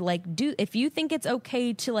okay to, like, if you think it's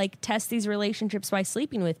okay to, like, test these relationships by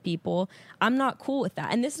sleeping with people, I'm not cool with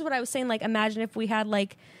that. And this is what I was saying, like, imagine if we had,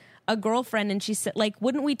 like, a girlfriend and she said, like,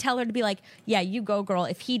 wouldn't we tell her to be like, yeah, you go, girl.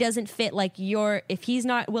 If he doesn't fit, like, if he's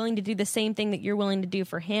not willing to do the same thing that you're willing to do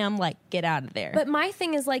for him, like, get out of there. But my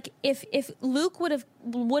thing is, like, if Luke would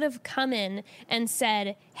have come in and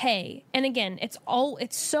said, hey, and again, it's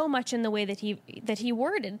so much in the way that he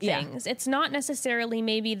worded things. Yeah. It's not necessarily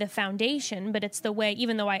maybe the foundation, but it's the way,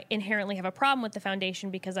 even though I inherently have a problem with the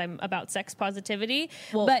foundation because I'm about sex positivity,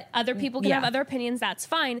 but other people can have other opinions, that's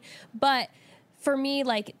fine. But for me,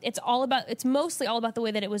 like, it's mostly all about the way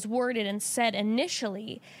that it was worded and said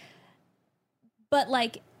initially. But,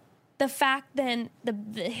 like, the fact then,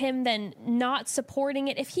 him then not supporting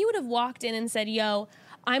it, if he would have walked in and said, yo,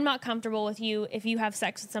 I'm not comfortable with you if you have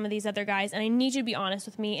sex with some of these other guys, and I need you to be honest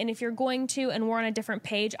with me, and if you're going to, and we're on a different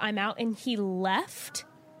page, I'm out, and he left,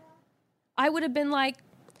 I would have been like...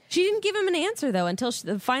 She didn't give him an answer, though, until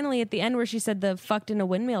finally at the end where she said the fucked in a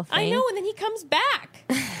windmill thing. I know, and then he comes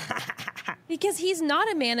back. Because he's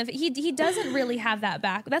not a man of... He doesn't really have that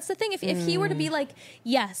back. That's the thing. If he were to be like,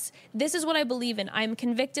 yes, this is what I believe in. I'm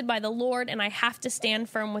convicted by the Lord, and I have to stand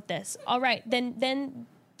firm with this. All right, then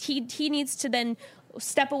he needs to then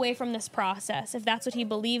step away from this process, if that's what he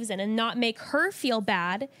believes in, and not make her feel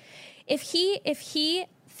bad. If he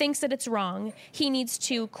thinks that it's wrong, he needs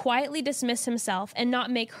to quietly dismiss himself and not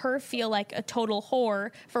make her feel like a total whore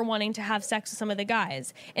for wanting to have sex with some of the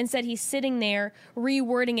guys. Instead, he's sitting there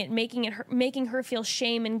rewording it, making her feel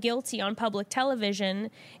shame and guilty on public television,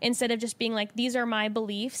 instead of just being like, these are my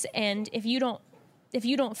beliefs, and if you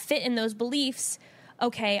don't fit in those beliefs,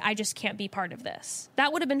 okay, I just can't be part of this.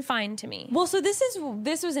 That would have been fine to me. Well, so this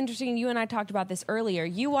was interesting. You and I talked about this earlier.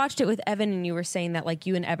 You watched it with Evan, and you were saying that, like,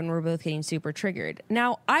 you and Evan were both getting super triggered.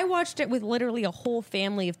 Now, I watched it with literally a whole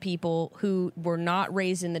family of people who were not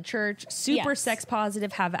raised in the church, super sex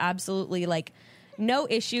positive, have absolutely, like, no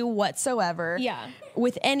issue whatsoever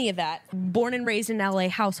with any of that. Born and raised in an LA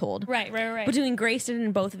household. Right. Between Grayson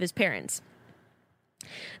and both of his parents.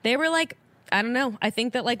 They were like, I don't know. I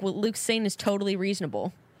think that, like, what Luke's saying is totally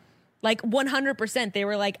reasonable. Like, 100%. They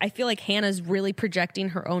were like, I feel like Hannah's really projecting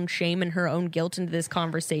her own shame and her own guilt into this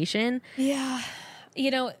conversation. Yeah.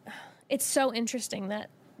 You know, it's so interesting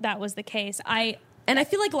that was the case. And I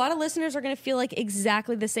feel like a lot of listeners are going to feel like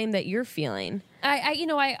exactly the same that you're feeling.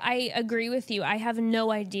 I agree with you. I have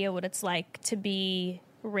no idea what it's like to be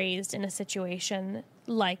raised in a situation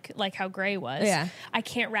like how Gray was. Yeah. I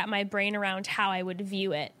can't wrap my brain around how I would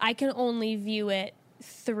view it. I can only view it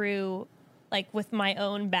through, like, with my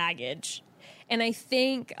own baggage. And I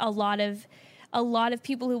think a lot of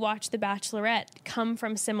people who watch The Bachelorette come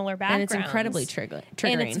from similar backgrounds. And it's incredibly triggering.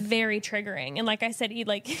 And it's very triggering. And like I said,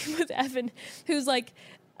 with Evan, who's like,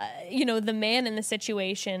 the man in the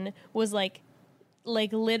situation was like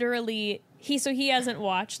literally, he hasn't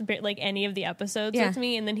watched like any of the episodes with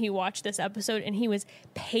me, and then he watched this episode and he was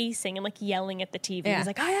pacing and like yelling at the TV. He's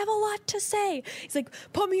like, I have a lot to say. He's like,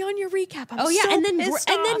 put me on your recap. And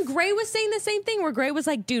then Gray was saying the same thing, where Gray was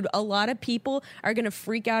like, dude, a lot of people are gonna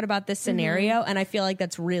freak out about this scenario, and I feel like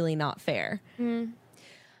that's really not fair.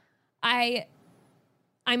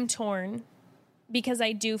 I'm torn, because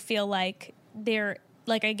I do feel like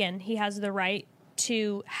again, he has the right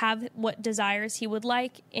to have what desires he would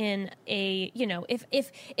like in a,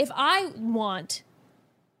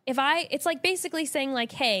 it's like basically saying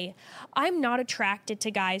like, hey, I'm not attracted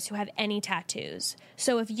to guys who have any tattoos.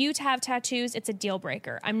 So if you have tattoos, it's a deal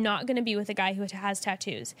breaker. I'm not going to be with a guy who has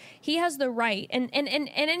tattoos. He has the right. And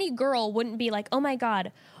any girl wouldn't be like, oh my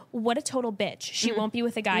God, what a total bitch. She won't be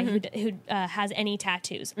with a guy who has any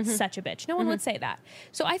tattoos. Such a bitch. No one would say that.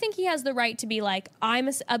 So I think he has the right to be like, I'm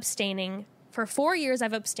abstaining. For 4 years,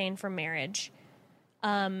 I've abstained from marriage.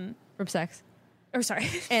 From sex. Or sorry.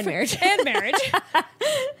 And marriage. And marriage.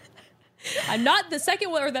 I'm not the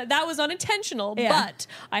second one, or that was unintentional, but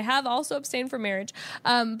I have also abstained from marriage.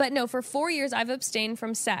 But no, for 4 years, I've abstained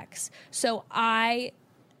from sex. So I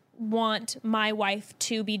want my wife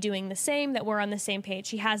to be doing the same, that we're on the same page.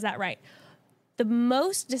 She has that right. The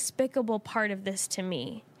most despicable part of this to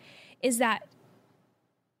me is that,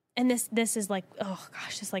 and this is like, oh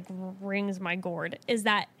gosh, this like rings my gourd, is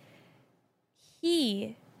that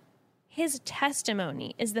his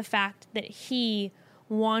testimony is the fact that he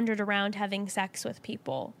wandered around having sex with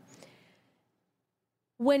people.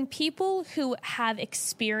 When people who have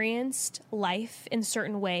experienced life in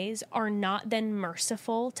certain ways are not then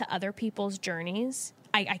merciful to other people's journeys,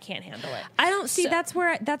 I can't handle it. I don't see, that's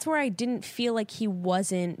where I didn't feel like he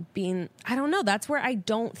wasn't being, I don't know, that's where I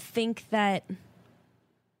don't think that,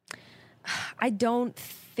 I don't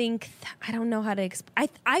know how to explain.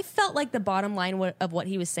 I felt like the bottom line of what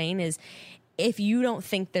he was saying is, if you don't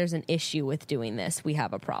think there's an issue with doing this, we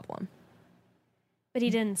have a problem. But he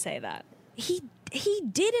didn't say that. He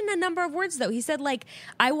did in a number of words, though. He said, like,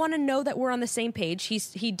 I want to know that we're on the same page.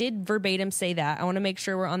 He did verbatim say that. I want to make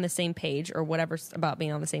sure we're on the same page, or whatever about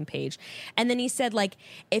being on the same page. And then he said, like,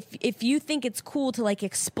 if you think it's cool to, like,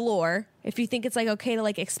 explore, if you think it's, like, okay to,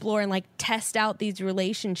 like, explore and, like, test out these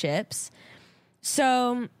relationships.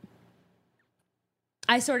 So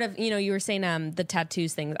I sort of, you were saying the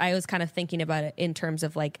tattoos thing. I was kind of thinking about it in terms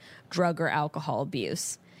of, like, drug or alcohol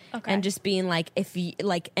abuse. Okay. And just being like, if you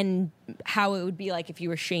like, and how it would be like if you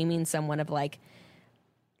were shaming someone of like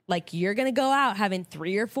you're gonna go out having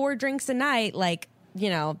 3 or 4 drinks a night, like,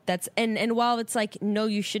 that's and while it's like, no,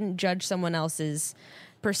 you shouldn't judge someone else's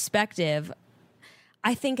perspective.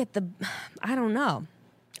 I think I don't know.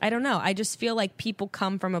 I just feel like people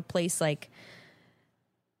come from a place like,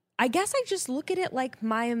 I guess I just look at it like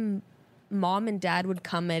my mom and dad would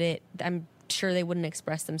come at it. I'm sure they wouldn't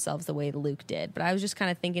express themselves the way Luke did, but I was just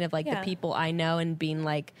kind of thinking of like the people I know and being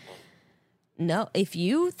like, no, if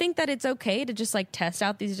you think that it's okay to just like test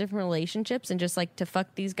out these different relationships and just like to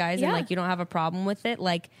fuck these guys and like you don't have a problem with it,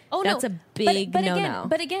 like that's a big no.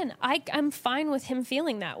 But again, I'm fine with him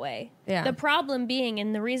feeling that way. Yeah. The problem being,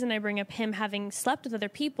 and the reason I bring up him having slept with other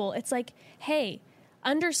people, it's like, hey,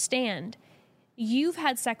 understand, you've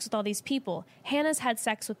had sex with all these people. Hannah's had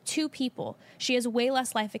sex with 2 people. She has way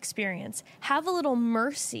less life experience. Have a little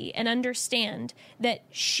mercy and understand that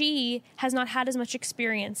she has not had as much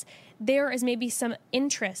experience. There is maybe some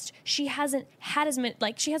interest. She hasn't had as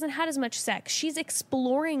much sex. She's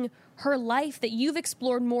exploring her life, that you've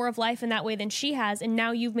explored more of life in that way than she has, and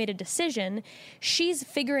now you've made a decision. She's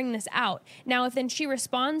figuring this out. Now, if then she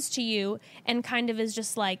responds to you and kind of is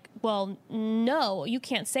just like, well, no, you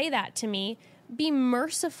can't say that to me. Be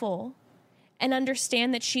merciful and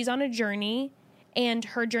understand that she's on a journey and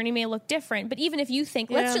her journey may look different. But even if you think,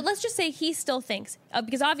 let's just say he still thinks,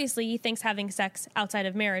 because obviously he thinks having sex outside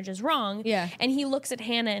of marriage is wrong. Yeah. And he looks at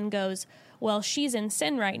Hannah and goes, well, she's in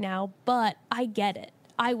sin right now, but I get it.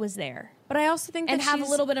 I was there. But I also think that and have a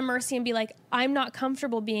little bit of mercy and be like, I'm not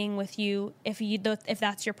comfortable being with you if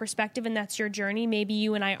that's your perspective and that's your journey. Maybe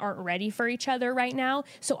you and I aren't ready for each other right now,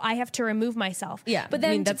 so I have to remove myself. Yeah, but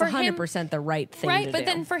then that's 100% the right thing. Right, to but do.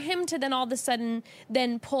 then for him to then all of a sudden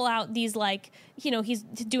then pull out these like, he's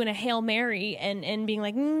doing a Hail Mary and being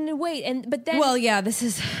like, wait, but then this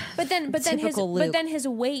is but then his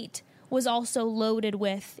weight was also loaded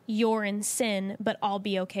with you're in sin, but I'll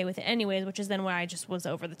be okay with it anyways, which is then why I just was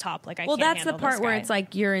over the top. Like, that's the part where it's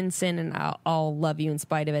like you're in sin and I'll love you in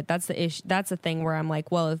spite of it. That's the issue. That's the thing where I'm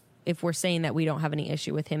like, well, if we're saying that we don't have any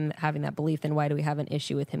issue with him having that belief, then why do we have an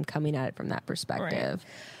issue with him coming at it from that perspective?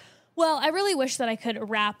 Right. Well, I really wish that I could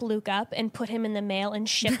wrap Luke up and put him in the mail and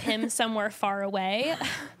ship him somewhere far away. I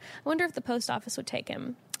wonder if the post office would take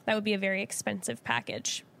him. That would be a very expensive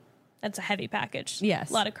package. That's a heavy package. Yes.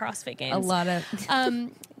 A lot of CrossFit games. A lot of...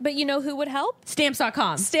 but you know who would help?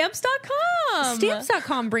 Stamps.com. Stamps.com.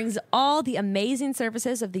 Stamps.com brings all the amazing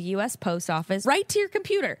services of the U.S. Post Office right to your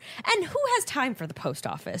computer. And who has time for the post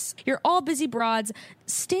office? You're all busy broads.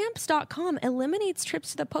 Stamps.com eliminates trips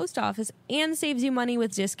to the post office and saves you money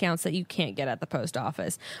with discounts that you can't get at the post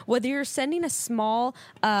office. Whether you're sending a small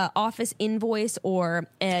office invoice or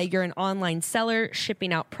you're an online seller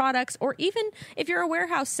shipping out products, or even if you're a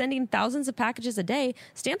warehouse sending thousands of packages a day,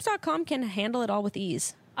 Stamps.com can handle it all with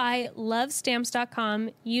ease. I love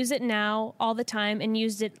Stamps.com, use it now all the time, and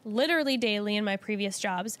used it literally daily in my previous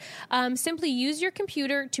jobs. Simply use your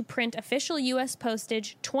computer to print official U.S.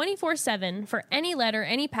 postage 24/7 for any letter,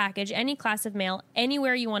 any package, any class of mail,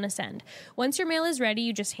 anywhere you want to send. Once your mail is ready,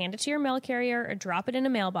 you just hand it to your mail carrier or drop it in a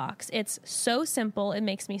mailbox. It's so simple. It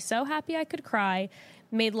makes me so happy I could cry.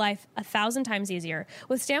 Made life 1,000 times easier.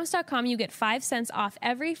 With Stamps.com, you get 5 cents off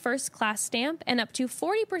every first-class stamp and up to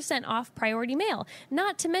 40% off priority mail.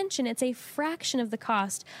 Not to mention, it's a fraction of the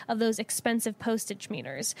cost of those expensive postage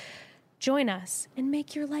meters. Join us and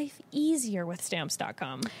make your life easier with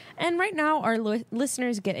Stamps.com. And right now, our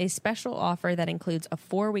listeners get a special offer that includes a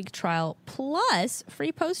 4-week trial plus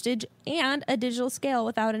free postage and a digital scale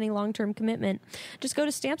without any long-term commitment. Just go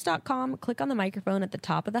to Stamps.com, click on the microphone at the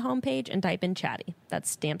top of the homepage, and type in Chatty. That's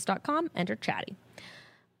Stamps.com, enter Chatty.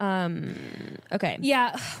 Okay.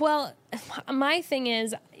 Yeah, well, my thing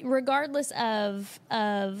is, regardless of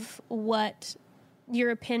what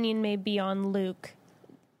your opinion may be on Luke,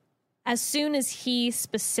 as soon as he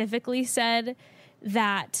specifically said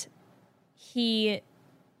that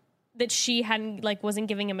that she hadn't wasn't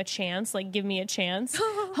giving him a chance, give me a chance.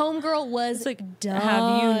 Homegirl was done.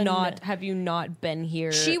 Have you not been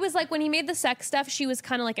here? She was when he made the sex stuff, she was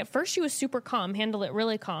kind of at first she was super calm, handled it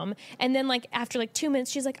really calm, and then after 2 minutes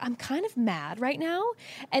she's I'm kind of mad right now.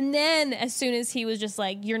 And then as soon as he was just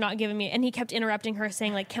you're not giving me, and he kept interrupting her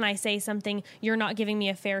saying can I say something, you're not giving me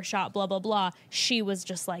a fair shot, blah blah blah, she was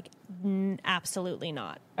just absolutely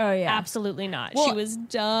not. Oh yeah, absolutely not. Well, she was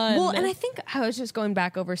done. Well, and I think I was just going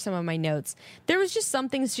back over some of my notes. There was just some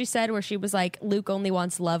things she said where she was Luke only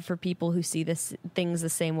wants love for people who see things the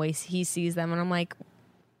same way he sees them, and I'm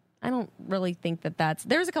I don't really think that's.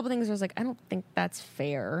 There's a couple things where I was I don't think that's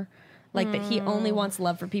fair. That he only wants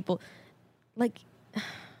love for people.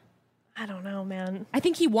 I don't know, man. I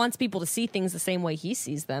think he wants people to see things the same way he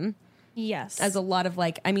sees them. Yes. As a lot of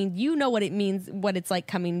you know what it means, what it's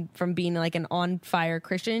coming from being an on fire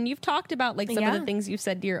Christian. You've talked about some of the things you've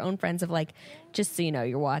said to your own friends of just so you know,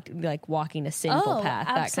 you're walking a sinful path,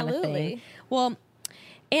 that kind of thing. Well,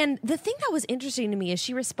 and the thing that was interesting to me is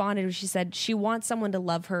she responded, she said she wants someone to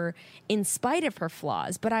love her in spite of her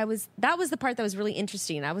flaws. But that was the part that was really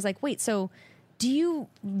interesting. I was wait, so do you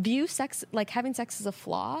view sex, having sex as a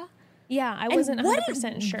flaw? Yeah, I wasn't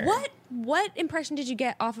 100% sure. What impression did you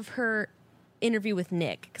get off of her interview with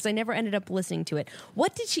Nick? Because I never ended up listening to it.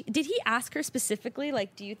 What did he ask her specifically?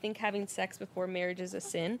 Do you think having sex before marriage is a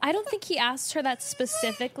sin? I don't think he asked her that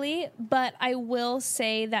specifically, but I will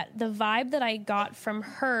say that the vibe that I got from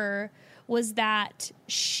her was that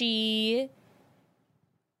she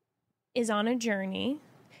is on a journey.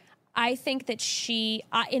 I think that she,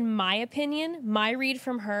 in my opinion, my read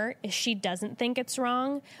from her is she doesn't think it's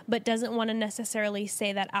wrong, but doesn't want to necessarily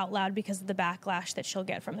say that out loud because of the backlash that she'll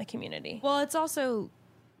get from the community. Well, it's also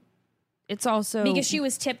because she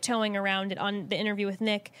was tiptoeing around it on the interview with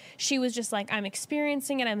Nick. She was just I'm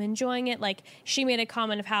experiencing it, I'm enjoying it. She made a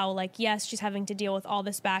comment of how yes, she's having to deal with all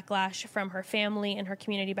this backlash from her family and her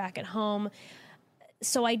community back at home.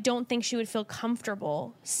 So I don't think she would feel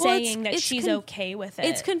comfortable saying that she's okay with it.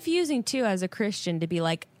 It's confusing too as a Christian to be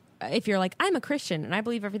if you're I'm a Christian and I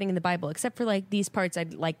believe everything in the Bible except for these parts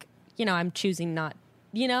I'd I'm choosing not,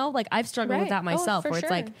 I've struggled with that myself where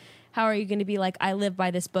sure. it's how are you going to be I live by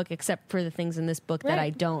this book except for the things in this book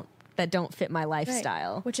that that don't fit my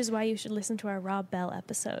lifestyle. Right. Which is why you should listen to our Rob Bell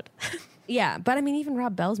episode. Yeah, but I mean even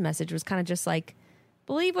Rob Bell's message was kind of just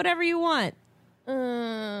believe whatever you want.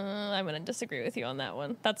 I'm going to disagree with you on that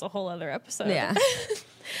one. That's a whole other episode. Yeah.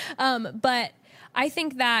 But I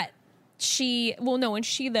think that speaking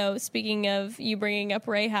of you bringing up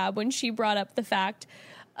Rahab, when she brought up the fact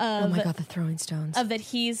of, oh my God, the throwing stones. Of that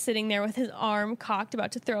he's sitting there with his arm cocked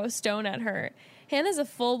about to throw a stone at her. Hannah's a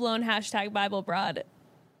full-blown #Bible broad.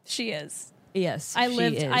 She is. Yes, I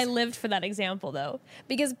lived for that example though,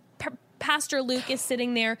 because Pastor Luke is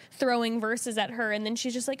sitting there throwing verses at her, and then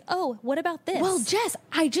she's just oh, what about this? Well, Jess,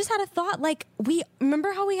 I just had a thought. We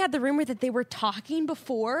remember how we had the rumor that they were talking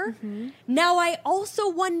before? Mm-hmm. Now, I also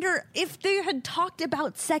wonder if they had talked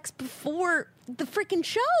about sex before the freaking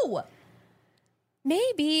show.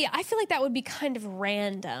 Maybe. I feel that would be kind of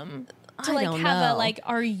random to I don't have know. a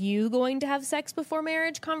are you going to have sex before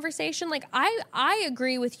marriage conversation. I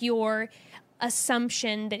agree with your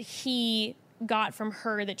assumption that he got from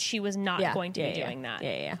her that she was not going to be doing that.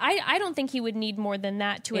 Yeah. I don't think he would need more than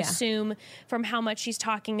that to assume from how much she's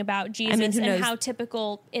talking about Jesus and how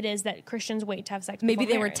typical it is that Christians wait to have sex Maybe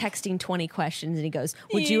before they marriage. were texting 20 questions and he goes,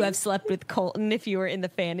 would you have slept with Colton if you were in the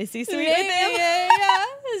fantasy suite with him? Yeah.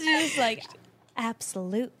 It's just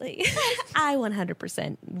absolutely. I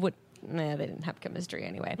 100% would. Nah, they didn't have chemistry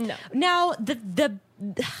anyway. No. Now,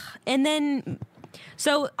 and then...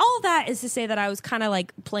 So all that is to say that I was kind of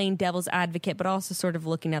playing devil's advocate, but also sort of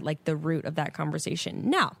looking at the root of that conversation.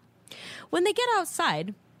 Now, when they get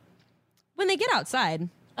outside,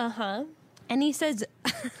 Uh-huh. and he says,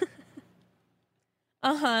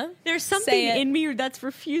 Uh-huh. there's something in me that's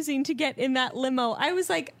refusing to get in that limo. I was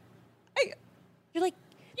You're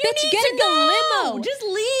you bitch, need get to in the go. limo. Just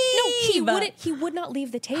leave. No, he would not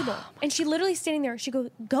leave the table. And she literally standing there. She goes,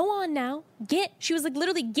 go on now. Get. She was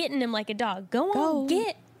literally getting him like a dog. Go on,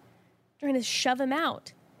 get. Trying to shove him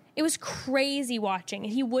out. It was crazy watching.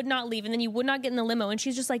 And he would not leave. And then he would not get in the limo. And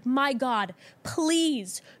she's just my God,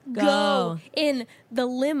 please go in the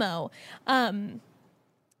limo.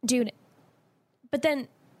 Dude. But then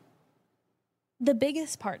the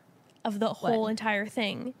biggest part of the whole entire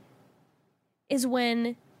thing is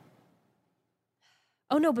when...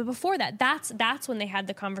 Oh no, but before that, that's when they had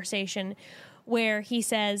the conversation where he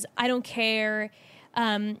says, I don't care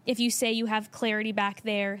if you say you have clarity back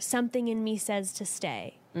there, something in me says to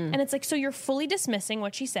stay. And it's so you're fully dismissing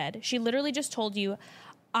what she said. She literally just told you,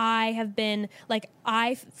 I have been like,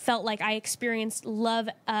 I felt like I experienced love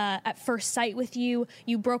at first sight with you.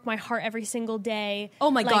 You broke my heart every single day.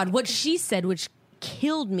 Oh my Like, God, what she said, which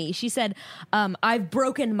killed me. She said, I've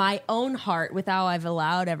broken my own heart with how I've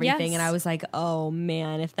allowed everything. Yes. And I was like, oh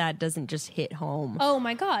man, if that doesn't just hit home. Oh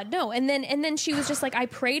my God, no. And then she was just like, I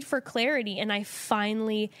prayed for clarity and I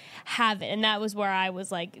finally have it. And that was where I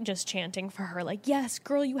was like just chanting for her, like, yes,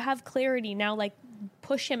 girl, you have clarity. Now like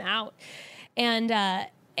push him out.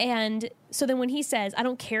 And so then when he says, I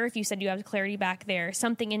don't care if you said you have clarity back there,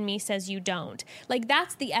 something in me says you don't. Like,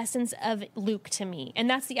 that's the essence of Luke to me. And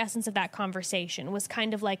that's the essence of that conversation, was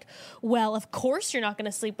kind of like, well, of course you're not going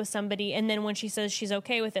to sleep with somebody. And then when she says she's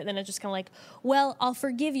okay with it, then it's just kind of like, well, I'll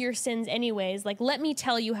forgive your sins anyways. Like, let me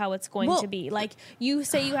tell you how it's going to be. Like, you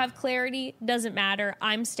say you have clarity, doesn't matter.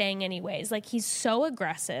 I'm staying anyways. Like, he's so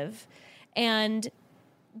aggressive. And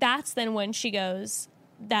that's then when she goes...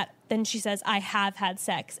 Then she says, I have had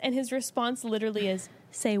sex. And his response literally is,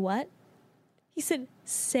 say what? He said,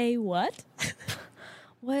 say what?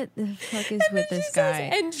 What the fuck is with this guy?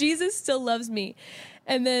 Says, and Jesus still loves me.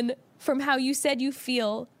 And then from how you said you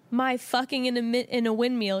feel, my fucking in a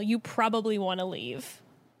windmill, you probably want to leave.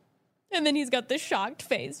 And then he's got the shocked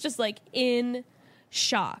face, just like in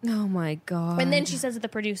shock. Oh my God. And then she says to the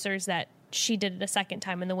producers that she did it a second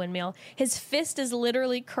time in the windmill. His fist is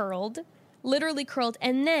literally curled.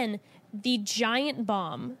 And then the giant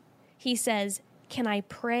bomb, he says, can I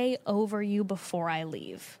pray over you before I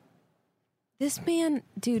leave? This man,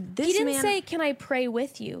 dude, He didn't say, can I pray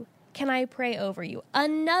with you? Can I pray over you?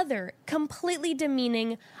 Another completely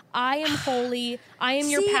demeaning, I am holy, I am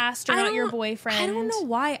your pastor, not your boyfriend. I don't know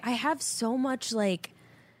why I have so much like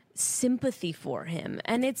sympathy for him.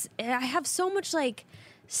 And I have so much like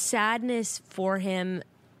sadness for him.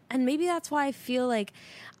 And maybe that's why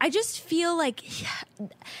I just feel like,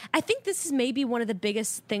 I think this is maybe one of the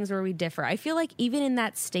biggest things where we differ. I feel like even in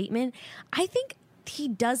that statement, I think he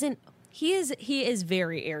is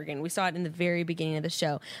very arrogant. We saw it in the very beginning of the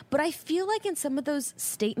show. But I feel like in some of those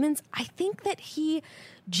statements, I think that he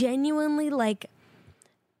genuinely like,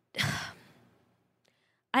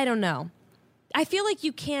 I don't know. I feel like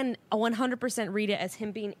you can 100% read it as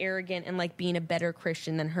him being arrogant and like being a better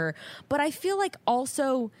Christian than her. But I feel like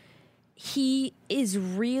also he is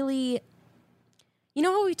really, you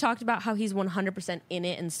know how we talked about how he's 100% in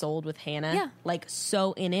it and sold with Hannah? Yeah. Like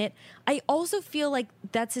so in it. I also feel like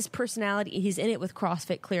that's his personality. He's in it with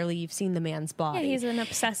CrossFit. Clearly you've seen the man's body. Yeah, he's an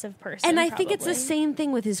obsessive person. And I think it's the same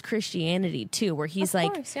thing with his Christianity too, where he's of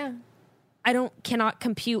like, course, yeah. I cannot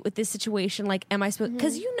compute with this situation. Like, am I supposed,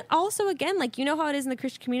 because you also, again, like, you know how it is in the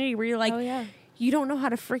Christian community where you're like, Oh, yeah. you don't know how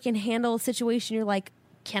to freaking handle a situation. You're like,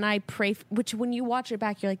 can I pray? Which when you watch it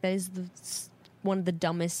back, you're like, that is one of the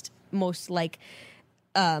dumbest, most like,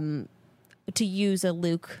 to use a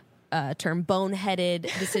Luke term, boneheaded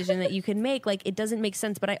decision that you can make. Like, it doesn't make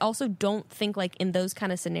sense. But I also don't think like in those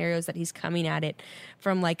kind of scenarios that he's coming at it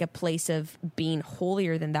from like a place of being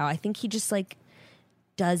holier than thou. I think he just like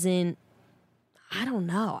doesn't, I don't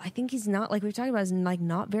know. I think he's not, like we've talked about, is like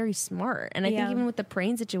not very smart. And I think even with the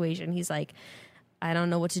praying situation, he's like, I don't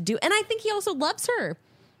know what to do. And I think he also loves her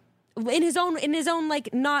in his own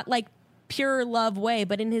like, not like pure love way,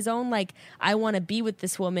 but in his own like, I want to be with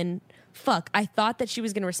this woman. Fuck, I thought that she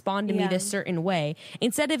was going to respond to me this certain way.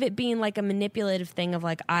 Instead of it being like a manipulative thing of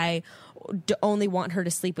like, I only want her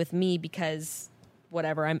to sleep with me because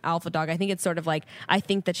whatever, I'm alpha dog. I think it's sort of like, I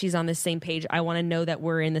think that she's on the same page. I want to know that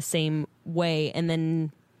we're in the same way. And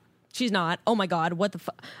then she's not. Oh my God, what the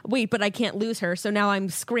fuck? Wait, but I can't lose her. So now I'm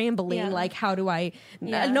scrambling. Yeah. Like, how do I?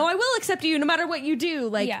 No, I will accept you no matter what you do.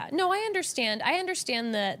 Like, yeah, no, I understand. I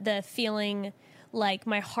understand the feeling like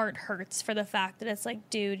my heart hurts for the fact that it's like,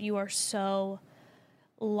 dude, you are so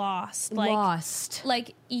lost.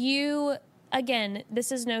 Like you. Again,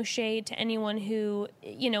 this is no shade to anyone who,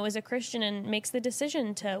 you know, is a Christian and makes the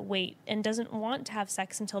decision to wait and doesn't want to have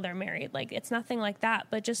sex until they're married. Like, it's nothing like that,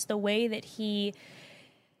 but just the way that he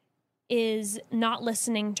is not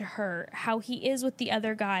listening to her, how he is with the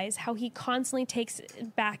other guys, how he constantly takes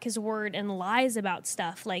back his word and lies about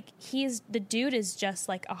stuff. Like, the dude is just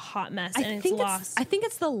like a hot mess, and it's lost. I think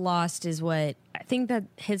it's the lost is what, I think that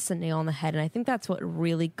hits the nail on the head, and I think that's what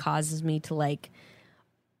really causes me to like,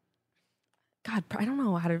 God, I don't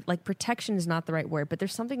know how to, like, protection is not the right word, but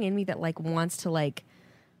there's something in me that, like, wants to, like,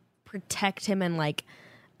 protect him and, like,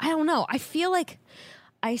 I don't know. I feel like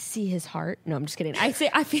I see his heart. No, I'm just kidding. I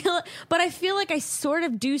feel like I sort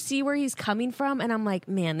of do see where he's coming from, and I'm like,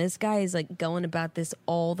 man, this guy is, like, going about this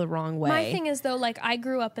all the wrong way. My thing is, though, like, I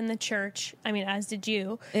grew up in the church. I mean, as did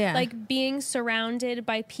you. Yeah. Like, being surrounded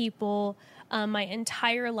by people my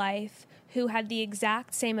entire life who had the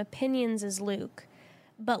exact same opinions as Luke,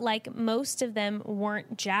 but like most of them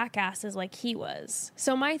weren't jackasses like he was.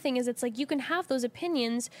 So my thing is, it's like you can have those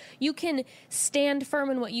opinions, you can stand firm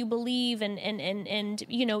in what you believe and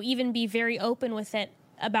you know, even be very open with it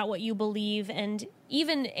about what you believe, and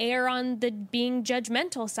even err on the being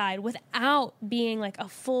judgmental side without being like a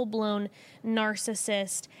full-blown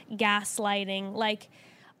narcissist, gaslighting. Like,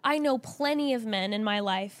 I know plenty of men in my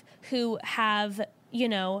life who have, you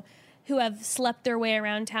know, who have slept their way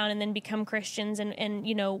around town and then become Christians and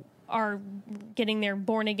you know, are getting their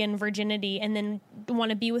born-again virginity and then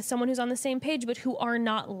want to be with someone who's on the same page, but who are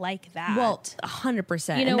not like that. Well,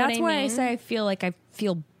 100%. You know and that's what I why I mean? say I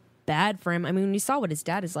feel bad for him. I mean, when you saw what his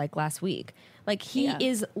dad is like last week, like he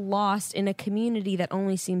is lost in a community that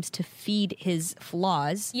only seems to feed his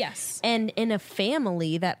flaws. Yes. And in a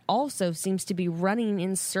family that also seems to be running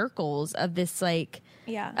in circles of this, like,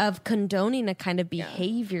 of condoning a kind of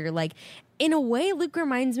behavior. Like, in a way, Luke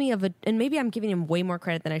reminds me of and maybe I'm giving him way more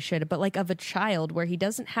credit than I should, but like of a child where he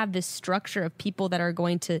doesn't have this structure of people that are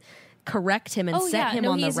going to correct him and set him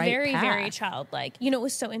on the right path. He's very, very childlike. You know, what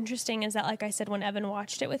was so interesting is that, like I said, when Evan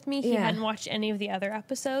watched it with me, he hadn't watched any of the other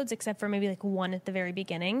episodes except for maybe like one at the very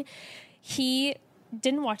beginning. He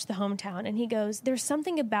didn't watch the hometown, and he goes, there's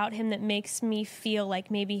something about him that makes me feel like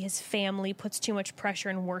maybe his family puts too much pressure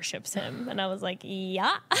and worships him. And I was like,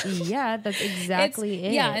 yeah. Yeah, that's exactly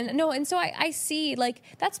it. Yeah, and so I see, like,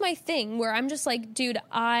 that's my thing where I'm just like, dude,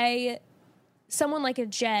 someone like a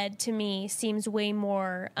Jed to me seems way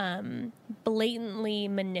more blatantly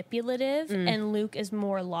manipulative, and Luke is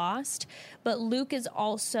more lost. But Luke is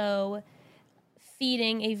also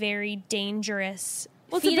feeding a very dangerous,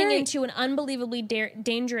 into an unbelievably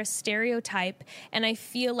dangerous stereotype, and I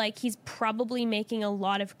feel like he's probably making a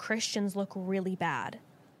lot of Christians look really bad.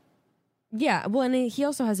 Yeah, well, and he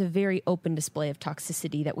also has a very open display of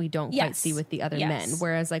toxicity that we don't quite see with the other men.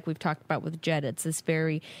 Whereas, like we've talked about with Jed, it's this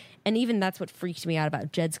very, and even that's what freaked me out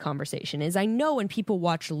about Jed's conversation is I know when people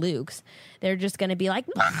watch Luke's, they're just going to be like,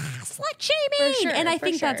 slut shaming! Sure, and I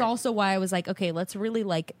think that's also why I was like, okay, let's really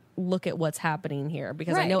like look at what's happening here,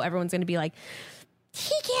 because I know everyone's going to be like,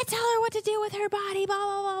 he can't tell her what to do with her body, blah,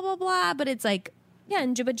 blah, blah, blah, blah. But it's like, yeah,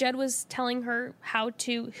 but Jed was telling her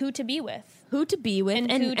who to be with. Who to be with,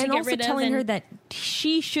 and also telling her that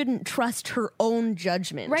she shouldn't trust her own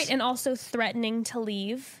judgment. Right, and also threatening to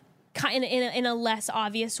leave in a less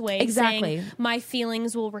obvious way. Exactly. Saying, my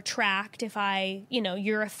feelings will retract if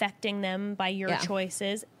you're affecting them by your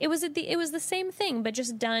choices. It was the same thing, but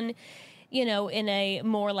just done, in a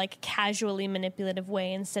more like casually manipulative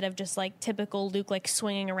way instead of just like typical Luke, like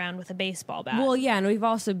swinging around with a baseball bat. Well, yeah, and we've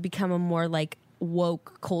also become a more like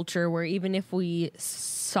woke culture where even if we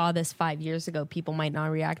saw this 5 years ago, people might not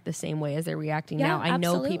react the same way as they're reacting now. I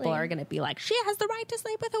know people are going to be like, she has the right to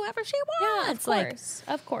sleep with whoever she wants.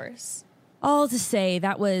 Yeah, of course. All to say,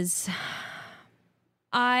 that was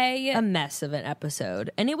a mess of an episode,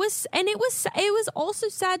 and it was also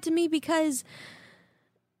sad to me because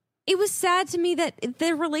it was sad to me that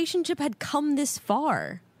their relationship had come this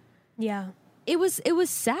far. Yeah. It was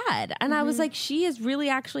sad, and I was like, she has really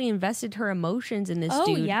actually invested her emotions in this dude.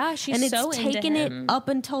 Oh yeah, she's and so it's into taken him. it up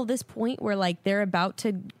until this point where like they're about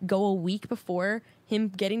to go a week before him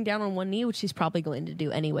getting down on one knee, which he's probably going to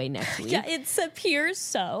do anyway next week. Yeah, it appears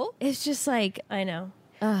so. It's just like, I know.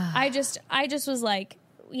 I just was like,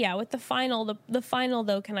 yeah, with the final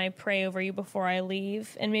though, can I pray over you before I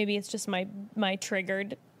leave? And maybe it's just my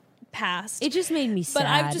triggered past. It just made me sad. But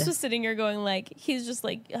I just was sitting here going like, he's just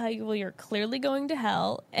like, well, you're clearly going to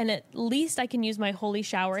hell, and at least I can use my holy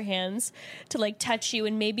shower hands to like touch you,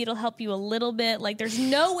 and maybe it'll help you a little bit. Like, there's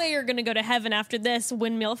no way you're gonna go to heaven after this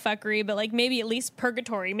windmill fuckery, but like maybe at least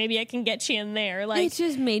purgatory. Maybe I can get you in there. Like, it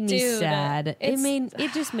just made me sad.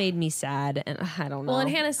 It just made me sad, and I don't know. Well, and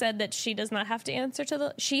Hannah said that she does not have to answer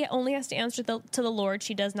she only has to answer to the Lord.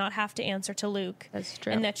 She does not have to answer to Luke. That's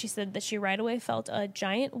true. And that she said that she right away felt a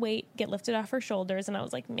giant weight get lifted off her shoulders, and I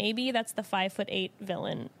was like, maybe that's the 5'8"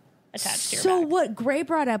 villain attached to your So back. what Gray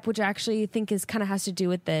brought up, which I actually think is kind of has to do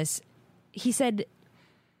with this, he said,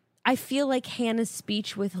 I feel like Hannah's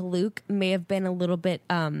speech with Luke may have been a little bit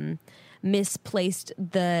misplaced,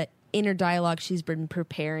 the inner dialogue she's been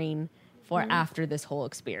preparing for after this whole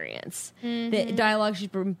experience. The dialogue she's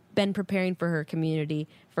been preparing for her community,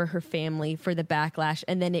 for her family, for the backlash,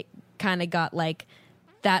 and then it kind of got like,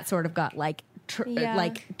 that sort of got like,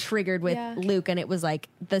 like triggered with Luke, and it was like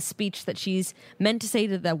the speech that she's meant to say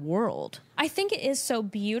to the world. I think it is so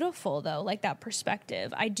beautiful though, like that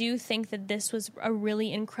perspective. I do think that this was a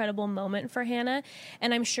really incredible moment for Hannah,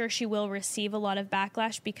 and I'm sure she will receive a lot of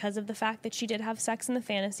backlash because of the fact that she did have sex in the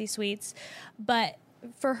fantasy suites, but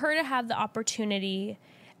for her to have the opportunity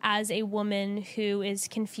as a woman who is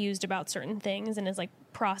confused about certain things and is like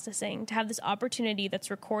processing, to have this opportunity that's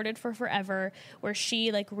recorded for forever, where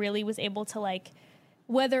she like really was able to like,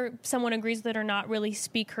 whether someone agrees with it or not, really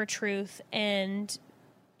speak her truth and,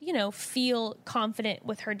 you know, feel confident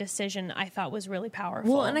with her decision, I thought was really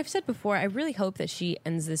powerful. Well, and I've said before, I really hope that she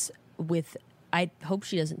ends this with, I hope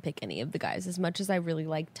she doesn't pick any of the guys, as much as I really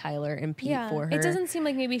like Tyler and Pete for her. It doesn't seem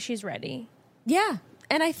like maybe she's ready. Yeah.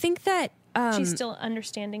 And I think that she's still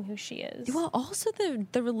understanding who she is. Well, also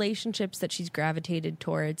the relationships that she's gravitated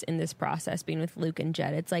towards in this process, being with Luke and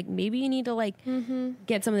Jed, it's like maybe you need to like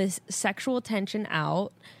get some of this sexual tension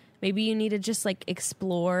out. Maybe you need to just like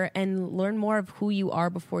explore and learn more of who you are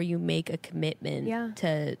before you make a commitment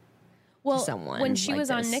to someone. When she like was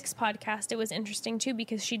this. on Nick's podcast, it was interesting too,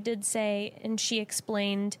 because she did say, and she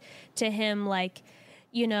explained to him like,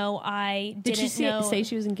 you know, I Did didn't she know. say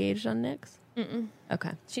she was engaged on Nick's? Mm-mm.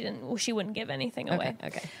 Okay. She didn't. Well, she wouldn't give anything away.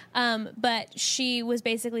 Okay. But she was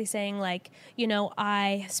basically saying, like, you know,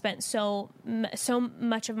 I spent so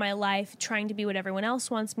much of my life trying to be what everyone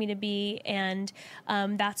else wants me to be, and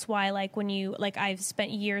that's why, like, when you like, I've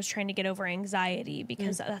spent years trying to get over anxiety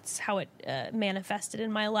because that's how it manifested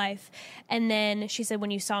in my life. And then she said,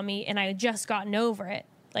 when you saw me, and I had just gotten over it,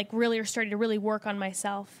 like, really, or started to really work on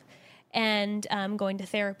myself. And going to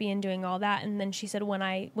therapy and doing all that. And then she said,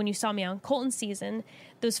 when you saw me on Colton season,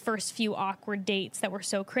 those first few awkward dates that were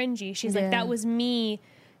so cringy, she's like, that was me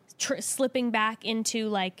slipping back into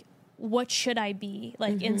like, what should I be?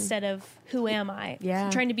 Like, instead of who am I?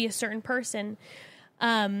 Trying to be a certain person.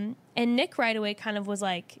 And Nick right away kind of was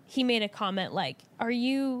like, he made a comment like,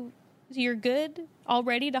 you're good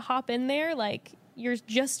already to hop in there? Like, you're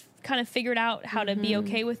just kind of figured out how to be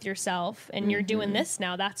okay with yourself, and you're doing this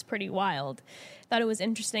now. That's pretty wild. Thought it was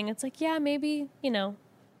interesting. It's like, yeah, maybe, you know,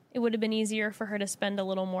 it would have been easier for her to spend a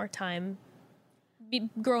little more time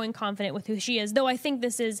growing confident with who she is. Though I think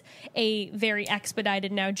this is a very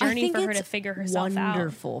expedited now journey for her to figure herself out.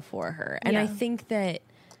 Wonderful for her. And I think that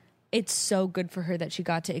it's so good for her that she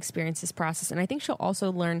got to experience this process. And I think she'll also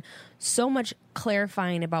learn so much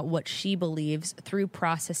clarifying about what she believes through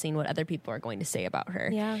processing what other people are going to say about her.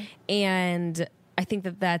 Yeah. And I think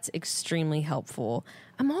that that's extremely helpful.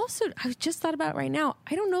 I just thought about it right now.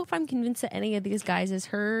 I don't know if I'm convinced that any of these guys is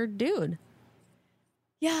her dude.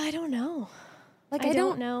 Yeah, I don't know. Like, I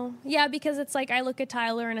don't know. Yeah, because it's like, I look at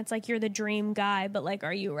Tyler and it's like, you're the dream guy, but like,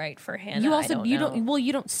 are you right for Hannah?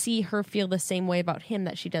 You don't see her feel the same way about him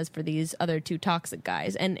that she does for these other two toxic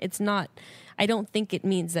guys. And it's not, I don't think it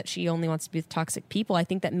means that she only wants to be with toxic people. I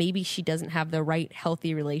think that maybe she doesn't have the right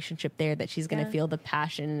healthy relationship there, that she's going to feel the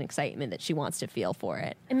passion and excitement that she wants to feel for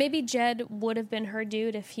it. And maybe Jed would have been her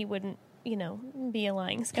dude if he wouldn't, you know, be a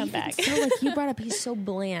lying scumbag. So like you brought up, he's so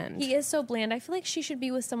bland. He is so bland. I feel like she should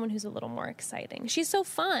be with someone who's a little more exciting. She's so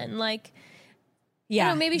fun. Like, yeah,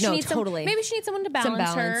 you know, maybe she needs maybe she needs someone to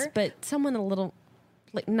balance her, but someone a little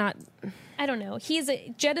like not. I don't know.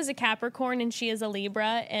 Jed is a Capricorn and she is a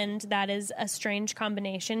Libra, and that is a strange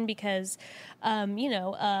combination because, a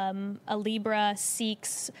Libra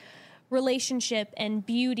seeks relationship and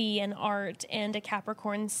beauty and art, and a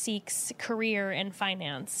Capricorn seeks career and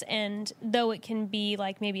finance. And though it can be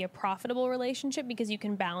like maybe a profitable relationship because you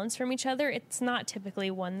can balance from each other, it's not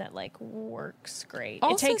typically one that like works great.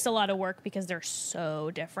 Also, it takes a lot of work because they're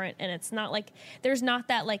so different, and it's not like there's not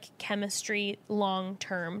that like chemistry long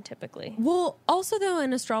term typically. Well, also though,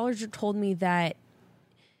 an astrologer told me that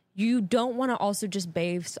you don't want to also just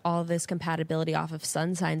base all this compatibility off of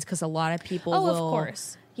sun signs, because a lot of people will, of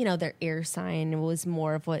course, you know, their air sign was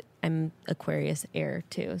more of what I'm Aquarius air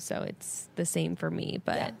too, so it's the same for me.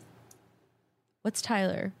 But what's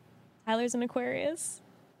Tyler? Tyler's an Aquarius.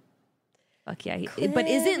 Fuck yeah. But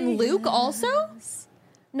isn't Luke also?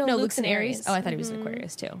 No, Luke's an Aries. Oh, I thought he was an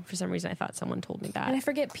Aquarius too. For some reason, I thought someone told me that. And I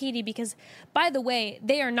forget Petey because, by the way,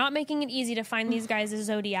 they are not making it easy to find these guys as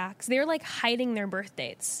zodiacs. They're like hiding their birth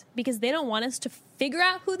dates because they don't want us to figure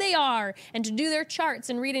out who they are and to do their charts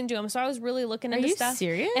and read into them. So I was really looking into stuff. Are you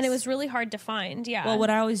serious? And it was really hard to find. Yeah. Well, what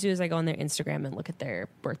I always do is I go on their Instagram and look at their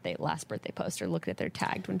last birthday post, or look at their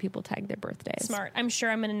tagged when people tag their birthdays. Smart. I'm sure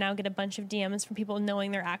I'm going to now get a bunch of DMs from people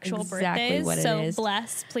knowing their actual Exactly birthdays. what it so is.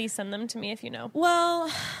 bless. Please send them to me if you know.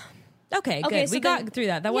 Well, okay, good. So we got through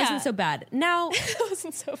that. That wasn't so bad. Now, That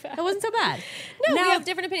wasn't so bad. that wasn't so bad. No, now, we have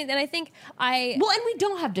different opinions, and I think well, and we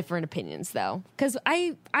don't have different opinions though, because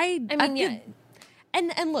I mean, yeah.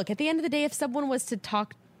 And look, at the end of the day, if someone was to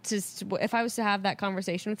talk if I was to have that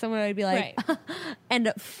conversation with someone, I'd be like, Right.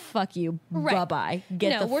 and fuck you, Right. bye-bye,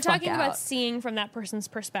 get the we're fuck talking out. about seeing from that person's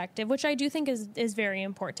perspective, which I do think is very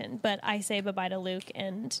important. But I say bye-bye to Luke,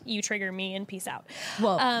 and you trigger me, and peace out.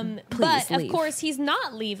 Well, but please of leave. course he's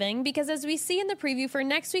not leaving, because as we see in the preview for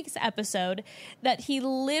next week's episode, that he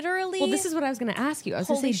literally. Well, this is what I was going to ask you. I was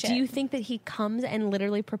going Holy to say, shit. do you think that he comes and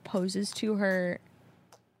literally proposes to her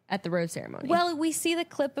at the rose ceremony? Well, we see the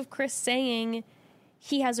clip of Chris saying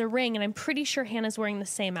he has a ring, and I'm pretty sure Hannah's wearing the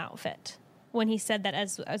same outfit when he said that,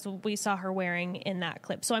 as we saw her wearing in that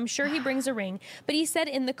clip. So I'm sure he brings a ring. But he said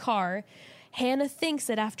in the car, Hannah thinks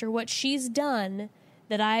that after what she's done,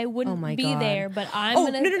 that I wouldn't my be God. there, but I'm Oh,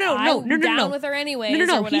 gonna no, down with her anyways.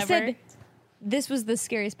 No. Or whatever. He said this was the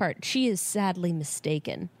scariest part. She is sadly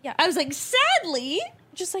mistaken. Yeah. I was like, sadly?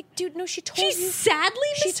 just like, dude, no, she told She's you. sadly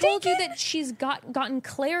She mistaken? told you that she's gotten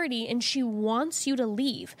clarity and she wants you to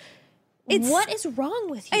leave. It's- What is wrong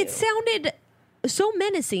with you? It sounded so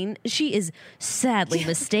menacing. She is sadly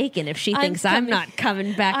mistaken if she thinks I'm coming- not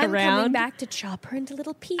coming back I'm around. coming back to chop her into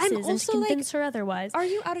little pieces and also, like, convince her otherwise. Are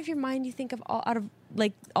you out of your mind? You think of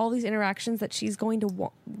all these interactions that she's going to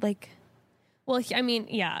want, like. Well, I mean,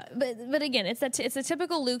 yeah, but again, it's a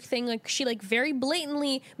typical Luke thing. Like, she like very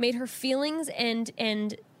blatantly made her feelings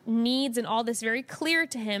and needs and all this very clear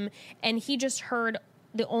to him, and he just heard,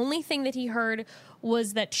 the only thing that he heard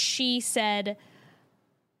was that she said,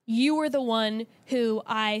 "You were the one who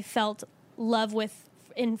I felt love with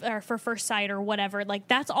for first sight," or whatever. Like,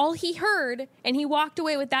 that's all he heard, and he walked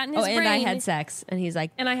away with that in his brain. And I had sex, and he's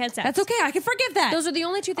like, And I had sex. That's okay. I can forgive that. Those are the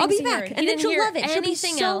only two things I'll be he back, heard. and He then didn't she'll hear love it. She'll be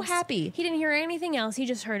anything so else. happy. He didn't hear anything else. He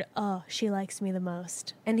just heard, "Oh, she likes me the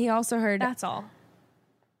most." And he also heard, That's all.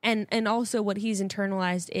 and also what he's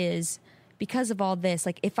internalized is, because of all this,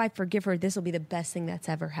 like, if I forgive her, this will be the best thing that's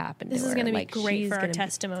ever happened This to is her. going to be Like, great she's for our gonna be-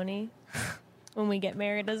 testimony when we get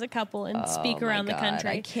married as a couple and speak Oh my around the God, country.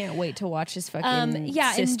 I can't wait to watch his fucking Yeah, and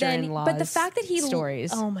then, sister-in-law's but the fact that he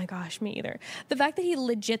stories. oh my gosh, me either. The fact that he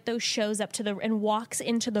legit though shows up to and walks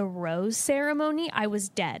into the rose ceremony, I was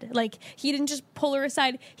dead. Like, he didn't just pull her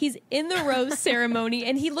aside. He's in the rose ceremony,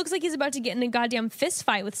 and he looks like he's about to get in a goddamn fist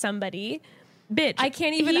fight with somebody. Bitch, I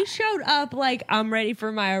can't even- He showed up like, I'm ready for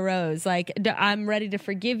my rose. Like, I'm ready to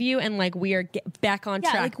forgive you, and like, we are back on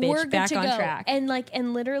track. like, bitch, we're good back to on go. track.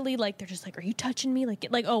 And literally, like, they're just like, "Are you touching me?" Like,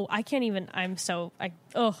 oh, I can't even. I'm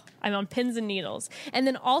on pins and needles. And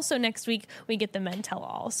then also next week we get the men tell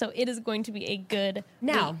all. So it is going to be a good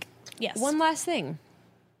Now, week. Yes. One last thing.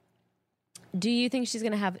 Do you think she's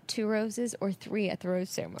gonna have 2 roses or 3 at the rose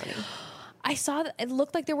ceremony? I saw that it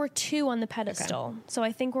looked like there were 2 on the pedestal. So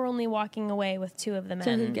I think we're only walking away with 2 of the men.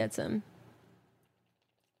 So who gets them?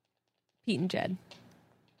 Pete and Jed.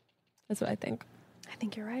 That's what I think. I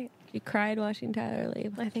think you're right. You cried watching Tyler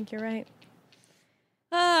leave. I think you're right.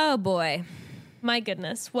 Oh boy, My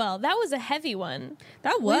goodness. Well, that was a heavy one.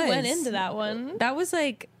 that was. We went into that one. That was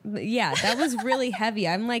like, yeah, that was really heavy.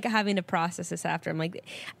 I'm like having to process this after. I'm like,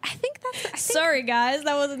 I think, Sorry, guys.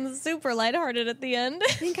 That wasn't super lighthearted at the end.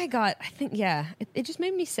 yeah, it just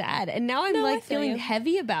made me sad. And now I'm No, I like feel feeling you.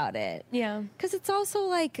 heavy about it. Yeah. Because it's also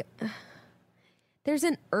like, there's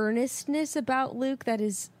an earnestness about Luke that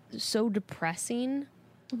is so depressing.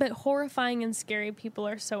 But horrifying and scary people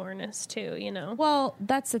are so earnest too, you know? Well,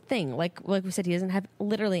 that's the thing. Like we said, he doesn't have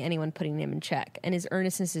literally anyone putting him in check, and his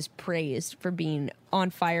earnestness is praised for being on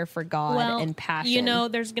fire for God and passion. You know,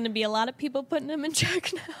 there's going to be a lot of people putting him in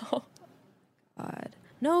check now. God,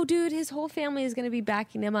 no, dude, his whole family is going to be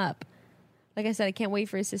backing him up. Like I said, I can't wait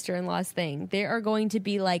for his sister-in-law's thing. They are going to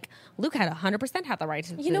be like, Luke had 100% have the right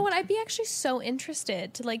to. You know what? I'd be actually so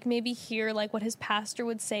interested to like maybe hear like what his pastor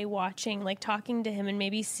would say watching, like talking to him and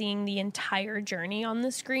maybe seeing the entire journey on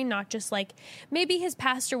the screen, not just like maybe his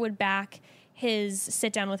pastor would back his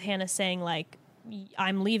sit down with Hannah saying like,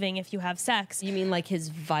 "I'm leaving if you have sex." You mean like his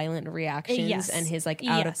violent reactions Yes. and his like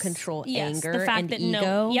out of Yes. control Yes. anger The fact and that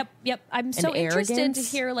ego? Yep. I'm so and interested to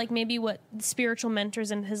arrogance? hear like maybe what spiritual mentors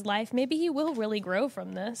in his life, maybe he will really grow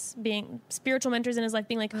from this, being spiritual mentors in his life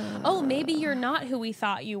being like, "Oh, maybe you're not who we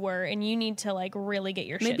thought you were and you need to like really get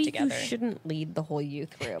your Maybe shit together." you shouldn't lead the whole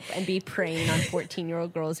youth group and be preying on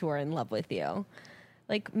 14-year-old girls who are in love with you.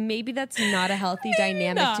 Like, maybe that's not a healthy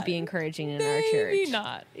dynamic to not. be encouraging in our church. Maybe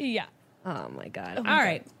not. Yeah. Oh my God. Oh my All God.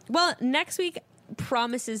 right. Well, next week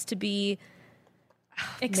promises to be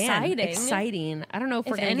Exciting. exciting. I don't know if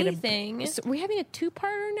we're If going to anything. get so we're having a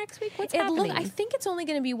 2-parter next week. What's It happening? looked, I think it's only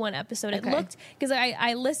going to be one episode. Okay. It looked, because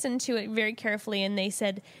I listened to it very carefully and they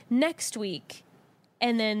said next week.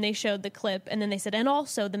 And then they showed the clip and then they said, and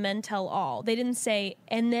also the men tell all. They didn't say,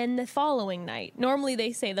 and then the following night. Normally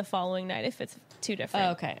they say the following night if it's two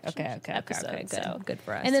different Okay. episodes. Good. So. Good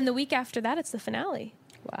for us. And then the week after that, it's the finale.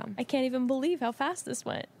 Wow. I can't even believe how fast this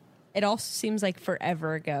went. It also seems like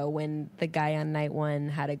forever ago when the guy on night 1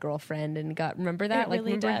 had a girlfriend and remember that? It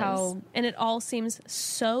really remember does. how... And it all seems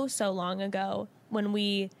so long ago when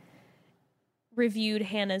we reviewed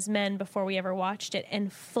Hannah's Men before we ever watched it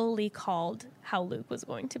and fully called how Luke was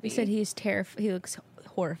going to be. You said he's he looks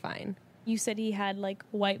horrifying. You said he had like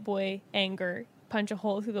white boy anger, punch a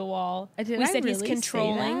hole through the wall. Did we I said he's really say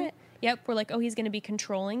controlling. that? Yep, we're like, oh, he's going to be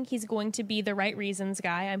controlling. He's going to be the right reasons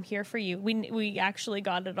guy. I'm here for you. We actually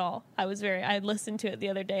got it all. I listened to it the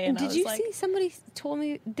other day, and Did I was you like, see somebody told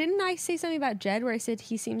me? Didn't I say something about Jed where I said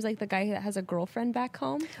he seems like the guy that has a girlfriend back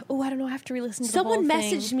home? oh, I don't know. I have to re-listen to Someone the whole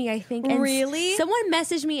thing. messaged me, I think. And Really? Someone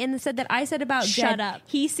messaged me and said that I said about Shut Jed. up.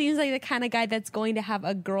 He seems like the kind of guy that's going to have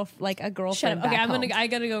a girlfriend. Shut up. Okay, back home. I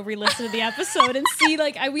gotta go re-listen to the episode and see.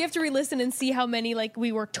 We have to re-listen and see how many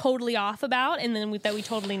we were totally off about, and then that we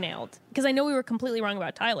totally nailed. Because I know we were completely wrong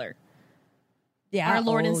about Tyler. Yeah, our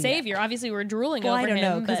Lord and yeah. Savior. Obviously, we were drooling Well, over I don't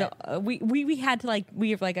know him. because But we had to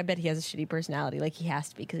we were like, I bet he has a shitty personality. Like he has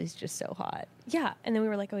to be because he's just so hot. yeah, and then we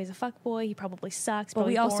were like, oh, he's a fuckboy. He probably sucks. But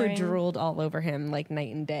we also boring. drooled all over him like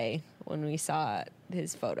night and day when we saw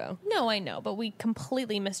his photo. No, I know, but we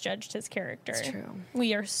completely misjudged his character. It's true.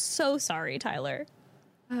 We are so sorry, Tyler.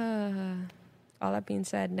 All that being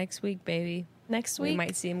said, next week, baby, Next we week.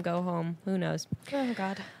 might see him go home. Who knows? Oh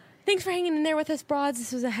God. Thanks for hanging in there with us, broads.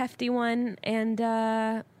 This was a hefty one, and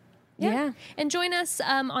yeah. And join us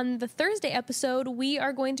on the Thursday episode. We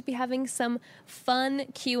are going to be having some fun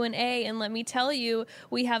Q&A. And let me tell you,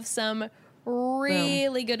 we have some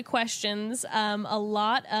really good questions. A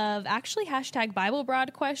lot of actually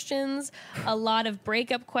 #BibleBroad questions, a lot of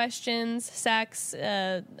breakup questions, sex,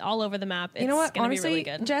 all over the map. It's You know what? gonna Honestly, be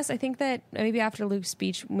really good. Jess, I think that maybe after Luke's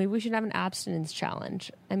speech, maybe we should have an abstinence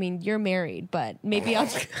challenge. I mean, you're married, but maybe I'll...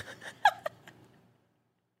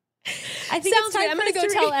 I think Sounds it's time good. I'm for going to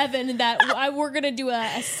us go tell Evan that we're going to do a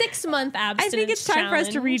 6-month abstinence I think it's time for us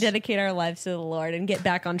to challenge. rededicate our lives to the Lord and get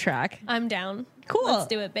back on track. I'm down. Cool. Let's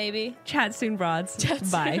do it, baby. Chat soon, broads.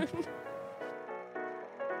 Bye. soon.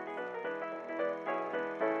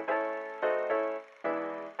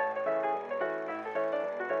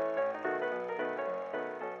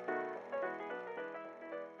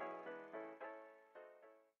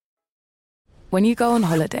 When you go on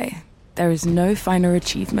holiday, there is no finer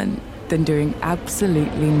achievement than doing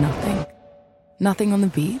absolutely nothing. Nothing on the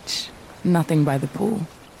beach, nothing by the pool,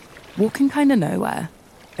 walking kind of nowhere,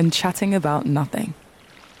 and chatting about nothing.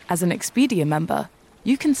 As an Expedia member,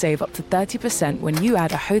 you can save up to 30% when you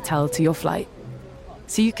add a hotel to your flight.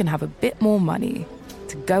 So you can have a bit more money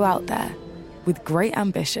to go out there with great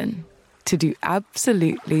ambition to do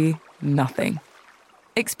absolutely nothing.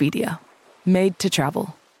 Expedia, made to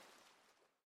travel.